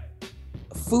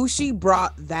Fushi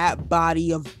brought that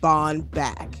body of Bond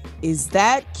back, is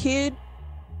that kid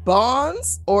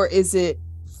Bond's or is it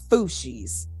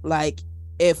Fushi's? Like,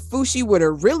 if Fushi were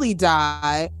to really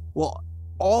die, well,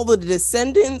 all the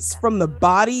descendants from the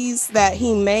bodies that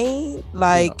he made,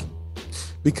 like,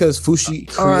 because Fushi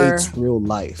creates real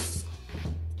life.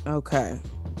 Okay.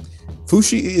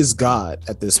 Fushi is God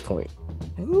at this point.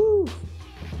 Ooh.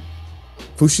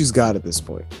 Fushi's God at this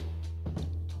point.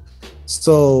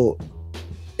 So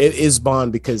it is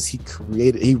Bond because he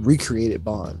recreated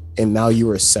Bond, and now you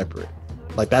are separate.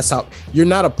 Like, that's how you're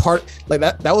not a part. Like,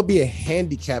 that would be a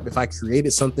handicap if I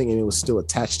created something and it was still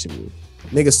attached to me.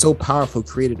 Nigga so powerful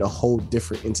created a whole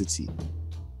different entity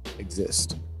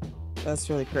exist. That's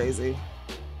really crazy.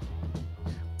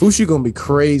 Fushi gonna be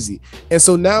crazy. And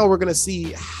so now we're gonna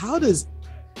see of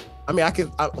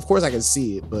course I can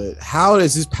see it, but how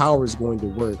is his powers going to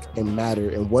work and matter,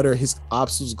 and what are his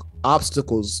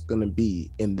obstacles gonna be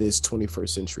in this 21st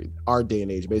century, our day and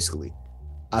age, basically.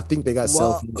 I think they got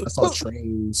cell phones. I saw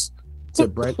trains to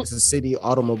the city,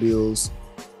 automobiles.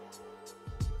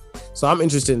 So I'm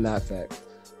interested in that fact.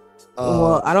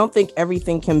 Well, I don't think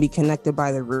everything can be connected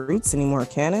by the roots anymore,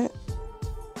 can it?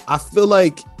 I feel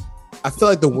like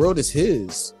the world is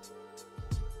his.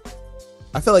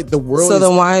 I feel like the world. So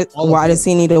then why does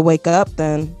he need to wake up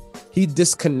then? He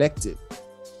disconnected.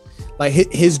 Like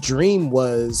his dream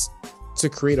was to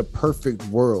create a perfect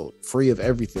world free of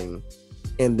everything,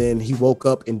 and then he woke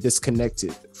up and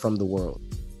disconnected from the world.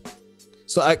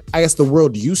 So I guess the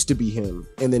world used to be him,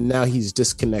 and then now he's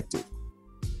disconnected.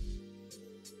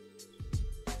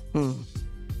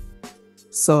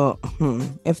 So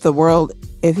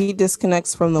if he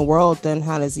disconnects from the world, then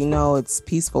how does he know it's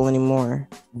peaceful anymore?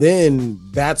 Then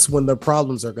that's when the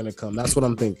problems are going to come. That's what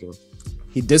I'm thinking.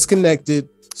 He disconnected,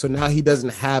 so now he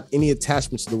doesn't have any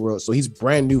attachment to the world. So he's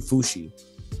brand new Fushi,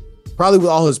 probably with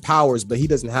all his powers, but he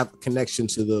doesn't have a connection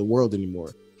to the world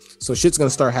anymore. So shit's going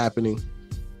to start happening.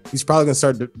 He's probably going to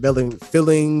start developing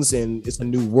feelings, and it's a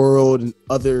new world, and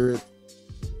other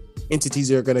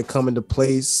entities are going to come into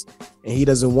place, and he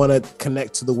doesn't want to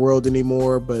connect to the world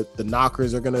anymore, but the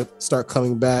knockers are going to start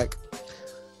coming back.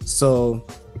 So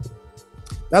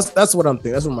that's what I'm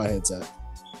thinking. That's where my head's at.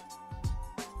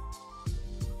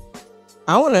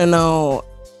 I want to know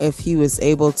if he was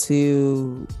able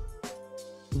to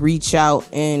reach out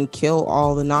and kill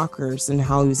all the knockers, and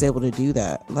how he was able to do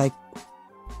that. Like,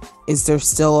 is there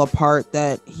still a part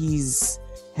that is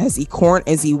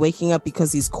he waking up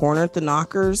because he's cornered the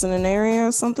knockers in an area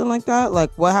or something like that?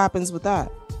 Like, what happens with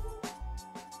that?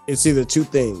 It's either two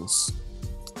things.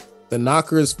 The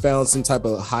knockers found some type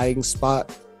of hiding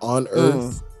spot on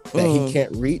Earth that he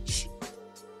can't reach,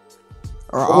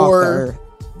 or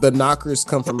the knockers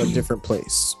come from a different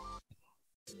place.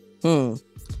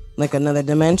 Like another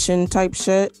dimension type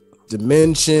shit?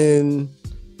 Dimension,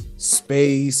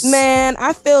 space. Man,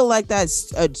 I feel like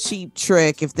that's a cheap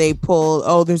trick if they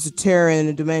pull, there's a tear in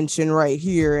a dimension right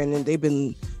here, and then they've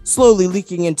been slowly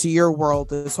leaking into your world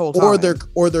this whole time.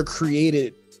 Or they're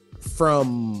created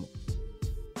from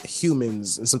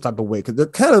humans in some type of way, because they're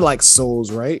kind of like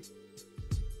souls, right?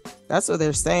 That's what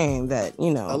they're saying, that,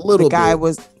 you know, a little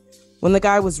when the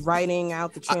guy was writing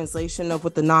out the translation of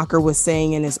what the knocker was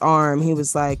saying in his arm, he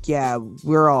was like, yeah,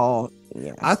 we're all,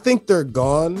 yeah. I think they're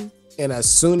gone, and as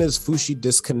soon as Fushi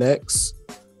disconnects,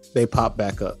 they pop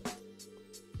back up.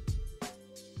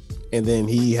 And then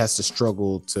he has to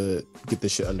struggle to get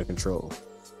this shit under control.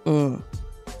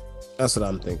 That's what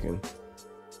I'm thinking.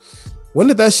 When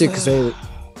did that shit say?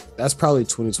 That's probably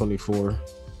 2024.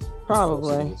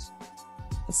 Probably.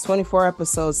 It's 24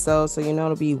 episodes though, so you know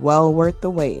it'll be well worth the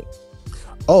wait.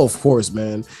 Oh, of course,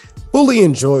 man. Fully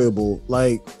enjoyable.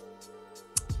 Like,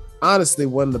 honestly,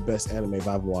 one of the best anime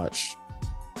I've watched.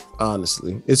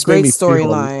 Honestly, it's great made me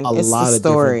storyline. Feel a lot the of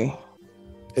story.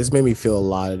 It's made me feel a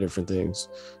lot of different things.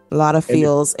 A lot of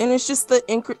feels, and it's just the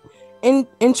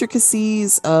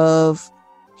intricacies of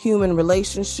human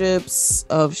relationships,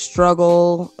 of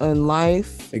struggle and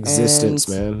life, existence,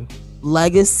 and man,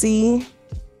 legacy,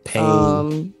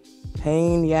 pain,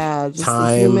 yeah, just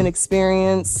time, the human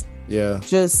experience. Yeah,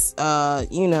 just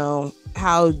you know,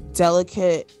 how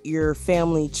delicate your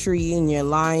family tree and your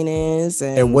line is,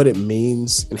 and what it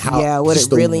means, and how what it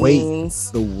really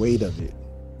means, the weight of it.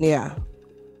 Yeah,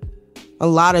 a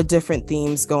lot of different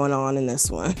themes going on in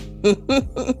this one.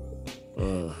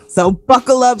 So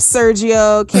buckle up,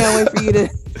 Sergio. Can't wait for you to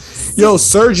yo,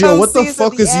 Sergio, what the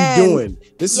fuck is you doing?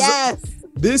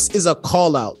 This is a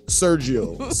call out,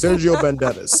 Sergio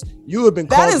Banderas. You have been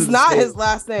called. That is not his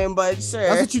last name, but sure.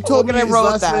 That's what you told me his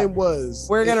last name was.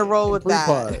 We're gonna roll with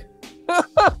that.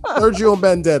 Sergio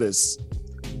Banderas,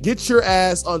 get your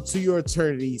ass onto your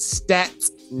eternity. Stat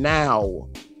now.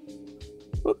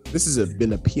 This has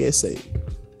been a PSA.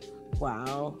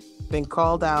 Wow, been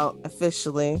called out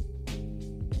officially.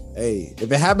 Hey,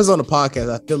 if it happens on the podcast,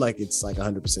 I feel like it's like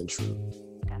 100% true,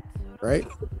 right?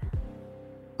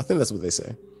 I think that's what they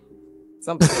say.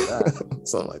 Something like that.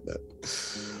 Something like that.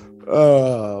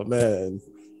 Oh man,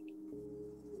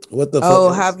 what the fuck?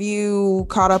 Oh, have you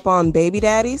caught up on Baby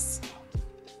Daddies?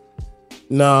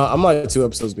 No, I'm like 2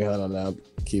 episodes behind on that.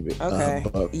 Keep it. Okay.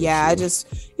 I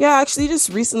actually just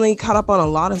recently caught up on a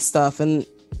lot of stuff, and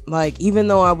like, even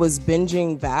though I was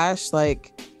binging Vash,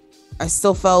 like, I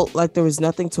still felt like there was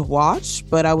nothing to watch,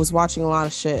 but I was watching a lot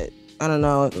of shit. I don't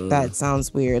know if that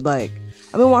sounds weird. Like,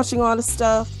 I've been watching a lot of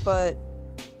stuff, but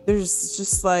there's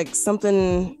just like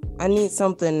something. I need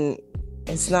something.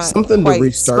 It's not something quite to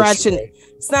restart.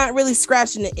 It's not really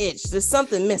scratching the itch. There's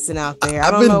something missing out there.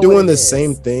 I've been doing the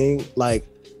same thing. Like,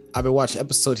 I've been watching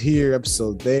episode here,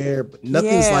 episode there, but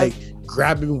nothing's like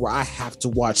grabbing me where I have to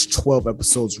watch 12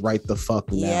 episodes right the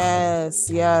fuck now.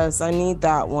 Yes, I need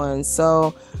that one.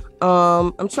 So,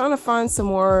 I'm trying to find some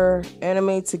more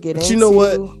anime to get into. You know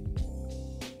what?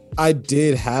 I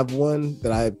did have one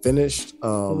that I finished.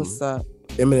 What's that?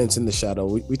 Eminence in the Shadow.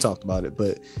 We talked about it,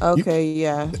 but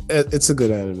it's a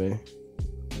good anime.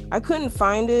 I couldn't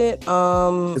find it.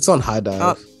 It's on High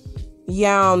Dive.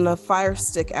 Yeah, on the Fire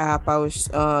Stick app, I was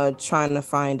trying to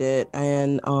find it,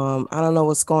 and I don't know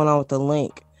what's going on with the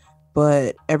link,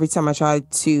 but every time I try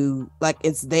to, like,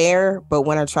 it's there, but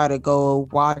when I try to go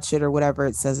watch it or whatever,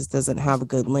 it says it doesn't have a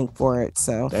good link for it.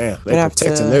 So damn, they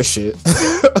protecting their shit.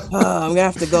 I'm gonna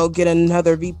have to go get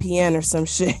another VPN or some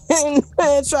shit and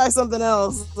try something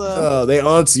else. Oh, they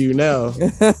onto you now.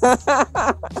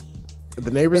 The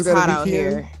neighbors It's got hot a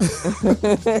VPN?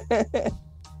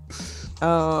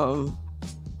 out here.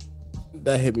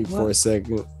 That hit me for a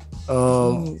second.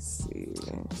 Let me see.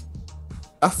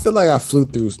 I feel like I flew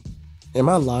through. Am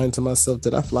I lying to myself?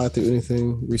 Did I fly through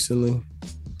anything recently?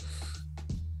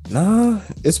 Nah,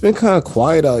 it's been kind of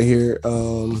quiet out here.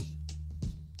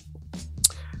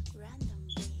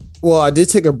 Well, I did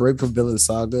take a break from Villain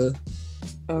Saga.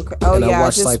 Okay. Oh and yeah, I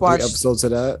watched just like 3 episodes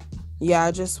of that. Yeah,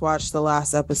 I just watched the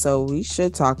last episode. We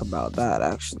should talk about that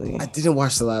actually. I didn't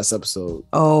watch the last episode.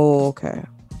 Oh, okay.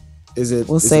 Is it?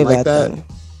 We'll is save it like that that.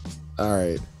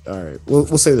 then. All right. We'll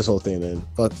say this whole thing then.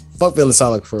 Fuck Villain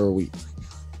Saga for a week.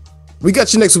 We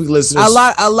got you next week, listeners. A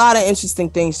lot of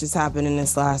interesting things just happened in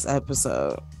this last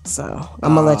episode. So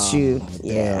I'm gonna let you.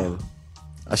 Yeah. Damn.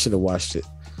 I should have watched it.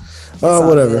 It's all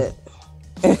Whatever.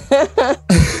 good.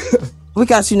 We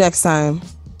got you next time.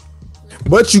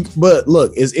 But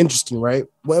look, it's interesting, right?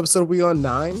 What episode are we on?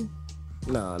 9?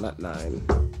 No, not 9.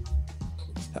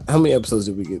 How many episodes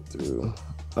did we get through?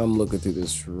 I'm looking through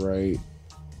this right.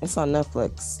 It's on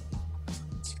Netflix.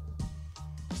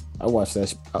 I watched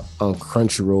that on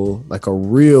Crunchyroll, like a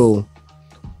real.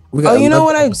 Oh, you know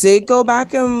what I did go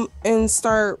back and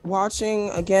start watching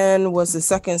again was the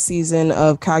second season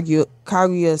of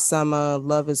Kaguya-sama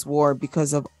Love is War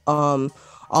because of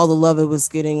all the love it was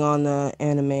getting on the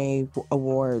anime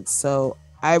awards. So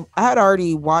I had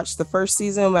already watched the first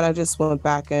season, but I just went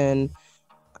back and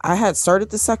I had started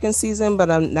the second season, but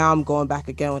now I'm going back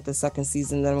again with the second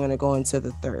season. Then I'm going to go into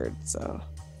the third. So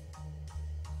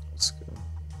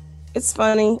it's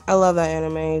funny. I love that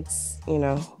anime. It's,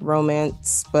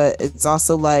 romance, but it's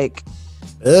also like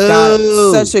got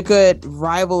such a good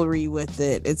rivalry with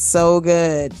it. It's so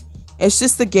good. It's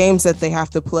just the games that they have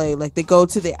to play. Like they go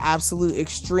to the absolute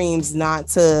extremes not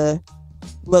to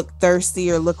look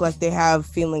thirsty or look like they have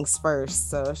feelings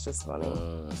first. So it's just funny.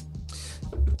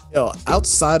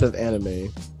 Outside of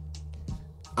anime,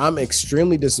 I'm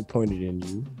extremely disappointed in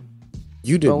you.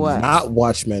 You did not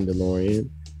watch Mandalorian.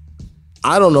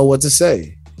 I don't know what to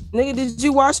say. Nigga, did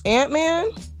you watch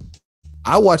Ant-Man?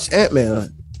 I watched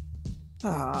Ant-Man.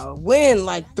 When?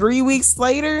 Like 3 weeks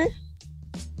later?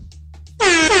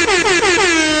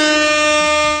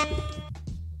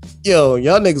 Yo,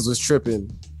 y'all niggas was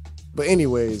tripping. But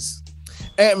anyways,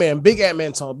 Ant-Man, big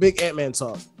Ant-Man talk.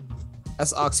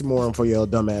 That's oxymoron for y'all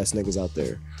dumbass niggas out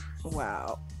there.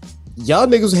 Wow. Y'all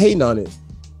niggas hating on it.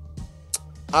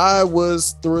 I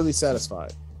was thoroughly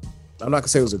satisfied. I'm not gonna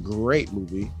say it was a great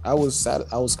movie. I was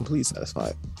completely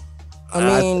satisfied. I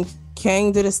mean,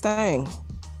 Kang did his thing.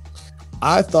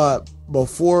 I thought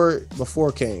before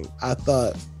Kang, I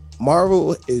thought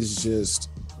Marvel is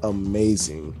just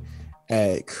amazing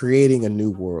at creating a new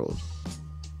world.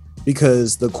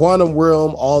 Because the quantum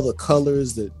realm, all the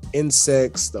colors, the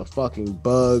insects, the fucking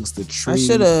bugs, the trees.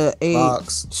 I should have ate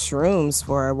shrooms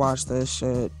before I watched this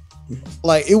shit.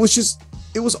 Like it was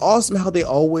awesome how they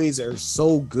always are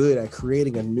so good at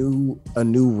creating a new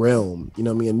realm, you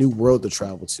know what I mean, a new world to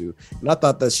travel to. And I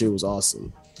thought that shit was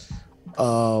awesome.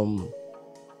 All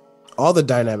the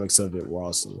dynamics of it were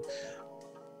awesome.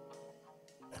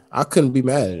 I couldn't be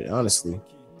mad at it, honestly.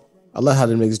 I love how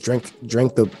the niggas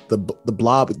drank the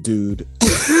blob dude.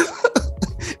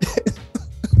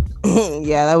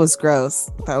 Yeah, that was gross.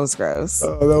 Oh,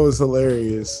 that was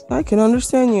hilarious. I can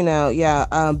understand you now. Yeah,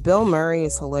 Bill Murray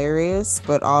is hilarious,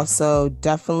 but also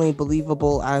definitely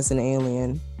believable as an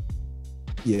alien.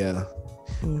 Yeah.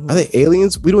 I think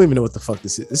aliens, we don't even know what the fuck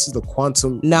this is. This is the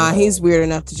quantum. Nah, he's weird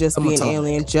enough to just be an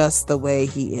alien just the way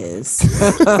he is.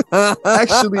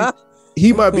 Actually,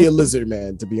 he might be a lizard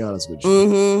man, to be honest with you.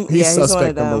 Mm-hmm. He's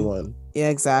suspect number one. Yeah,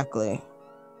 exactly.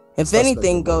 If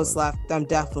anything goes left, I'm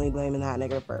definitely blaming that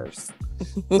nigga first.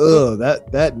 Ugh,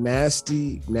 that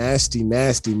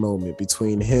nasty moment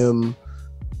between him,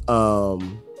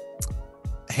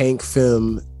 Hank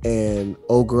Pym, and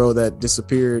old girl that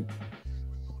disappeared.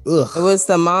 Ugh. It was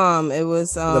the mom. It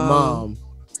was the mom.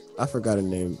 I forgot her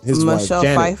name. His Michelle wife,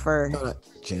 Janet. Pfeiffer. Not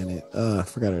Janet. I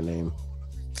forgot her name.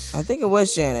 I think it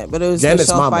was Janet, but it was Janet's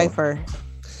Michelle mama. Pfeiffer.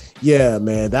 Yeah,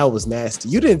 man, that was nasty.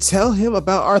 You didn't tell him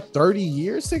about our 30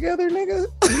 years together, nigga?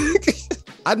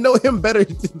 I know him better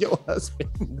than your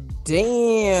husband.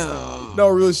 Damn. No,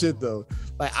 real shit, though.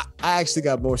 Like, I actually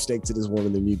got more stake to this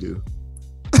woman than you do.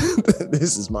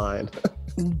 This is mine.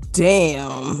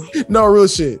 Damn. No, real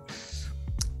shit.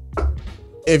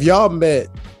 If y'all met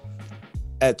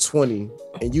at 20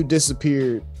 and you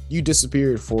disappeared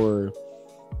for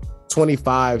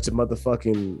 25 to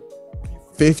motherfucking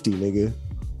 50, nigga.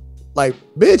 Like,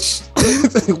 bitch,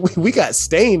 we got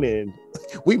staying in.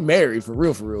 We married for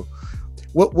real.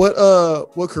 What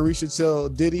Carisha tell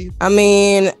Diddy? I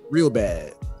mean, real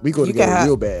bad. We go together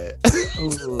real bad.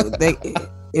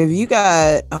 If you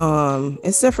got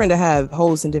it's different to have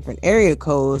hoes in different area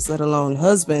codes, let alone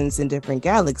husbands in different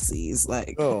galaxies.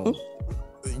 Like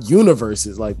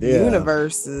universes, like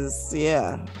universes,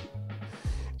 yeah.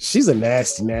 She's a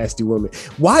nasty woman.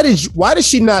 Why did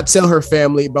she not tell her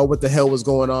family about what the hell was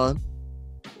going on?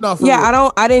 No,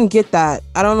 real. I didn't get that.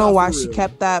 I don't know why she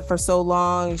kept that for so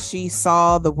long. She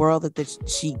saw the world that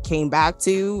she came back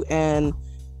to, and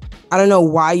I don't know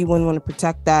why you wouldn't want to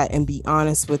protect that and be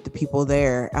honest with the people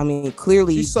there. I mean,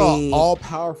 clearly she saw all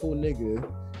powerful nigga.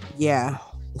 Yeah.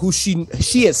 Who she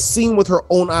had seen with her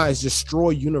own eyes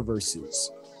destroy universes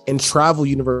and travel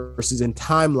universes and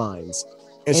timelines.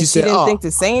 And she said, didn't think to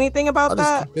say anything about I'll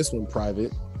that. Just keep this one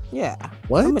private. Yeah.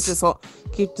 What? I'm gonna just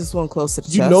keep this one close to the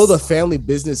chest. You know the family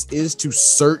business is to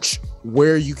search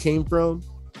where you came from,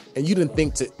 and you didn't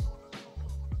think to,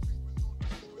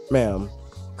 ma'am.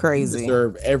 Crazy.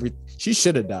 Deserve everything. She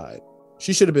should have died.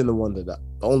 She should have been the one that died.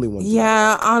 The only one.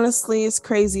 Yeah, honestly, it's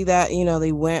crazy that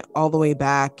they went all the way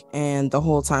back, and the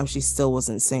whole time she still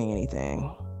wasn't saying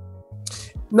anything.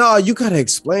 No, you gotta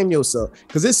explain yourself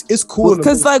because it's cool.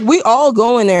 Because like we all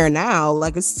going there now.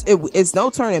 Like it's no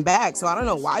turning back. So I don't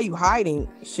know why you hiding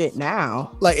shit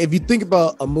now. Like if you think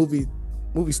about a movie's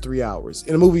 3 hours.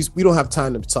 In the movies, we don't have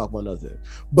time to talk about nothing.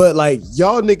 But like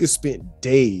y'all niggas spent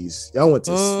days. Y'all went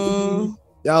to sleep.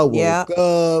 Y'all woke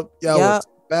up. Y'all went to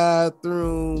the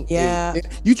bathroom. Yeah.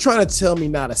 You trying to tell me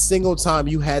not a single time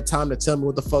you had time to tell me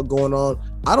what the fuck going on?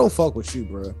 I don't fuck with you,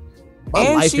 bro.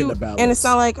 My life in the balance. And it's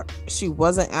not like she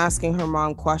wasn't asking her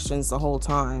mom questions the whole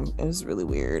time. It was really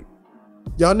weird.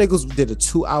 Y'all niggas did a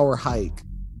 2-hour hike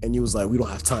and you was like, we don't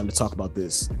have time to talk about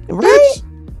this. Right?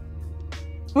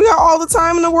 We got all the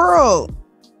time in the world.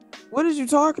 What are you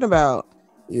talking about?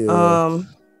 Yeah.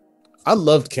 I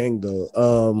loved King though.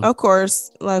 Of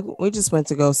course, like we just went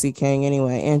to go see King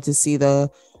anyway, and to see the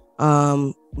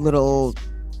little,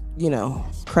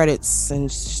 credits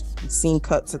and scene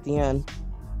cuts at the end.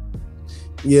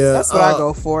 Yeah, that's what I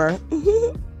go for.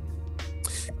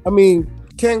 I mean,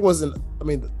 Kang wasn't. I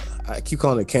mean, I keep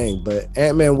calling it Kang, but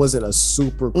Ant-Man wasn't a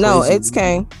super. Crazy no, it's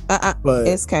Kang. But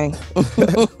it's Kang.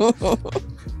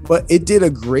 But it did a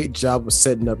great job of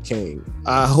setting up Kang.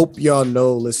 I hope y'all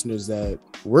know, listeners, that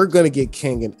we're gonna get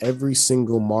Kang in every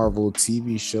single Marvel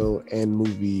TV show and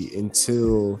movie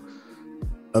until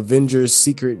Avengers.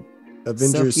 So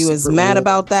if you was mad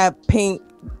about that pink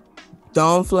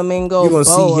Don Flamingo, you're gonna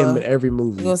see him in every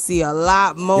movie. You're gonna see a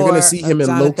lot more. You're gonna see him in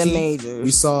Jonathan Loki. Majors.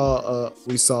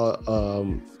 We saw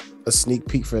a sneak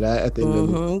peek for that at the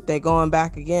end of it. They're going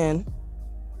back again.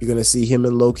 You're gonna see him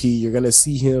in Loki. You're gonna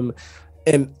see him,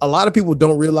 and a lot of people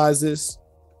don't realize this.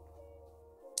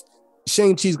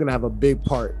 Shang-Chi's gonna have a big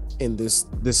part in this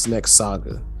next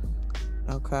saga.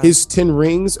 Okay. His 10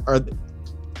 rings are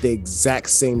the exact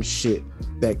same shit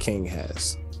that Kang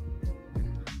has.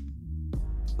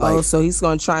 So he's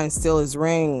gonna try and steal his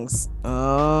rings.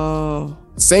 Oh,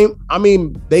 same. I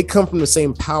mean, they come from the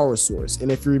same power source.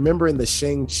 And if you remember in the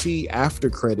Shang-Chi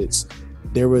after credits,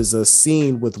 there was a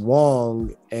scene with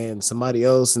Wong and somebody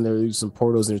else, and they're using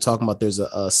portals, and they're talking about there's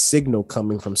a signal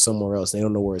coming from somewhere else. They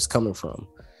don't know where it's coming from.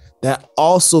 That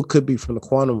also could be from the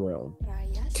quantum realm.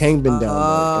 Kang been down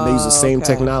there, and they use the same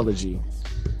technology.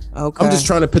 Okay. I'm just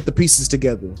trying to put the pieces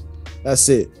together. That's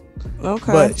it.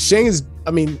 Okay. But Shang-Chi's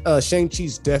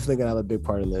definitely gonna have a big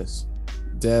part in this.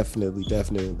 Definitely.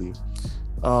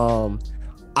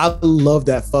 I love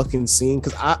that fucking scene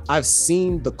because I've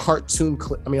seen the cartoon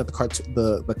clip. I mean, not the cartoon,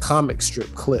 the comic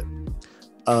strip clip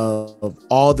of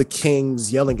all the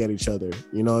kings yelling at each other.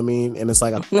 You know what I mean? And it's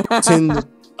like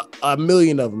a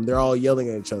million of them. They're all yelling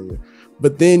at each other.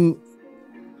 But then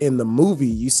in the movie,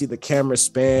 you see the camera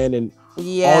span and all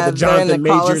the Jonathan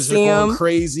Majors are going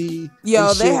crazy.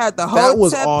 Yo, they had the Hotep that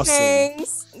was awesome.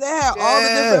 Kings. They had all the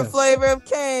different flavor of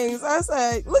Kings. I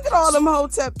said, look at all them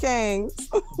Hotep Kings.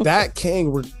 That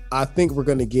Kang, I think we're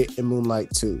gonna get in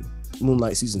Moonlight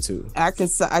season 2. I can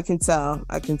tell.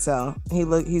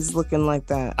 He's looking like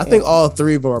that. I think all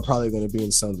 3 of them are probably gonna be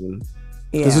in something.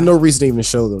 Because there's no reason to even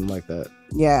show them like that.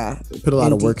 Yeah. They put a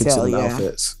lot of work into the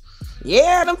outfits.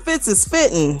 Yeah, them fits is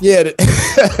fitting. Yeah,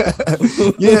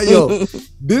 yeah, yo,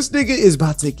 this nigga is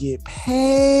about to get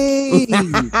paid.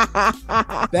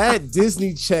 That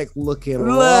Disney check looking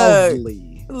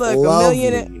lovely. Look, lovely. $1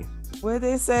 million. What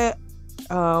they say?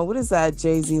 What is that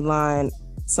Jay-Z line?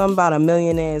 Something about a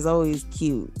millionaire is always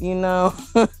cute, you know?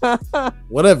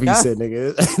 Whatever you said,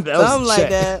 nigga. That was something a like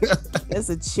check. that. It's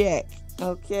a check.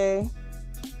 Okay.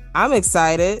 I'm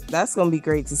excited. That's gonna be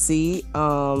great to see.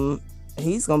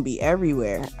 He's gonna be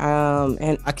everywhere.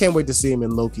 And I can't wait to see him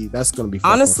in Loki. That's gonna be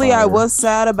fucking honestly, fire. I was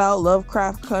sad about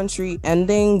Lovecraft Country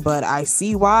ending, but I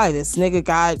see why. This nigga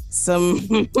got some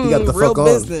He got the real fuck on.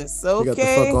 business. He got the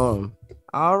Okay. fuck on.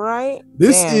 All right.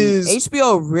 This Damn, is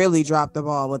HBO really dropped the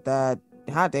ball with that.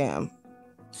 Hot damn.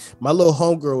 my little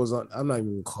homegirl was on. I'm not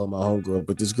even gonna call her my homegirl,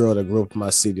 but this girl that grew up in my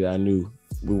city that I knew.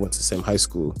 We went to the same high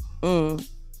school.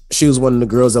 She was one of the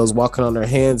girls that was walking on her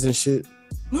hands and shit.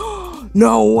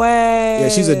 No way. Yeah,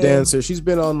 she's a dancer. She's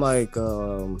been on like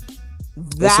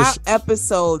That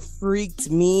episode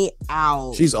freaked me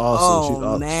out. she's awesome. She's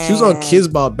awesome. Man. She was on Kids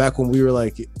Bop back when we were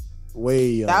like way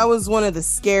young. That was one of the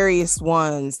scariest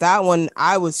ones. That one,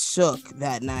 I was shook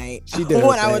that night. She did her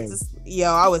when I thing. was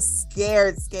I was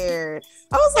scared.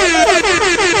 I was like,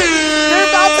 they're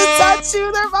about to touch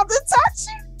you. They're about to touch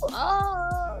you.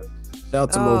 Oh, Shout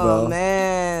out to Mobile.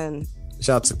 Man.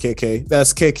 Shout out to KK.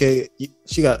 That's KK.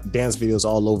 She got dance videos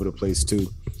all over the place too.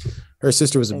 Her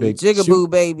sister was a And big Jigaboo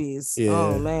babies. Yeah.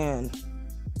 Oh man.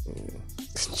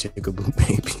 Jigaboo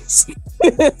babies.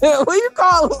 What you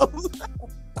call them?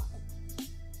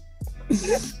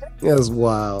 That's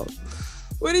wild.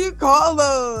 What do you call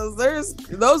those?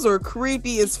 Those were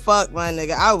creepy as fuck, my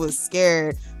nigga. I was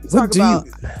scared.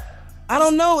 I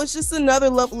don't know. It's just another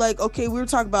level. Like, okay, we were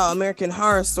talking about American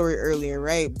Horror Story earlier,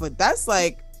 right? But that's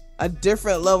like a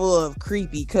different level of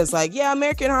creepy. Cause like, yeah,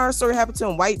 American Horror Story happened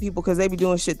to white people because they be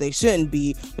doing shit they shouldn't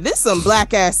be. But this some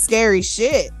black ass scary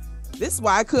shit. This is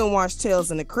why I couldn't watch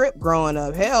Tales in the Crypt growing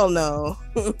up. Hell no.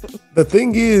 The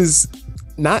thing is,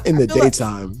 not in the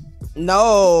daytime.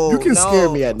 No. You can scare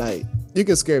me at night. You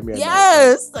can scare me at night.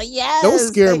 Yes. Don't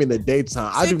scare me in the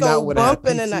daytime. I do not want to have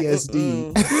bumping in the night.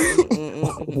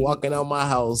 PTSD. Walking out my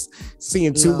house,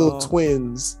 seeing two little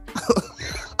twins.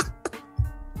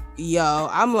 Yo,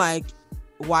 I'm like,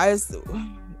 why is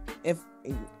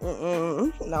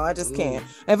no, I just can't.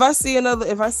 If I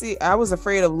see, I was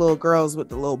afraid of little girls with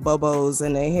the little bobos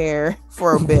in their hair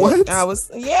for a bit. What? I was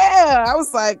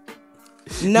like,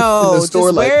 no, In the store,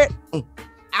 just like, wear it.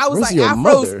 I was where's like, your afros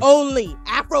mother?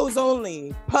 afros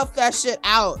only. Puff that shit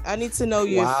out. I need to know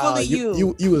you're fully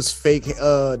you. You was fake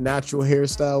natural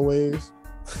hairstyle waves.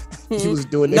 You was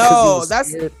doing it. No, that's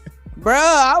scared. Bruh,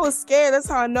 I was scared. That's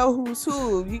how I know who's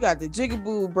who. You got the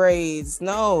jigaboo braids.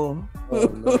 No. Oh,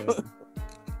 man.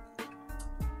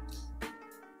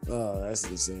 Oh, that's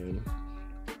insane.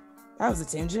 That was a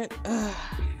tangent.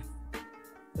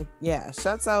 Yeah,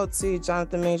 shouts out to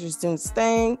Jonathan Majors doing his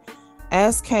thing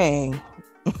as Kang.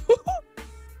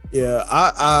 Yeah,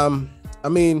 I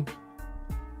mean,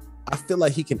 I feel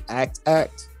like he can act.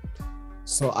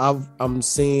 So I'm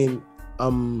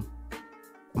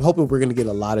hoping we're gonna get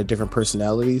a lot of different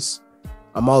personalities.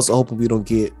 I'm also hoping we don't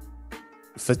get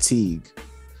fatigue,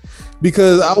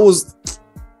 because I was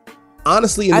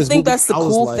honestly in I this think movie, that's the I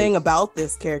was cool like, thing about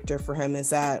this character for him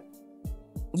is that,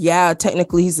 yeah,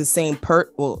 technically he's the same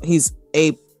he's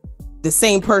the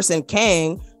same person,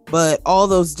 Kang, but all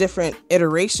those different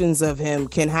iterations of him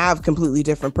can have completely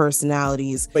different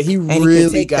personalities. But he can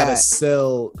really take gotta that.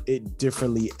 sell it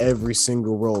differently every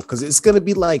single role, because it's gonna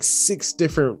be like 6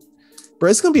 different. Bro,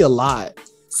 it's gonna be a lot.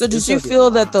 So did It's you gonna be a feel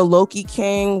lot. that the Loki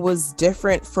Kang was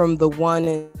different from the one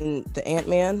in the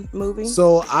Ant-Man movie?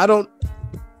 So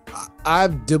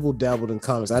I've dibble dabbled in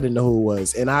comics. I didn't know who it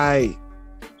was, and I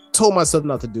told myself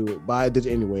not to do it, but I did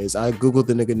it anyways. I googled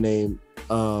the nigga name,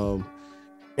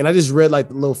 and I just read like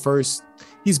the little first.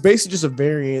 He's basically just a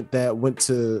variant that went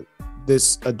to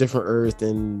a different Earth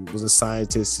and was a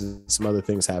scientist, and some other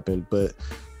things happened. But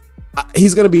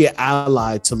he's gonna be an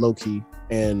ally to Loki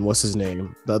and what's his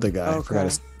name, the other guy. I forgot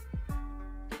his.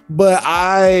 But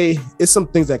it's some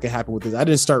things that could happen with this. I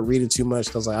didn't start reading too much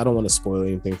because I don't want to spoil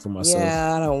anything for myself.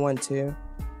 Yeah, I don't want to.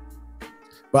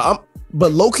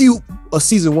 But Loki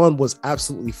season 1 was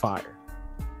absolutely fire.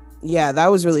 Yeah, that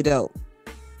was really dope.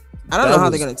 I don't know how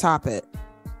they're gonna top it,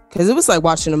 because it was like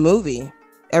watching a movie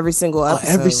every single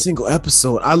episode. Every single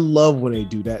episode. I love when they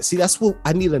do that. See, that's what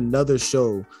I need, another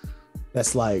show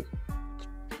that's like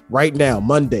right now,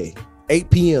 Monday, 8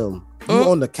 p.m. You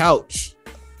on the couch.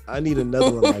 I need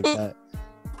another one like that.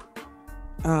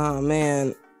 Oh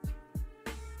man.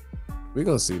 We're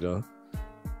gonna see though.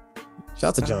 Shout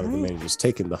out to Jonathan Majors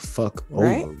taking the fuck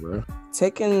Right? over, bro.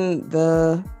 Taking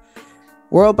the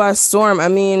world by storm. I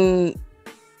mean,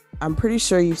 I'm pretty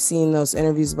sure you've seen those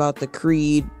interviews about the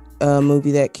Creed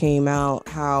movie that came out,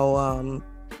 how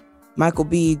Michael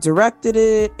B directed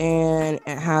it, and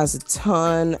it has a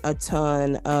ton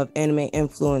of anime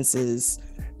influences.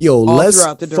 Yo, all let's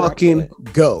throughout the fucking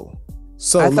directorate. go.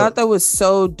 So I look, thought that was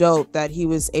so dope that he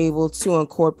was able to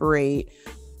incorporate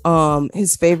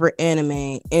his favorite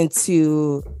anime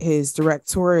into his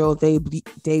directorial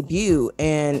debut.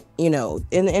 And in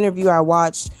the interview I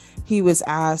watched, he was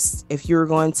asked if you were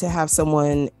going to have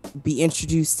someone be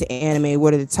introduced to anime,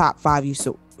 what are the top 5 you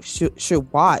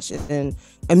should watch? And then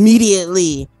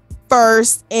immediately,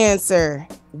 first answer,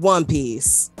 One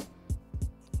Piece.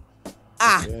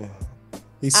 yeah.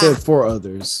 He said 4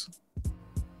 others.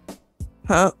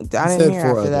 Huh? I didn't hear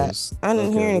after that. I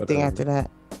didn't hear anything after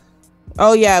that.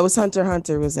 Oh yeah, it was Hunter x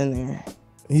Hunter was in there.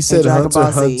 He said Dragon Hunter Ball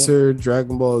x Z. Hunter,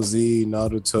 Dragon Ball Z,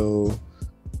 Naruto.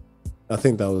 I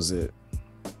think that was it.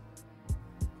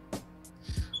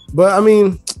 But I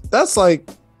mean, that's like,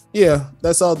 yeah,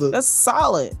 that's all the. That's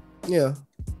solid. Yeah,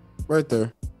 right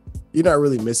there. You're not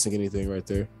really missing anything right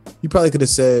there. You probably could have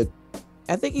said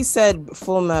I think he said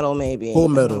Full Metal, maybe. Full I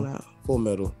don't Metal. know. Full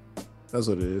Metal. That's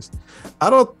what it is. I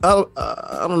don't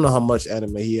know how much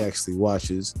anime he actually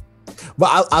watches,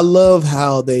 but I love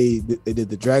how they did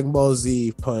the Dragon Ball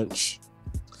Z Punch.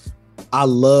 I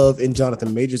love in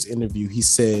Jonathan Majors' interview, he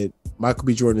said Michael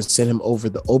B. Jordan sent him over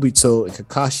the Obito and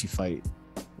Kakashi fight,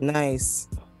 Nice.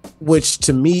 which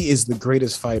to me is the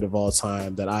greatest fight of all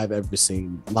time that I've ever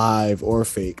seen, live or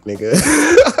fake, nigga.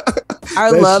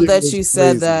 I That love shit that was you said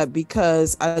crazy. that,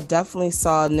 because I definitely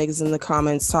saw niggas in the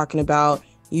comments talking about,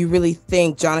 you really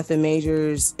think Jonathan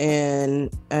Majors and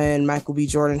Michael B.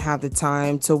 Jordan have the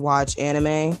time to watch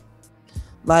anime?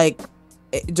 Like,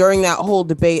 during that whole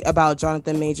debate about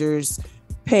Jonathan Majors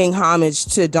paying homage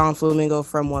to Don Flamingo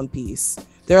from One Piece,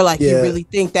 they're like, Yeah. you really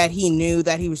think that he knew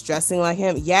that he was dressing like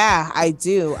him? Yeah, I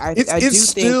do. I do It's think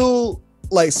still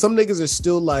like some niggas are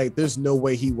still like, there's no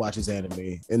way he watches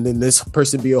anime, and then this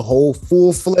person be a whole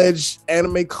full-fledged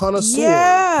anime connoisseur.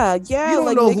 Yeah, You yeah. don't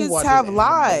Like, know who niggas watches have anime,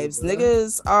 lives. bruh.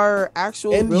 Niggas are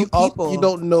actual And real people. you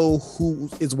don't know who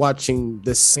is watching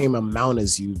the same amount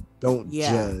as you. Don't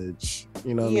Yeah. judge.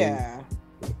 You know what I mean? Yeah.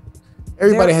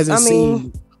 Everybody There- hasn't I mean-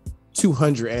 seen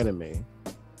 200 anime.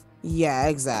 Yeah,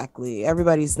 exactly.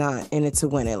 Everybody's not in it to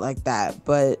win it like that,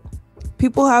 but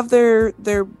people have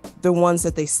the ones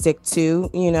that they stick to,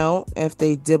 if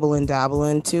they dibble and dabble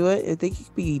into it. If they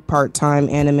could be part-time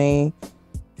anime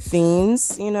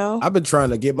fiends, I've been trying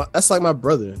to get that's like my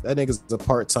brother. That nigga's a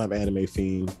part-time anime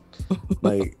fiend.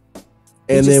 Like,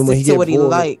 and then when he to get what he bored,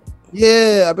 like.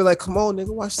 yeah, I'd be like, come on, nigga,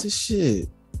 watch this shit.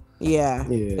 Yeah.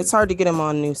 Yeah. It's hard to get them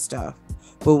on new stuff.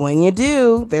 But when you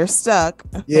do, they're stuck.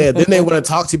 Yeah, then they want to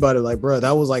talk to you about it. Like, bro,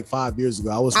 that was like 5 years ago.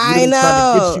 I was I really trying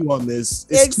to know. get you on this.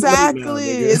 It's too late now, Exactly.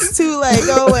 nigga. It's too late.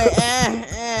 Go away.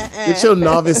 Get your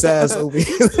novice ass over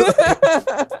here.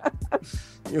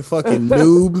 You fucking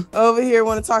noob. Over here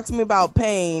want to talk to me about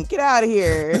pain. Get out of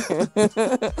here.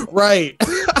 Right.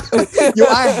 Yo,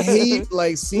 I hate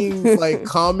like seeing like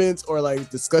comments or like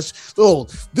discussion. Oh,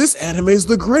 this anime is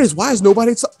the greatest. Why is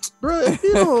nobody bro?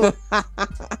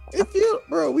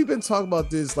 Bro, we've been talking about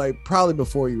this like probably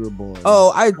before you were born.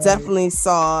 Oh, I definitely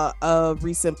saw a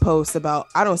recent post about,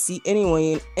 I don't see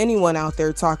anyone out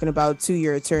there talking about To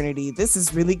Your Eternity. This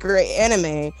is really great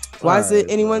anime. Why isn't Alright,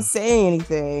 anyone bro. saying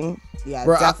anything? Yeah,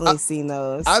 Bro, definitely seen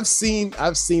those. I've seen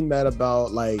that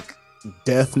about like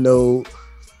Death Note.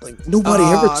 Like nobody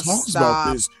ever Oh, talks stop.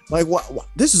 about this. Like what?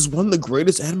 This is one of the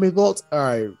greatest anime vaults. All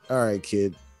right,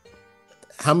 kid.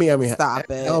 How many? Stop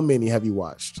it. How many have you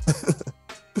watched?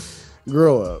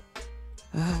 Grow up.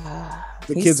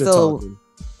 The He's kids still, are talking.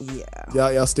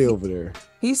 Yeah, Y'all stay over there.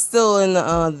 he's still in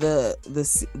the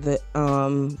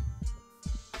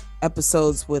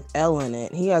episodes with L in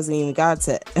it. He hasn't even got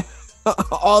to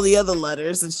all the other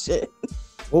letters and shit.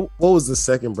 What was the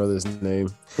second brother's name?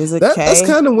 Is it That's K?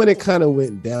 kind of when it kind of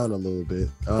went down a little bit.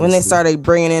 When they honestly. started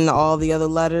bringing in all the other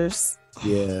letters.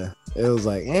 Yeah, it was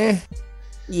like,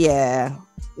 Yeah.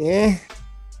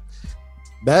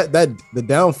 That the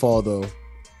downfall though,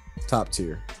 top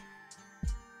tier.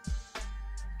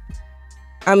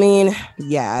 I mean,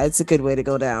 yeah, it's a good way to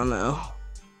go down though.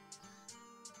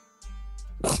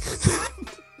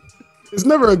 It's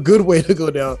never a good way to go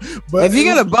down. But If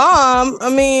you're gonna bomb, I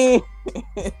mean,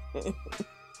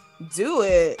 do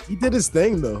it. he did his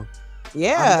thing though. I've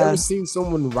Yeah. never seen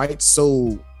someone write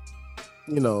so,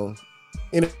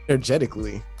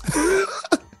 energetically.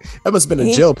 That must have been a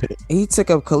He- jail pit. He took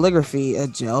up calligraphy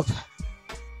at jail.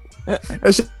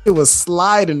 That shit was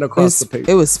sliding across the paper.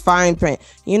 It was fine print.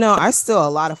 You know, I steal a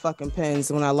lot of fucking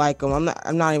pens when I like them.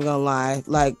 I'm not even gonna lie.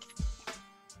 Like,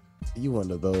 you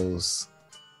one of those.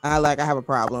 I have a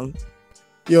problem.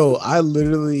 Yo, I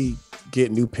literally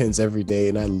get new pens every day,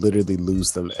 and I literally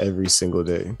lose them every single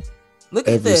day. Look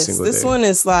at this. This one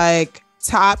is like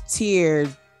top tier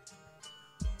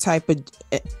type of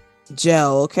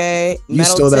gel. Okay, you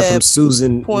metal stole that tip, from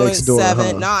Susan next door. 0.7.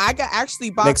 Huh? No, I actually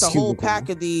bought Next the whole cubicle. pack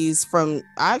of these from.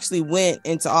 I actually went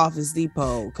into Office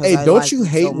Depot. Hey, I don't liked you it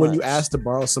hate so when you much. ask to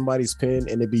borrow somebody's pen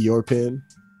and it be your pen?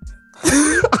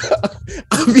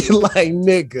 I be like,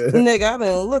 nigga, Nigga, I've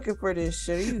been looking for this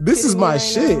shit. this is my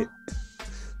shit.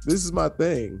 This is my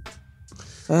thing.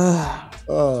 Ugh.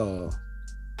 Oh,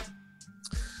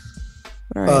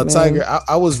 All right, Tiger,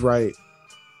 I was right.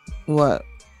 What?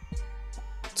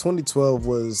 2012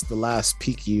 was the last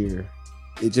peak year.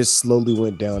 It just slowly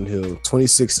went downhill.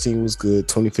 2016 was good.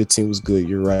 2015 was good.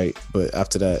 You're right. But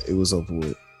after that, it was over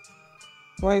with.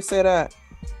 Why you say that?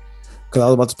 Because I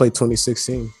was about to play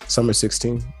 2016, summer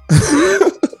 16.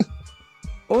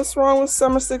 What's wrong with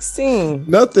Summer 16?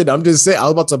 Nothing. I'm just saying I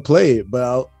was about to play it,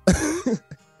 but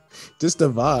just the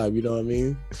vibe. You know what I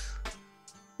mean?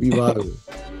 We vibing.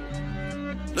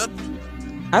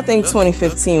 I think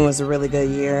 2015 was a really good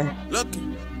year.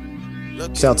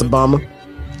 Shout out to Obama.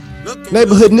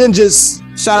 Neighborhood Ninjas.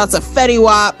 Shout out to Fetty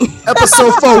Wap.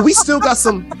 Episode 4. We still got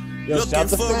some. Yo, shout out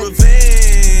to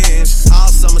Revenge. All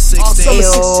summer 16. All summer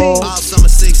 16. All summer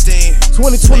 16.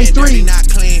 2023. Not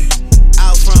clean.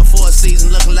 Out front for a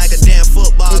season looking like a damn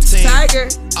football team. Tiger.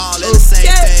 All in the same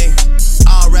thing.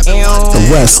 All repping one The thing.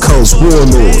 West Coast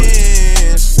Warlord.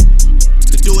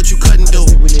 To do what you couldn't do.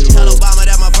 Tell Obama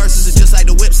that my verses are just like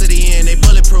the whips at the end. They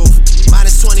bulletproof.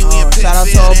 -20 we in shout out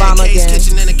to Pittsfield. Obama Case again.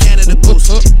 Kitchen in a Canada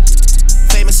boost.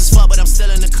 Famous as fuck, but I'm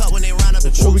still in the cut when they round up the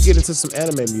Before we troops. get into some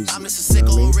anime music, I'm just a you know sicko,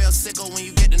 what I mean? a real sicko when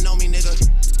you get to know me, nigga.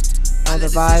 All the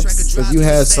vibes. Because you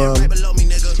had some.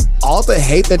 All the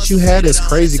hate that you had is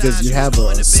crazy because you have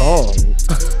a song.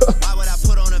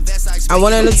 I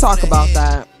wanted to talk about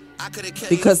that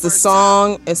because the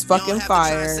song is fucking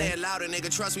fire,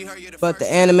 but the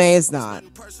anime is not.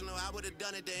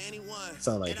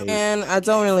 Sound like hate. And I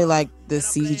don't really like the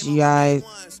CGI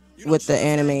with the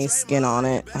anime skin on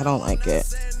it. I don't like it.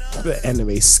 The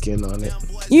anime skin on it.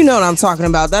 You know what I'm talking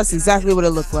about. That's exactly what it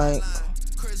looked like.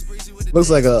 Looks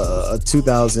like a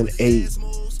 2008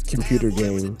 computer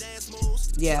game.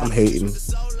 Yeah. I'm hating.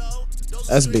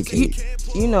 That's big hate.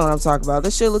 You know what I'm talking about.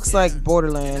 This shit looks like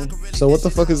Borderland. So what the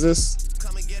fuck is this?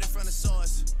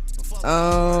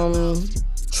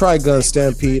 Trigun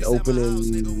Stampede opening.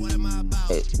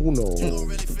 Who knows?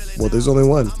 Well, there's only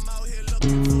one.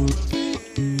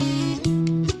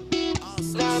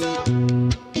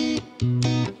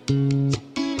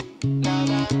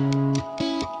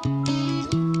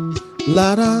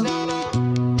 Lada.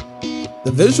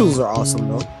 The visuals are awesome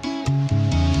though.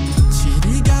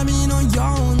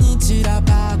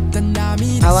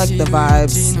 I like the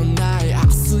vibes.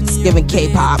 It's giving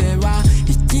K-pop. Shout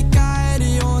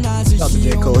out to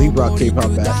J. Cole. He brought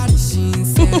K-pop back.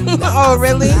 Oh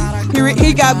really?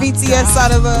 He got BTS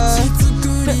out of the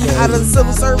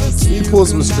civil service. He pulls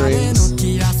some strings.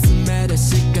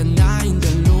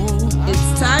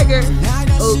 It's Tiger.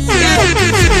 Okay.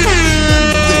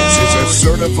 This is a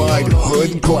certified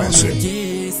hood classic.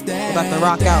 We're about to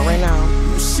rock out right now.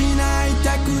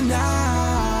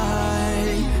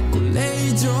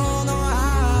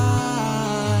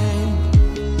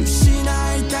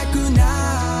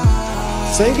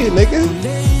 Sing it, nigga.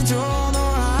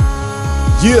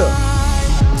 Yeah.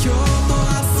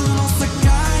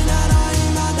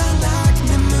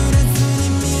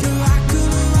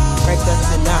 Break that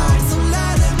shit down.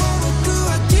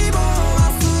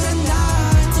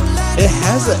 It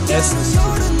has an essence to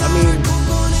it. I mean,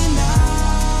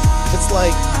 it's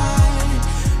like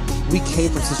we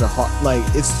came from such a hard, like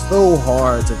it's so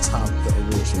hard to top the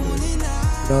original. You know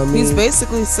what I mean? He's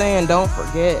basically saying, don't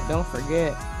forget, don't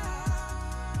forget.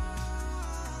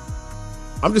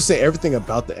 I'm just saying everything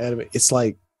about the anime. It's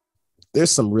like there's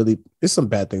some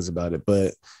bad things about it,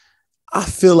 but I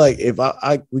feel like if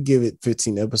we give it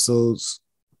 15 episodes,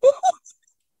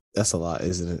 that's a lot,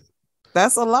 isn't it?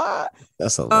 That's a lot.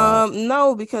 That's a lot.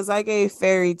 No, because I gave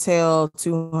Fairy Tale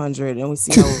 200, and we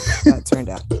see how that turned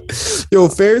out. Yo,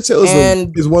 Fairy Tale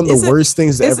And is one of the worst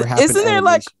things that ever happened. Isn't there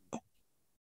like?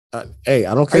 Hey,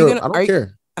 I don't care. I don't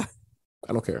care. I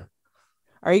don't care.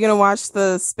 Are you gonna watch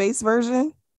the space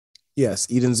version? Yes,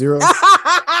 Eden Zero.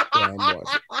 I'm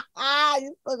watching.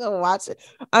 You still gonna watch it?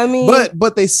 I mean,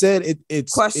 but they said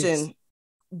it's question.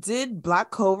 Did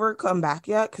Black Clover come back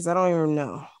yet? Because I don't even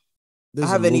know. I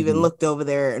haven't even looked over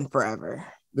there in forever.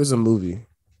 There's a movie.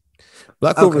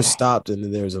 Black Clover stopped, and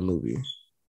then there's a movie.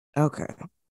 Okay.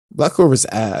 Black Clover's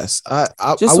ass. I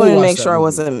just wanted to make sure I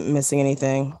wasn't missing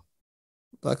anything.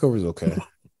 Black Clover's okay.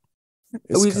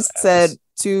 We just said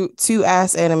two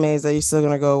ass animes that you're still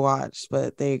gonna go watch,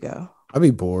 but there you go. I'd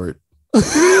be bored.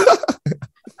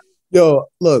 Yo,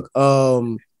 look.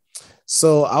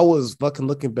 So I was fucking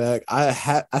looking back.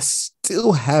 I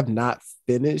still have not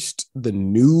finished the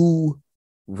new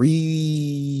redo,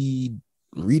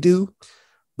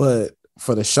 but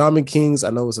for the Shaman Kings, I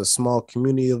know it's a small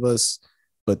community of us,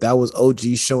 but that was OG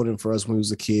shonen for us when we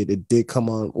was a kid. It did come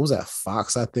on. What was that?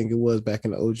 Fox, I think it was back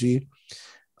in the OG.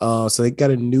 So they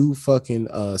got a new fucking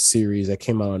series that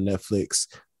came out on Netflix.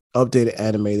 Updated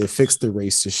anime. They fixed the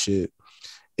racist shit.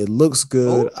 It looks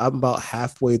good. I'm about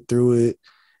halfway through it.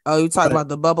 Oh, you talking about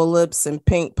the bubble lips and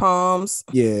pink palms?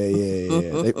 Yeah.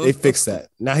 They fixed that.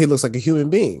 Now he looks like a human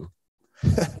being.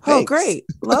 Oh, great.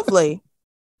 Lovely.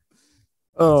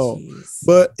 Oh, jeez.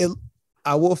 But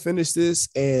I will finish this,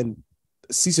 and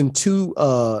season 2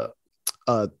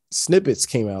 snippets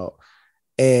came out,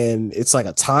 and it's like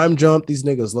a time jump. These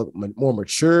niggas look more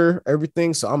mature,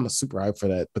 everything. So I'm super hyped for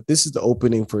that. But this is the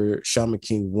opening for Shaman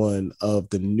King 1 of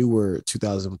the newer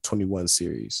 2021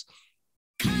 series.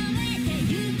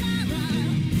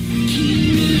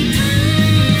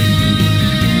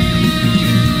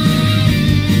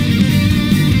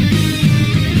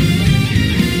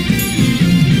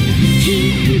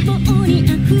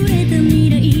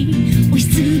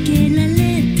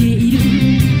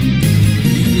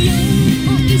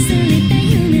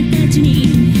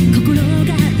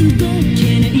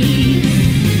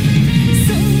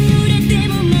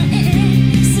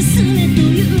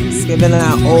 Giving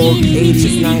that old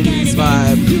 80s, 90s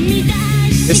vibe.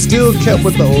 It still kept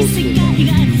with the old school.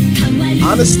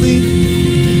 Honestly,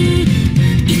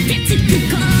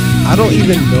 I don't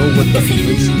even know what the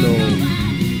original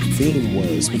theme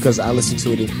was because I listened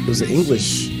to it. It was an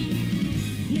English.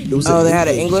 They had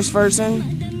an English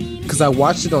version? Because I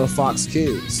watched it on Fox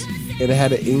Kids and it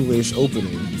had an English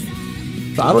opening.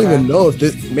 So I don't even know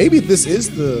if maybe this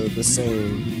is the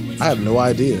same. I have no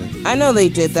idea. I know they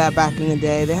did that back in the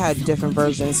day. They had different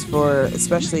versions for,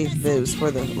 especially if it was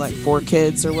for the like 4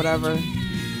 kids or whatever.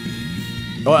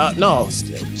 Oh no,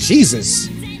 Jesus!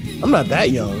 I'm not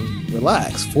that young.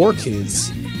 Relax. 4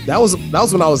 kids. That was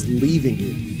when I was leaving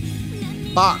it.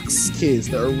 Fox Kids,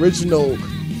 the original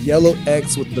yellow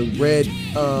X with the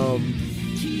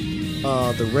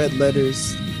red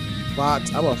letters.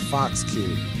 Fox. I'm a Fox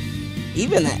kid.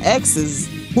 Even the X is.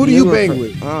 Who do you bang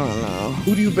with? I don't know.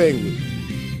 Who do you bang with?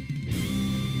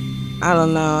 I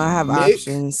don't know. I have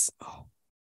options.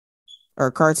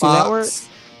 Or Cartoon Network?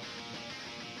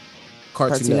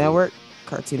 Cartoon Network?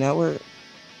 Cartoon Network?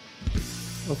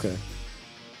 Okay.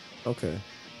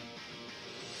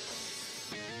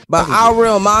 But Our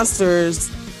Real Monsters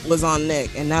was on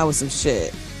Nick, and that was some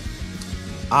shit.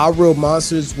 Our Real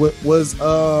Monsters was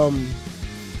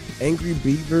Angry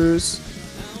Beavers.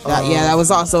 That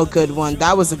was also a good one.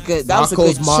 That was a good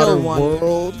chill one.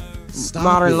 World.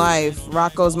 Modern Life.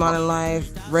 Rocko's Modern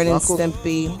Life. Ren and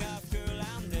Stimpy.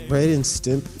 Ren and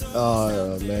Stimpy.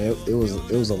 Oh man, it was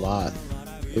a lot.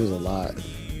 It was a lot.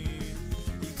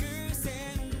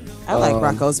 I like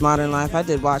Rocko's Modern Life. I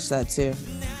did watch that too.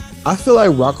 I feel like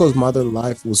Rocko's Modern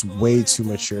Life was way too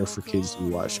mature for kids to be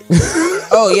watching.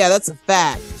 Oh yeah, that's a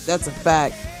fact.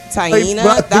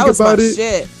 Taina, that was my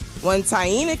shit. When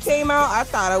Taina came out, I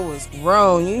thought it was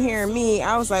grown. You hear me?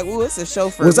 I was like, "Ooh, it's a show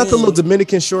for me." Was that the little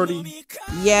Dominican shorty?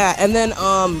 Yeah, and then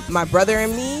My Brother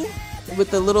and Me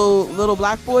with the little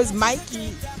black boys,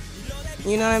 Mikey.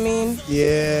 You know what I mean?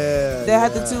 Yeah. They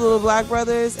had the 2 little black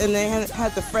brothers, and they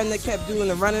had the friend that kept doing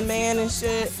the Running Man and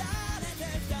shit.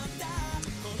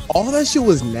 All that shit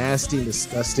was nasty and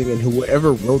disgusting, and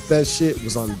whoever wrote that shit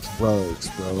was on drugs,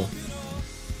 bro.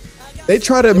 They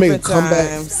try to make a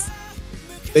comeback.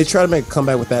 They try to make a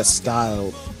comeback with that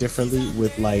style differently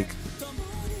with like,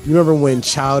 you remember when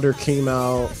Chowder came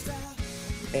out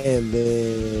and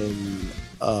then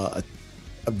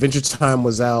Adventure Time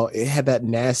was out. It had that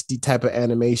nasty type of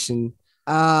animation.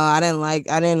 I didn't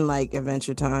like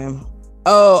Adventure Time.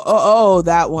 Oh,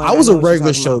 that one. I was a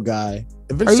regular show guy.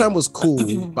 Adventure Time was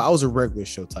cool, but I was a regular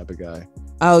show type of guy.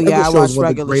 Oh yeah, I watched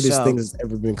regular show. The greatest thing that's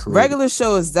ever been created. Regular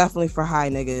show is definitely for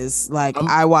high niggas. Like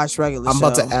I watch regular show. I'm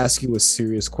about to ask you a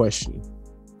serious question.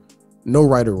 No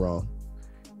right or wrong.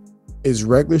 Is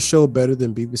regular show better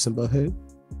than Beavis and Butthead?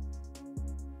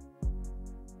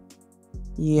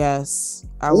 Yes,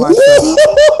 I watched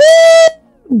it.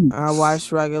 I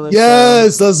watched Regular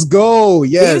Yes, Show. let's go.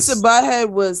 Yes. Beavis and Butthead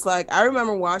was like, I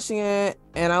remember watching it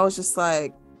and I was just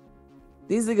like,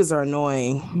 these niggas are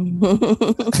annoying.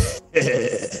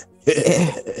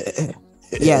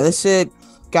 Yeah, this shit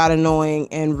got annoying,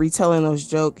 and retelling those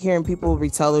jokes, hearing people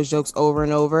retell those jokes over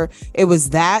and over. It was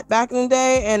that back in the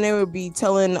day, and they would be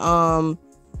telling You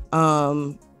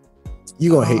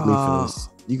gonna hate me for this.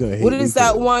 You gonna hate what me is for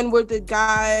that this. one with the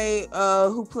guy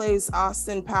who plays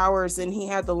Austin Powers and he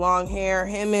had the long hair,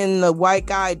 him and the white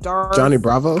guy Darth. Johnny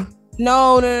Bravo?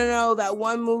 No. That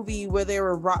one movie where they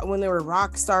were when they were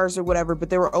rock stars or whatever, but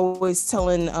they were always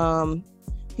telling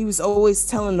he was always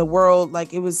telling the world,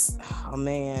 like, it was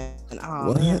man,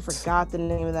 I forgot the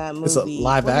name of that movie. It's a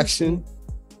live action.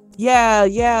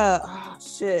 Yeah. Oh,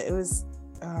 shit, it was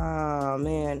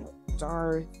man,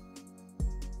 Darth.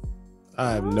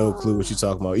 I have no clue what you're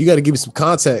talking about. You got to give me some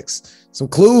context, some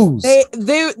clues. They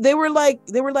were like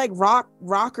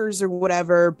rockers or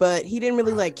whatever, but he didn't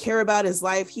really like care about his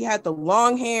life. He had the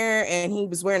long hair and he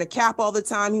was wearing a cap all the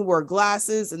time. He wore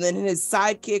glasses, and then his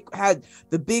sidekick had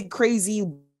the big crazy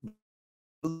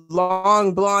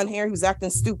long blonde hair. He was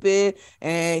acting stupid,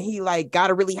 and he like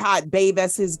got a really hot babe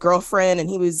as his girlfriend, and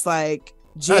he was like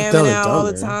jamming out all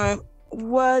the time.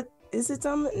 What is it?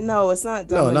 Dumb? No, it's not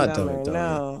Dumb and not Dumber. Dumb and Dumber.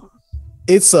 No.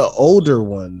 It's an older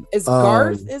one. It's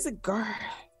Garth. Is it Garth?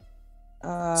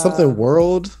 Something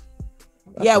World.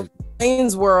 Yeah,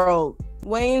 Wayne's World.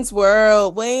 Party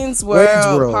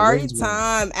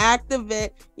time,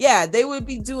 Activate. Yeah, they would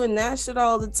be doing that shit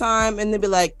all the time, and they'd be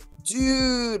like,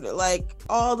 dude, like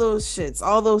all those shits,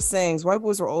 all those things. White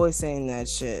boys were always saying that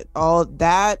shit. All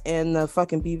that and the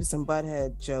fucking Beavis and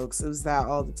Butthead jokes. It was that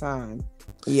all the time.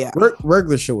 Yeah.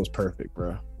 Regular Show was perfect,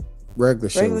 bro. Regular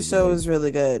Show was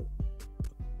really good.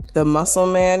 The Muscle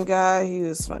Man guy, he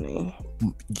was funny.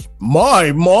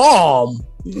 My mom.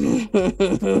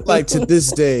 Like, to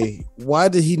this day, why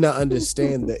did he not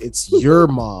understand that it's your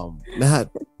mom, not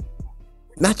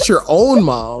your own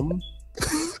mom?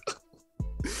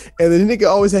 And the nigga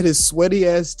always had his sweaty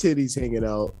ass titties hanging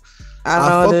out. I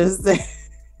don't understand.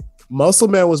 Muscle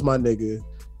Man was my nigga.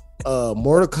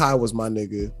 Mordecai was my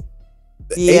nigga.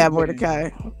 Mordecai.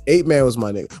 8-Man was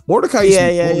my nigga. Mordecai used to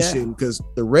be bullshitting because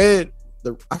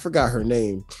I forgot her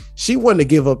name. She wanted to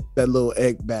give up that little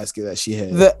egg basket that she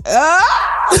had.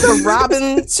 The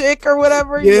Robin chick or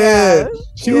whatever. Yeah.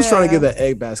 She was trying to give that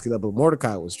egg basket up, but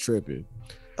Mordecai was tripping.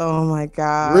 Oh my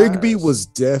god. Rigby was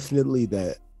definitely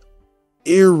that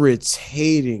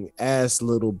irritating ass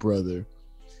little brother.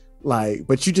 Like,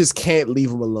 but you just can't leave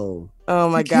him alone. Oh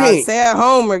my god. Stay at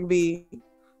home, Rigby.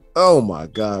 Oh my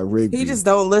god, Rigby. He just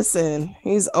don't listen.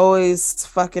 He's always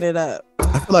fucking it up.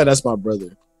 I feel like that's my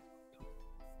brother.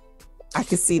 I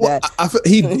can see that. I feel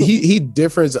he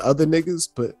differs other niggas,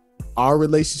 but our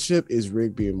relationship is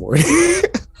Rigby and Morty.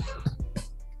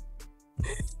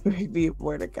 Rigby and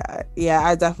Mordecai. Yeah,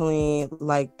 I definitely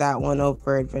like that one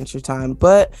over Adventure Time.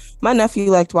 But my nephew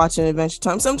liked watching Adventure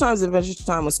Time. Sometimes Adventure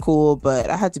Time was cool, but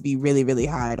I had to be really, really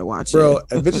high to watch it. Bro,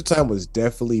 Adventure Time was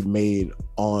definitely made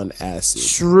on acid.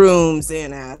 Shrooms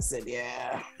and acid,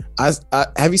 yeah. I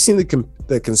have you seen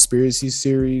the conspiracy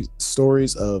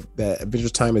stories of that Adventure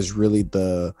Time is really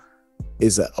a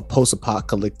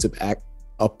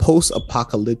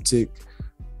post-apocalyptic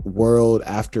world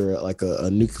after like a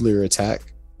nuclear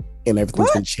attack, and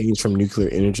everything's been changed from nuclear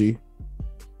energy?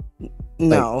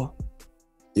 No.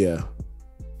 Yeah.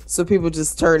 So people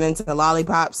just turn into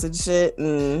lollipops and shit,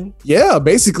 and yeah,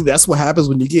 basically that's what happens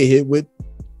when you get hit with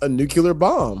a nuclear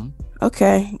bomb.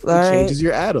 Okay, it changes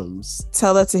your atoms.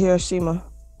 Tell that to Hiroshima.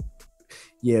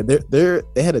 Yeah, they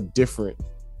had a different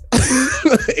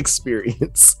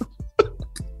experience.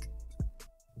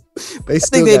 I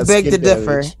think they beg to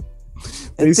differ.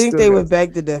 I think they would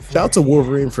beg to differ. Shout out to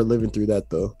Wolverine for living through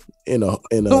that though. In a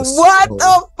what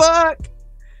the fuck?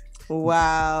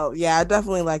 Wow. Yeah, I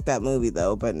definitely like that movie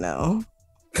though, but no.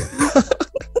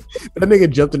 That nigga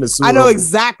jumped in the sewer. I know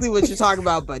exactly what you're talking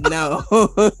about, but no.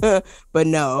 But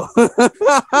no.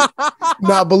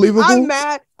 Not believable. I'm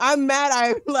mad.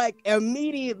 I like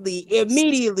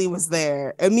immediately was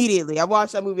there. Immediately. I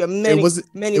watched that movie many times.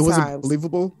 It wasn't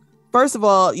believable. First of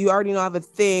all, you already know I have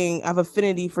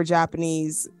affinity for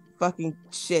Japanese fucking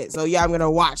shit. So yeah, I'm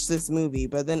gonna watch this movie.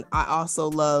 But then I also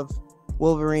love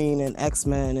Wolverine and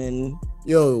X-Men and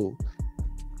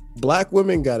black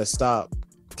women gotta stop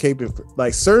caping for,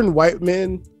 like, certain white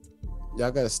men.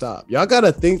 Y'all gotta stop. Y'all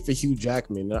gotta think for Hugh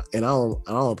Jackman, and I don't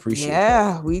appreciate that.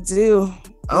 Yeah, we do.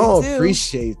 I don't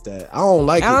appreciate that. I don't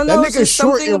like it. That nigga's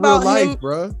short in real life,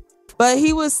 bro. But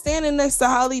he was standing next to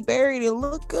Halle Berry and it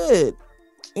looked good.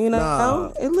 You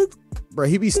know, it looked bro.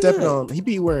 He be stepping on. He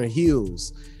be wearing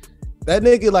heels. That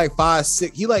nigga like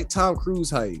 5'6". He like Tom Cruise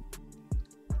height.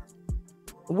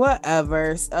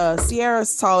 Whatever.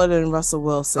 Sierra's taller than Russell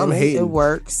Wilson. I'm hating. It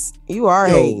works. You are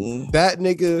hating. That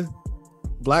nigga.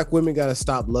 Black women gotta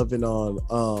stop loving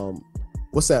on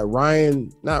what's that?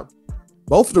 Ryan? Not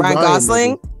both of the Ryan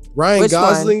Gosling. Niggas. Ryan Which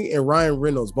Gosling one? and Ryan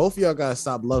Reynolds. Both of y'all gotta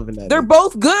stop loving that. They're nigga.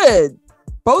 both good.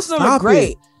 Both of them are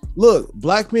great. It. Look,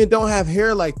 black men don't have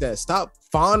hair like that. Stop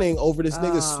fawning over this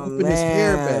nigga swooping his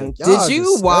hair back. Did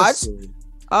you watch?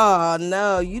 Oh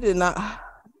no, you did not.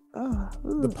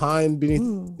 The Pine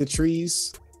Beneath the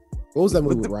Trees. What was that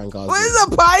movie with Ryan Gosling? What is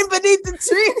a pine beneath the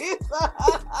trees?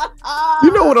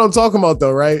 You know what I'm talking about,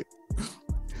 though, right?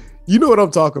 You know what I'm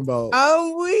talking about.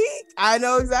 I'm weak. I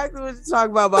know exactly what you're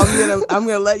talking about, but I'm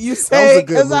gonna let you say.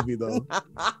 That was a good movie, though.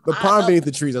 The Pine Beneath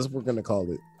the Trees. That's what we're gonna call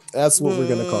it. That's what we're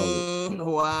gonna call it.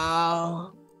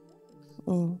 Wow.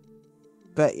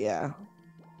 But yeah.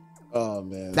 Oh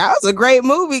man, that was a great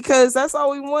movie because that's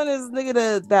all we want is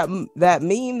nigga that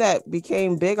meme that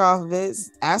became big off of it.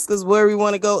 Ask us where we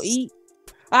want to go eat.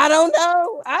 I don't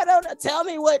know. Tell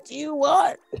me what you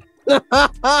want.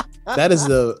 that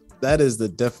is the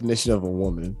definition of a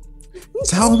woman.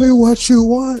 Tell me what you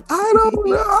want. I don't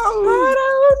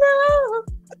know.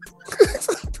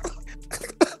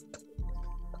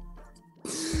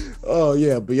 Oh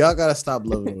yeah, but y'all gotta stop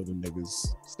loving with them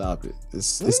niggas. Stop it.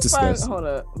 It's disgusting. Hold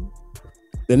up.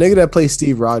 The nigga that plays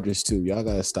Steve Rogers too. Y'all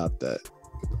gotta stop that.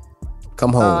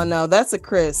 Come home. Oh no, that's a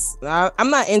Chris. I'm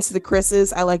not into the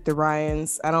Chris's. I like the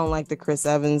Ryans. I don't like the Chris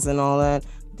Evans and all that.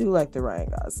 I do like the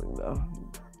Ryan Gosling though.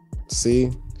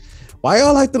 See, why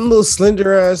y'all like them little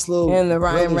slender ass little and the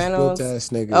Ryan Reynolds ass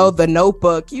niggas? Oh, The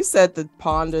Notebook. You said the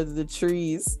pond under the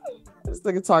trees. This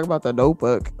nigga talking about The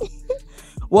Notebook.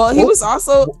 Well, he was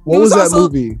also. What was that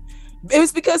movie? It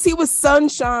was because he was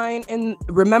Sunshine and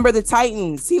Remember the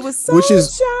Titans. He was Sunshine. Which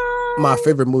is my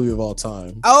favorite movie of all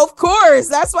time. Oh, of course.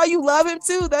 That's why you love him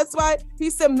too. That's why he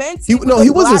cemented. He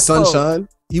wasn't Sunshine.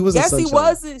 He wasn't. Yes,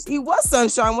 Sunshine. he was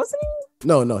Sunshine, wasn't he?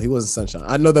 No, he wasn't Sunshine.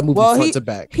 I know that movie front to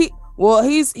back. He's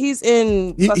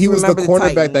in. He was the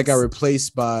cornerback that got Titans.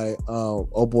 replaced by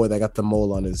oh boy, that got the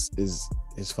mole on his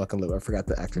fucking lip. I forgot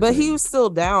the actor. But he was still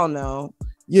down though.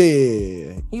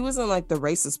 Yeah. He wasn't like the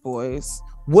racist boys.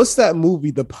 What's that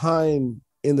movie? The Pine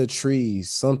in the Trees,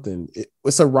 something.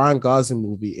 It's a Ryan Gosling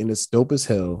movie, and it's dope as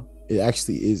hell. It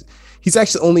actually is. He's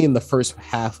actually only in the first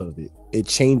half of it. It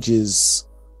changes.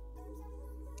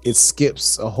 It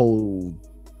skips a whole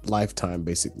lifetime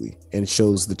basically, and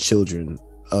shows the children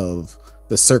of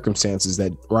the circumstances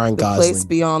that Ryan Gosling. The Place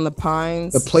Beyond the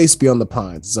Pines. The Place Beyond the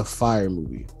Pines. It's a fire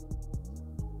movie.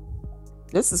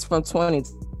 This is from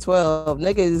 2012.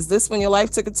 Nigga, is this when your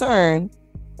life took a turn?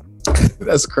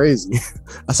 That's crazy.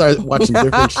 I started watching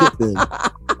different shit then.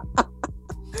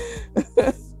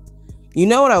 You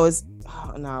know what I was?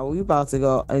 Oh, no, we about to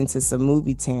go into some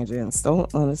movie tangents.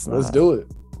 Let's do it.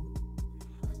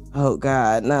 Oh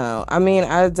God, no. I mean,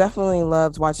 I definitely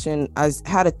loved watching. I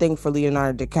had a thing for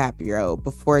Leonardo DiCaprio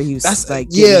before he was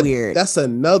getting weird. That's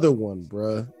another one,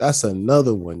 bro. That's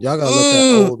another one. Y'all gotta let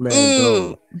that old man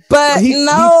go. But he's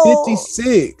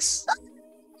 56.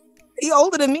 He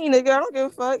older than me, nigga. I don't give a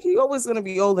fuck. He always gonna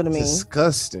be older than me.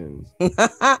 Disgusting.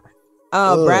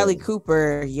 Bradley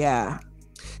Cooper, yeah.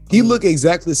 He look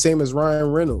exactly the same as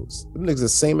Ryan Reynolds. Them niggas the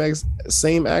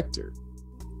same actor.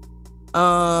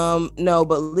 No,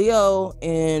 but Leo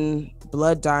in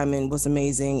Blood Diamond was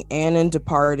amazing, and in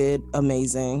Departed,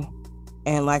 amazing.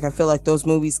 And like I feel like those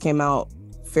movies came out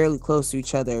fairly close to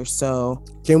each other. So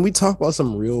can we talk about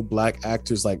some real black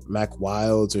actors like Mac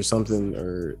Wilds or something,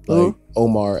 or like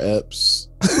Omar Epps?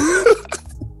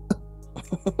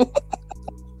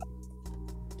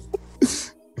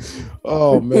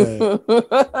 Oh man.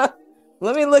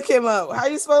 Let me look him up. How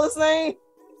you spell his name?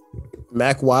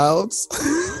 Mac Wilds.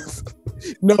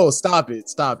 No, stop it.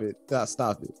 Stop it.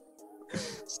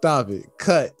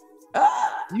 Cut.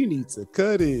 You need to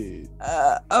cut it.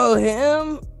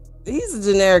 Him? He's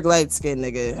a generic light skinned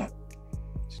nigga.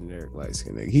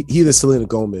 He the Selena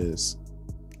Gomez.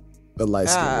 The light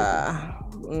skinned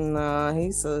nigga. Nah,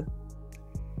 he's a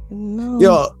no.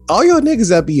 Yo, all your niggas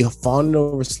that be fawning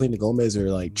over Selena Gomez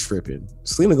are like tripping.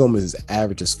 Selena Gomez is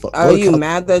average as fuck. Are you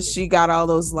mad that she got all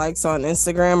those likes on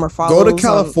Instagram or follows? Go to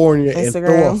California and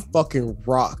throw a fucking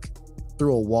rock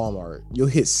through a Walmart. You'll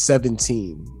hit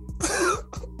 17.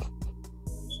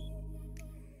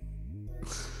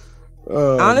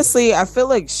 Honestly, I feel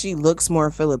like she looks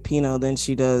more Filipino than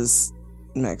she does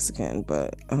Mexican,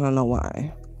 but I don't know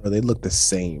why. They look the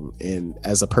same, and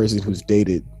as a person who's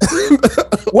dated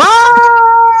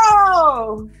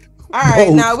wow, All right,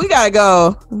 Both. now we gotta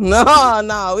go.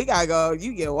 No, we gotta go.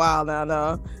 You get wild now,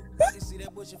 no. See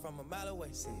that bullshit from a mile away.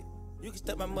 See it. You can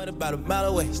step my mother about a mile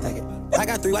away. Stack it. I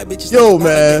got 3 white bitches. Yo,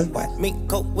 man. Mink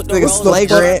coat with the Nigga rolls.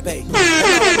 flagrant. This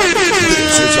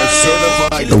is a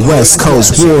certified The West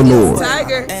Coast Warlord.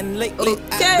 Tiger. And lately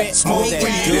Okay. I've been smoke that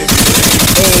weed.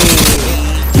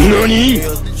 Nani?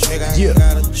 Yeah.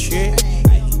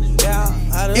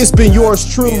 It's been yours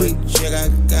truly.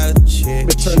 Let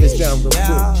me turn this down real quick.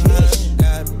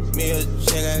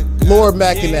 Lord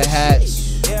Mac in the hat.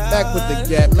 Mac with the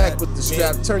gap, Mac with the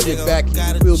strap. Turn your back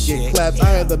and you will get clapped.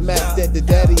 I am the Mac that the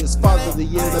daddy is father of the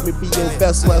year. Let me be your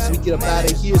vessel as we get up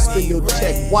out of here. Spend your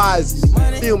check wisely.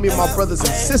 You feel me, my brothers and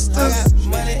sisters?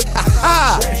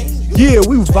 Yeah,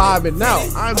 we vibing now.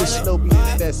 I'm the Shinobi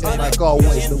that's in like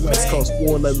always the West Coast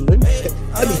Warlord.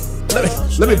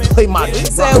 Let me play my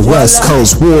said The West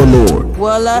Coast Warlord.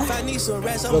 Walla.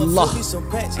 Wallahi.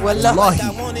 Wallahi.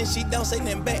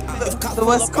 The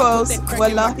West Coast.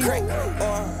 Wallahi.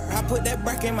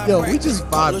 Yo, we just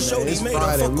vibing, man. It's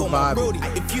Friday, we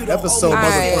vibing. Episode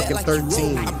motherfucking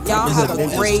 13. Y'all have a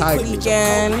great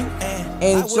weekend.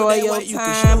 Enjoy your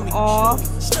time off.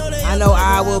 I know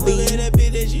I will be.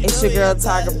 It's your girl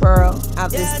Tiger Pearl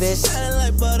out this bitch.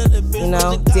 You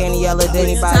know, Daniela,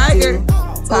 Denny Badu,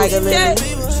 Tiger Lily,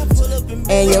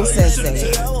 and your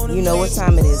sensei. You know what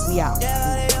time it is. We out.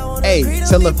 Hey,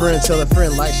 tell a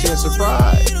friend, like, share, and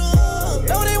subscribe.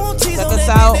 Check us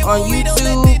out on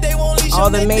YouTube, all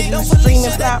the major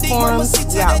streaming platforms.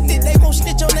 We out here.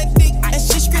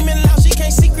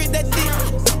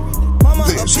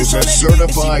 This is a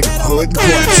certified hood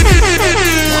classic.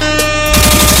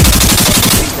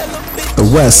 The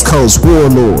West Coast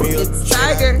Warlord. It's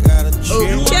Tiger.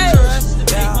 Okay.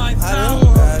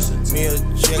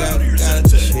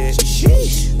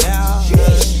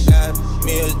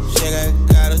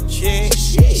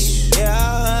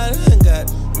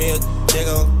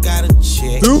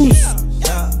 Deuce.